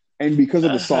 and because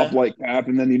of the soft light cap,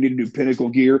 and then you need to do pinnacle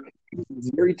gear, it's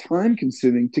very time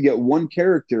consuming to get one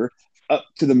character up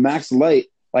to the max light.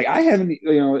 Like I haven't,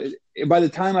 by the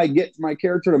time I get my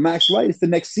character to max light, it's the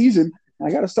next season. And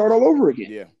I got to start all over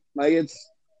again. Yeah. Like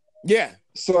yeah.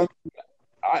 So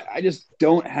I just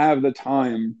don't have the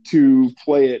time to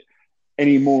play it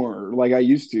anymore like I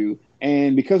used to.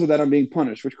 And because of that, I'm being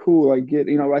punished, which cool. I get,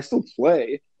 I still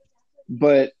play,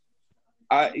 but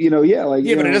but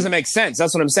it doesn't make sense.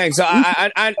 That's what I'm saying. So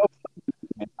I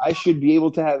should be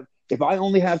able to have, if I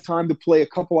only have time to play a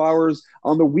couple hours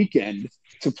on the weekend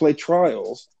to play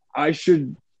trials, I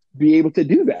should be able to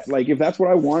do that. Like if that's what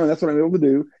I want and that's what I'm able to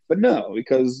do. But no,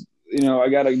 because I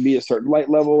got to be a certain light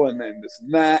level and then this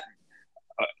and that.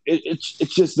 It's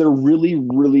just they're really,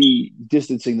 really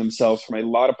distancing themselves from a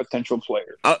lot of potential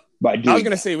players by doing. I was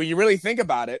going to say, when you really think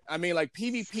about it, I mean, like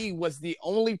PvP was the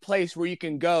only place where you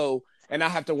can go and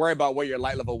not have to worry about where your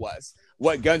light level was,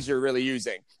 what guns you're really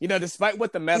using. Despite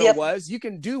what the meta was, you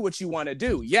can do what you want to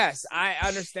do. Yes, I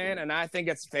understand, and I think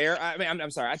it's fair. I mean,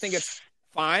 I'm sorry. I think it's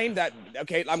fine that,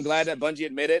 okay, I'm glad that Bungie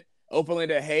admitted openly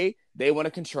that, hey, they want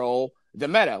to control the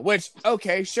meta, which,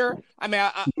 okay, sure. I mean,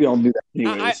 we don't do that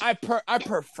anyways. I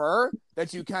prefer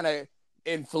that you kind of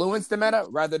influence the meta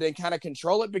rather than kind of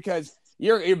control it, because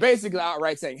you're basically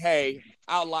outright saying, hey,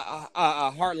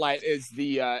 Heartlight is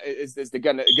the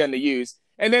gun to use.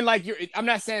 And then I'm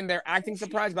not saying they're acting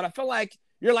surprised, but I feel like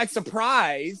you're like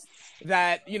surprised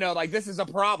that, this is a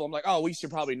problem. Like, oh, we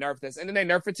should probably nerf this. And then they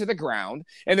nerf it to the ground.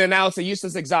 And then now it's a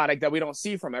useless exotic that we don't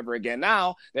see from ever again.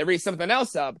 Now they read something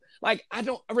else up. Like, I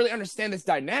don't really understand this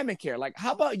dynamic here. Like,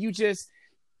 how about you just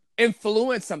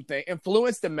influence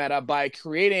the meta by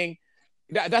creating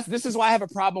this is why I have a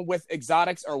problem with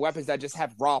exotics or weapons that just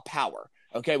have raw power.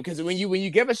 Okay, because when you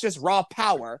give us just raw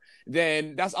power,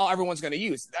 then that's all everyone's going to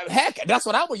use. Heck, that's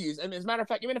what I will use. And as a matter of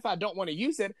fact, even if I don't want to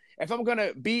use it, if I'm going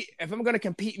to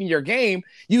compete in your game,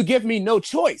 you give me no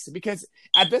choice, because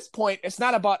at this point, it's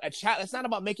not about it's not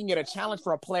about making it a challenge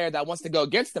for a player that wants to go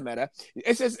against the meta.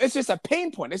 It's just a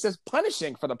pain point. It's just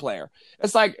punishing for the player.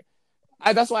 It's like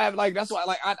I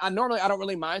normally I don't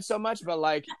really mind so much, but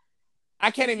like I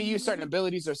can't even use certain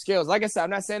abilities or skills. Like I said, I'm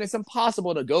not saying it's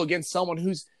impossible to go against someone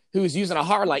who's using a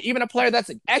hard light, even a player that's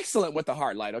excellent with the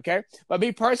hard light, okay? But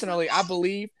me personally, I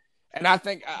believe, and I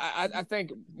think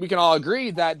we can all agree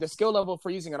that the skill level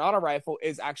for using an auto rifle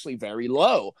is actually very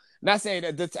low. I'm not saying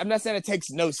it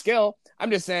takes no skill. I'm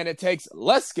just saying it takes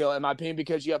less skill, in my opinion,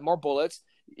 because you have more bullets,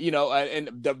 and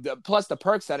the plus the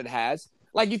perks that it has.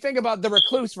 Like, you think about the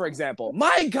Recluse, for example.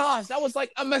 My gosh, that was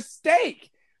like a mistake.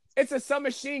 It's a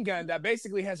submachine gun that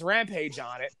basically has Rampage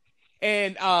on it,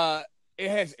 and it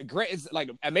has it's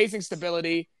like amazing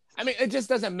stability. I mean, it just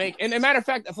doesn't make. And as a matter of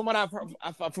fact,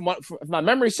 if my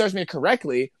memory serves me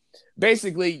correctly,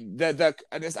 basically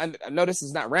I know this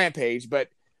is not Rampage, but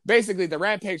basically the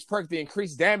Rampage perk, the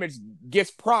increased damage, gets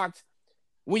procced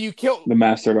when you kill the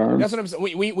Mastered Arm. That's what I'm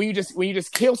saying. When you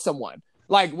just kill someone,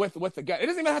 like with the gun, it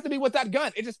doesn't even have to be with that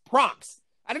gun. It just procs.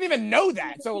 I didn't even know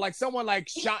that. So like someone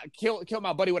killed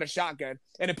my buddy with a shotgun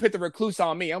and then put the Recluse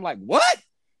on me. I'm like, what?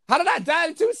 How did I die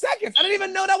in 2 seconds? I didn't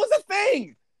even know that was a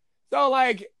thing. So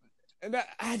like,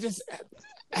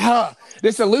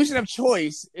 this illusion of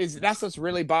choice that's what's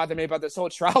really bothering me about this whole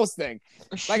trials thing.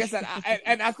 Like I said,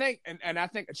 I think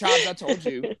Charles, I told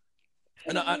you.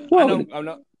 I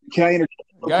know. Can I interject?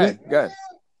 Go ahead.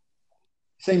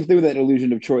 Same thing with that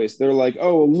illusion of choice. They're like,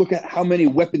 oh, look at how many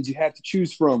weapons you have to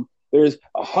choose from. There's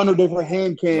 100 different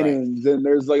hand cannons, and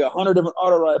there's like 100 different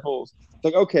auto rifles. It's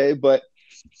like, okay, but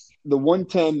the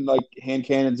 110 like hand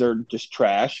cannons are just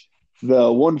trash. The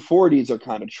 140s are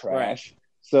kind of trash. Right.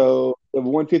 So the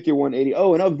 150 or 180.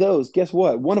 Oh, and of those, guess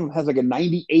what? One of them has like a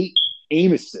 98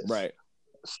 aim assist. Right.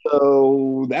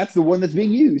 So that's the one that's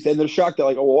being used, and they're shocked. They're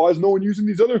like, oh, why is no one using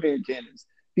these other hand cannons?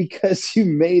 Because you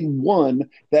made one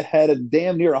that had a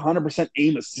damn near 100%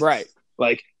 aim assist. Right.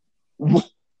 Like,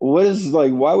 what is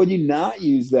like? Why would you not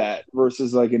use that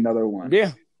versus like another one?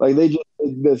 Yeah. Like the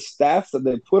stats that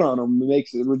they put on them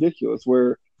makes it ridiculous.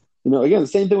 Where, again, the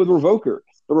same thing with Revoker.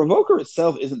 The Revoker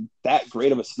itself isn't that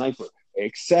great of a sniper,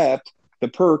 except the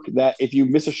perk that if you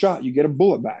miss a shot, you get a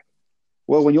bullet back.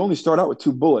 Well, when you only start out with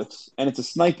 2 bullets and it's a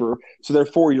sniper, so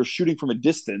therefore you're shooting from a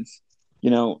distance, I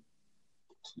got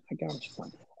what you're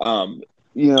saying.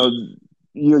 You know,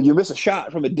 you miss a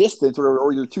shot from a distance,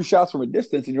 or you're 2 shots from a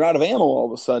distance, and you're out of ammo all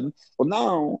of a sudden. Well,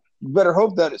 now you better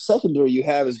hope that secondary you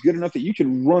have is good enough that you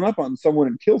can run up on someone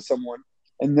and kill someone,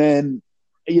 and then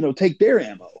take their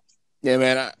ammo. Yeah,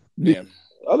 man.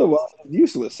 Otherwise, it's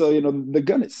useless. So the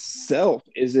gun itself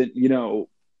isn't.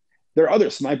 There are other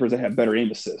snipers that have better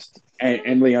aim assist,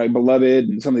 and Beloved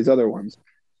and some of these other ones,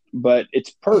 but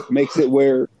its perk makes it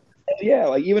where,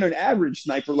 like even an average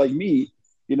sniper like me,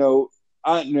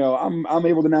 I'm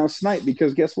able to now snipe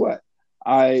because guess what?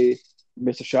 I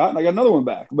miss a shot and I got another one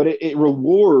back. But it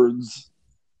rewards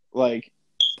like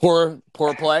poor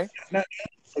play. Not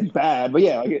bad, but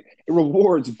it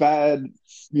rewards bad,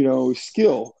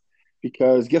 skill.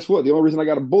 Because guess what? The only reason I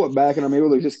got a bullet back and I'm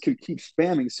able to just keep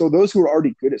spamming. So those who are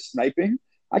already good at sniping,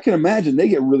 I can imagine they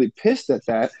get really pissed at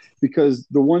that because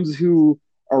the ones who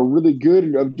are really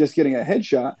good at just getting a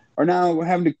headshot are now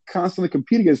having to constantly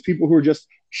compete against people who are just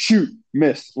shoot,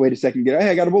 miss, wait a second,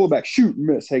 hey, I got a bullet back, shoot,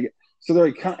 miss, hey. So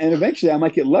and eventually I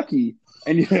might get lucky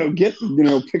and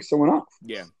pick someone off.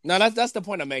 Yeah, no, that's the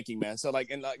point I'm making, man. So I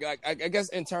guess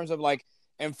in terms of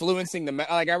influencing the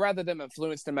meta, I'd rather them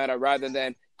influence the meta rather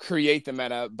than create the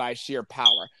meta by sheer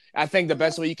power. I think the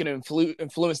best way you can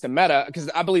influence the meta, because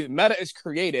I believe meta is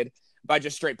created by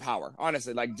just straight power.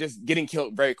 Honestly, just getting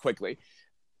killed very quickly.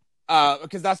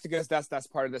 Because that's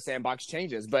part of the sandbox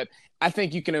changes. But I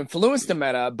think you can influence the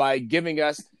meta by giving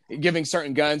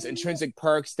certain guns intrinsic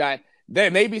perks that they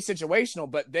may be situational,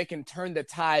 but they can turn the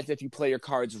tides if you play your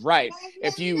cards right.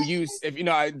 If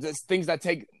things that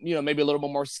take maybe a little bit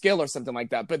more skill or something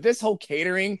like that. But this whole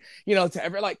catering,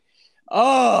 to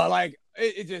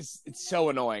it's so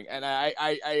annoying. And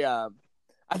I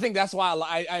think that's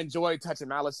why I enjoy Touch of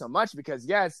Malice so much, because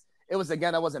yes, it was a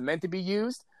gun that wasn't meant to be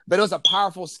used, but it was a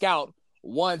powerful scout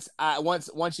once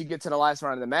you get to the last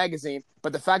round of the magazine.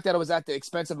 But the fact that it was at the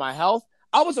expense of my health,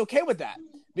 I was okay with that.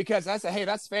 Because I said, hey,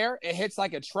 that's fair. It hits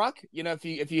like a truck,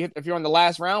 if you're on the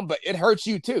last round, but it hurts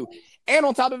you too. And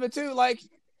on top of it too,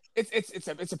 it's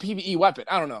a PvE weapon.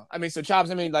 I don't know. I mean, so Chops,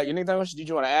 anything else did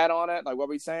you want to add on it? Like what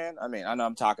were you saying? I mean, I know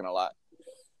I'm talking a lot.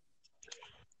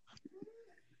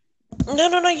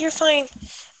 No, you're fine.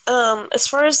 As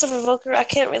far as the Revoker, I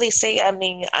can't really say. I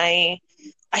mean, I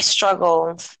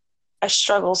struggle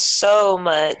so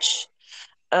much.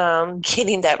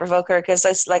 Getting that Revoker because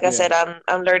I said,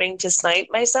 I'm learning to snipe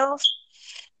myself,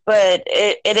 but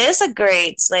it is a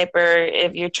great sniper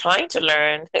if you're trying to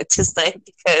learn to snipe,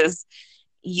 because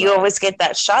you always get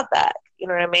that shot back. You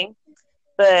know what I mean?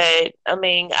 But I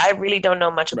mean, I really don't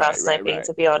know much about sniping,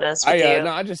 to be honest with you.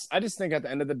 No, I just think at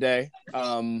the end of the day,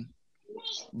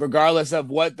 regardless of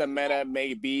what the meta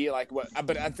may be,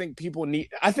 but I think people need.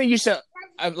 I think you should,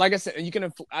 like I said, you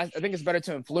can. I think it's better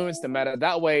to influence the meta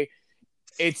that way.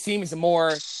 It seems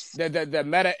more the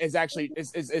meta is actually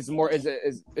is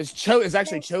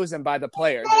actually chosen by the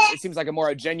players. It seems like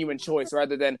a genuine choice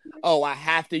rather than, I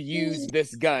have to use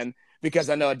this gun because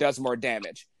I know it does more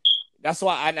damage. That's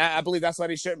why I believe that's why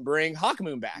they shouldn't bring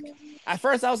Hawkmoon back. At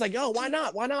first, I was like, why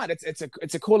not? Why not? It's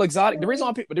a cool exotic. The reason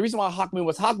why Hawkmoon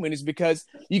was Hawkmoon is because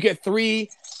you get 3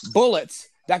 bullets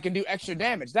that can do extra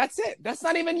damage. That's it. That's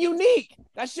not even unique.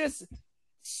 That's just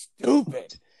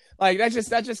stupid.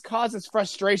 That just causes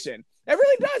frustration. It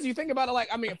really does. You think about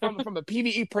it, from a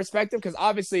PvE perspective, because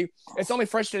obviously it's only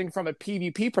frustrating from a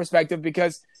PvP perspective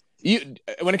because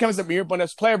when it comes to when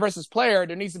it's player versus player,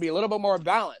 there needs to be a little bit more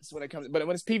balance when it comes. But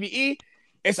when it's PvE,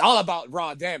 it's all about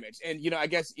raw damage, and I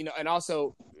guess and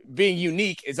also being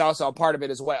unique is also a part of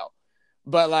it as well.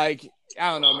 But I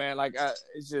don't know, man.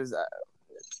 It's just.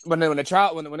 When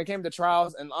it came to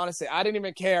trials, and honestly, I didn't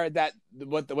even care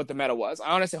what the meta was.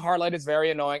 Honestly, Hardlight is very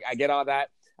annoying. I get all that.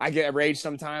 I get rage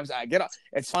sometimes.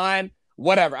 It's fine.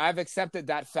 Whatever. I've accepted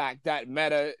that fact that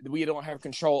meta, we don't have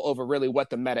control over really what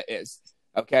the meta is.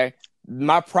 Okay.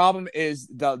 My problem is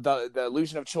the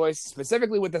illusion of choice,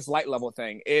 specifically with this light level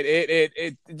thing.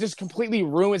 It just completely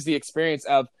ruins the experience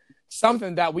of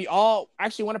something that we all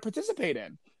actually want to participate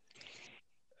in.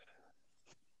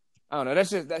 I don't know. That's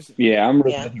just yeah. I'm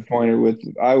really disappointed with.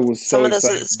 I was so some of those,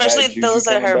 especially those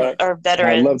that are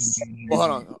veterans.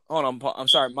 Well, hold on. Paul. I'm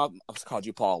sorry. I called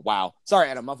you Paul. Wow. Sorry,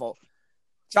 Adam. My fault.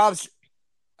 Chops.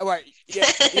 Oh, wait. Yeah.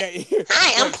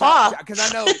 Hi, I'm Paul. Because I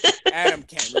know Adam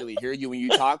can't really hear you when you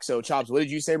talk. So, Chops, what did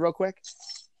you say, real quick?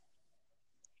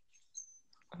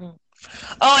 Oh,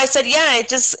 I said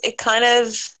It kind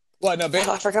of. What? No,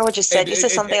 I forgot what you said. You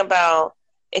said something about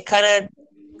it. Kind of.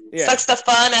 Sucks the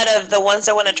fun out of the ones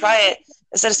that want to try it.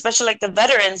 I said, especially the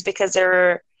veterans, because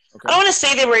they're Okay. I don't want to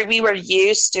say that we were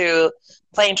used to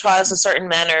playing trials a certain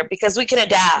manner because we can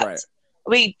adapt. Right.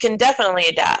 We can definitely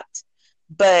adapt,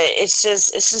 but it's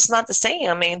just not the same.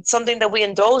 I mean, something that we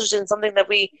indulged in, something that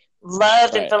we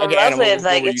loved and Right. fell in Okay, love Adam, with, what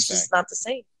like were you it's saying? just not the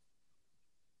same.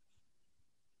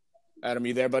 Adam,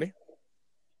 you there, buddy?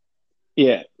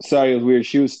 Yeah, sorry, it was weird.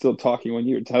 She was still talking when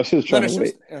you were. I was just trying to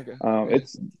wait. Okay.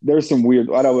 It's there's some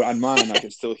weird. I don't on mine. I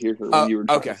can still hear her when you were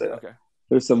trying Okay. to say that. Okay.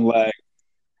 There's some lag.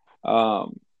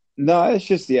 No, it's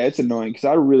just it's annoying because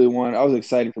I really want. I was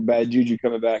excited for Bad Juju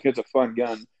coming back. It's a fun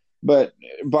gun, but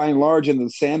by and large, in the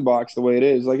sandbox, the way it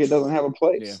is, like it doesn't have a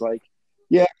place. Yeah. Like,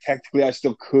 yeah, technically, I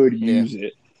still could Yeah. use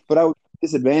it, but I was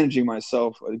disadvantaging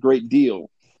myself a great deal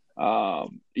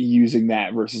using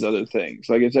that versus other things.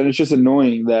 Like it's just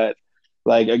annoying that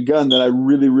like a gun that I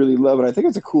really really love and I think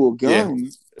it's a cool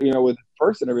gun, with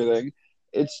perks and everything.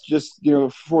 It's just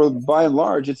for by and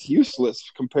large it's useless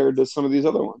compared to some of these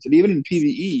other ones. And even in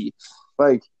PvE,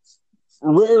 like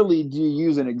rarely do you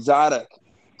use an exotic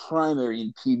primary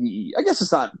in PvE. I guess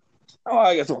it's not. Oh,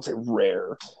 I guess I won't say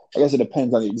rare. I guess it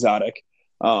depends on the exotic.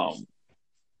 But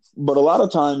a lot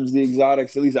of times the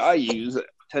exotics, at least I use,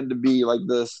 tend to be like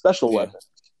the special weapons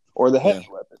or the heavy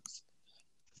weapons.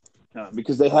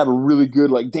 Because they have a really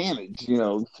good like damage,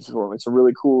 it's a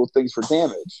really cool things for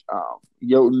damage.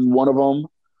 Jotun, one of them,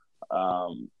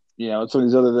 some of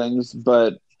these other things,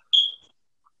 but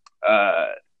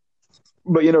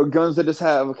guns that just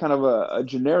have kind of a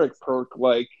generic perk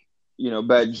like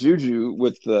Bad Juju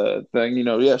with the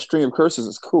thing, String of Curses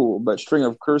is cool, but String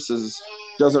of Curses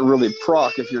doesn't really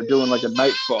proc if you're doing like a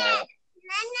Nightfall.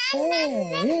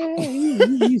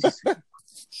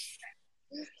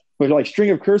 But like String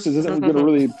of Curses isn't going to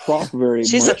really proc very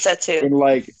She's much upset too. in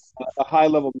like a high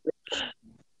level.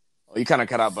 Oh, you kind of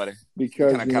cut out, buddy.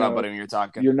 Because you kind of cut out, buddy, when you're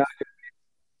talking. You're not.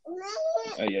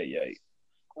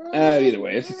 Either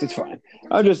way, it's fine.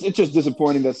 It's just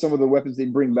disappointing that some of the weapons they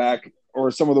bring back or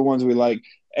some of the ones we like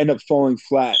end up falling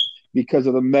flat because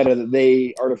of the meta that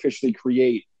they artificially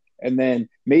create. And then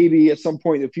maybe at some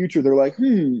point in the future, they're like,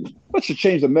 let's just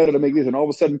change the meta to make this. And all of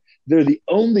a sudden, they're the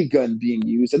only gun being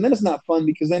used. And then it's not fun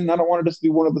because then I don't want to just be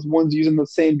one of the ones using the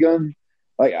same gun.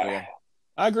 Like, I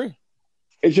agree.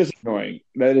 It's just annoying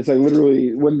that it's like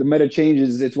literally when the meta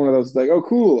changes, it's one of those like, oh,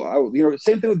 cool.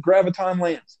 Same thing with Graviton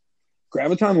Lance.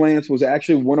 Graviton Lance was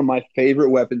actually one of my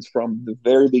favorite weapons from the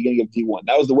very beginning of D1.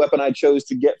 That was the weapon I chose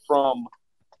to get from,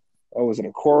 was it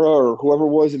Akora or whoever it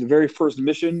was in the very first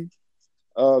mission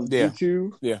of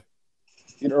D2. Yeah.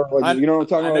 You know what I'm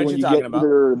talking about? When you get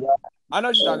either I know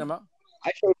what you're talking about.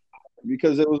 I chose it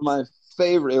because it was my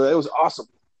favorite. It was awesome.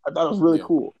 I thought it was really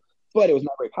cool, but it was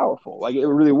not very powerful. Like it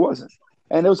really wasn't.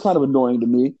 And it was kind of annoying to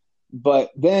me.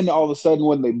 But then all of a sudden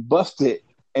when they buffed it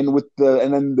and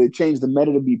then they changed the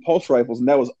meta to be pulse rifles, and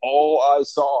that was all I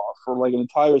saw for like an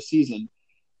entire season,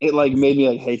 it like made me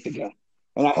like hate the gun.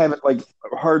 And I haven't like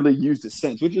hardly used it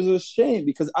since, which is a shame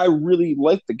because I really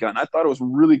liked the gun. I thought it was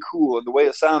really cool and the way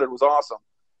it sounded was awesome.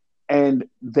 And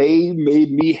they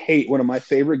made me hate one of my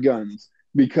favorite guns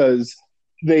because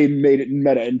they made it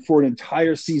meta. And for an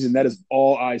entire season, that is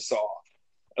all I saw.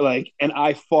 Like, and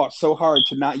I fought so hard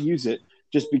to not use it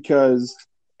just because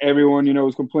everyone,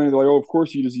 was complaining. They're like, oh, of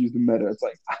course you just use the meta. It's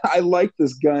like, I liked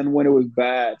this gun when it was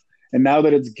bad. And now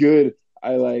that it's good,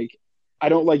 I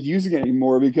don't like using it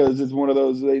anymore because it's one of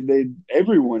those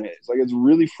everyone is. Like, it's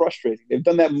really frustrating. They've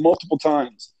done that multiple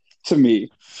times to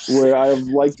me where I've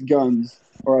liked guns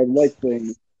or I've liked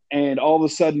things. And all of a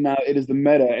sudden now it is the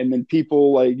meta. And then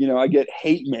people I get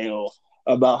hate mail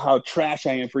about how trash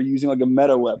I am for using like a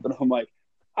meta weapon. I'm like,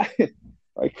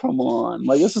 come on.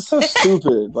 Like, this is so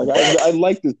stupid. Like, I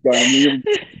like this gun. You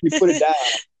put it down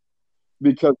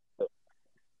because.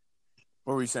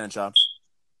 What were you saying, Chops?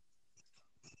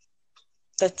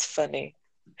 That's funny.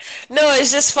 No,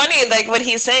 it's just funny, like what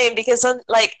he's saying, because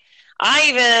like I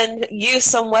even use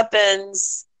some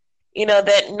weapons,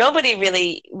 that nobody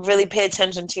really paid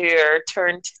attention to or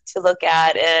turned to look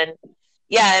at, and and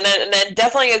I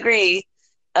definitely agree,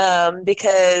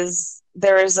 because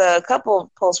there's a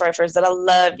couple pulse rifles that I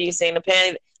love using.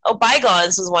 Apparently,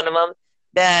 Bygones was one of them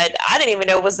that I didn't even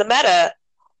know was the meta.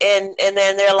 And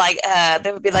then they're like,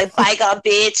 they would be like, bygone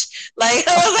bitch. Like,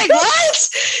 I was like, what?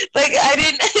 Like, I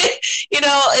didn't,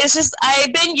 it's just,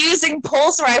 I've been using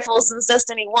pulse rifles since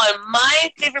Destiny 1.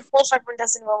 My favorite pulse rifle in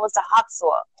Destiny 1 was the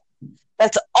Hatsua.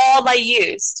 That's all I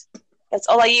used.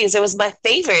 It was my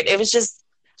favorite. It was just,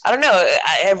 I don't know.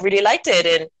 I really liked it.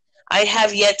 And I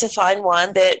have yet to find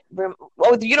one that,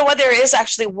 you know what? There is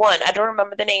actually one. I don't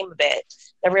remember the name of it.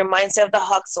 That reminds me of the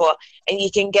Hatsua, and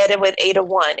you can get it with Ada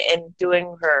 1 and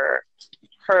doing her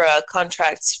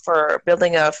contracts for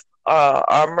building a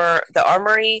the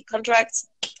armory contracts,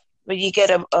 where you get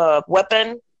a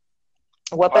weapons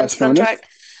Blast Furnace? contract.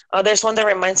 There's one that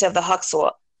reminds me of the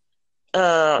Hakusa.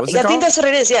 What's it I think called? that's what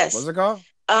it is. Yes. What's it called?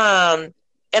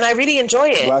 And I really enjoy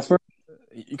it. Blast Furnace?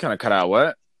 You kind of cut out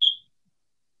what?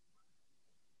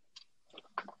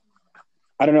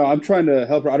 I don't know. I'm trying to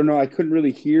help her. I don't know. I couldn't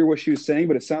really hear what she was saying,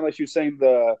 but it sounded like she was saying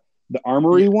the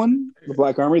armory one, the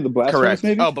Black Armory, the Blast Correct. Furnace,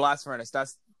 maybe. Oh, Blast Furnace.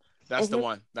 That's the Mhm.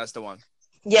 one. That's the one.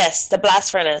 Yes, the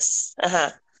blast furnace.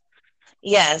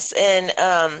 Yes, and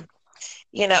I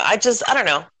don't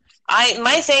know.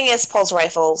 My thing is pulse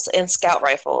rifles and scout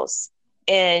rifles,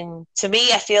 and to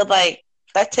me, I feel like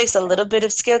that takes a little bit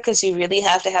of skill because you really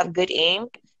have to have good aim.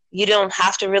 You don't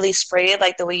have to really spray it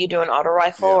like the way you do an auto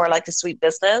rifle Yeah. or like the Sweet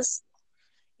Business.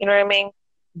 You know what I mean?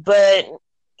 But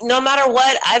no matter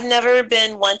what, I've never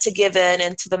been one to give in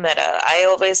into the meta. I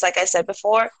always, like I said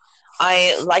before,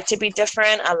 I like to be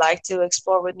different. I like to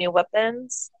explore with new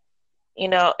weapons,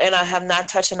 and I have not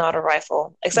touched an auto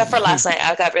rifle except for last night.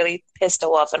 I got really pissed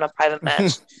off in a private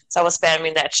match, so I was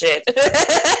spamming that shit.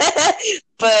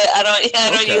 But I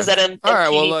don't Okay. use that in All right.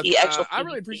 PvP, Well, look, actual I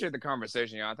really PvP. appreciate the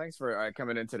conversation, y'all. Thanks for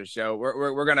coming into the show.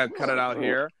 We're gonna cut it out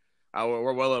here.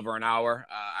 We're well over an hour.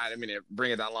 I didn't mean to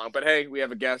bring it that long, but hey, we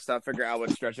have a guest. I figure I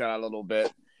would stretch it out a little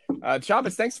bit.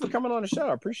 Chavez, thanks for coming on the show.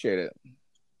 I appreciate it.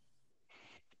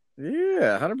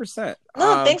 Yeah, 100%.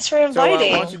 No, thanks for So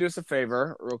inviting. why don't you do us a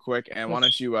favor, real quick, and why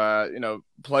don't you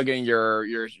plug in your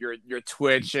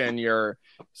Twitch and your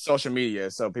social media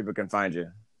so people can find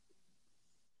you.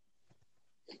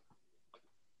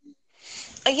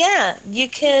 Yeah, you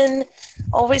can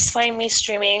always find me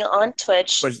streaming on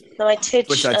Twitch. Twitch- So my Twitch,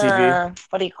 Twitch.tv.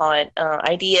 what do you call it?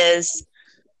 ID is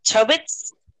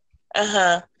Chobits.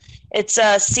 It's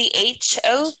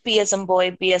CHO B as in boy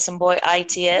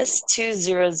ITS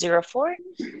 2004.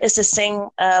 It's the same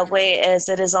way as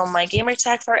it is on my gamer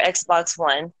tag for Xbox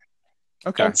One.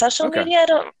 Okay. And social Okay. media,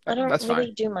 I don't That's really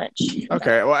fine. do much.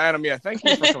 Okay. Well, Adam, yeah, thank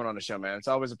you for coming on the show, man. It's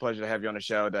always a pleasure to have you on the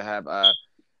show, to have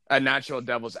a natural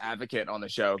devil's advocate on the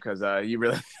show, because you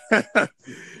really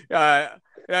I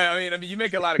mean, you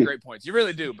make a lot of great points. You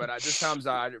really do, but just times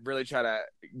I really try to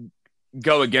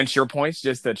go against your points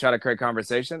just to try to create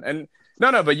conversation. And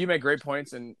no, but you make great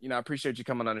points, and I appreciate you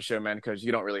coming on the show, man, because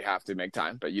you don't really have to make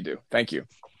time, but you do. Thank you.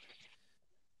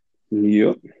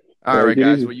 Yep. All right, Take it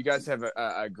guys. easy. Well, you guys have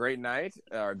a great night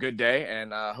or a good day,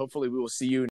 and hopefully we will see you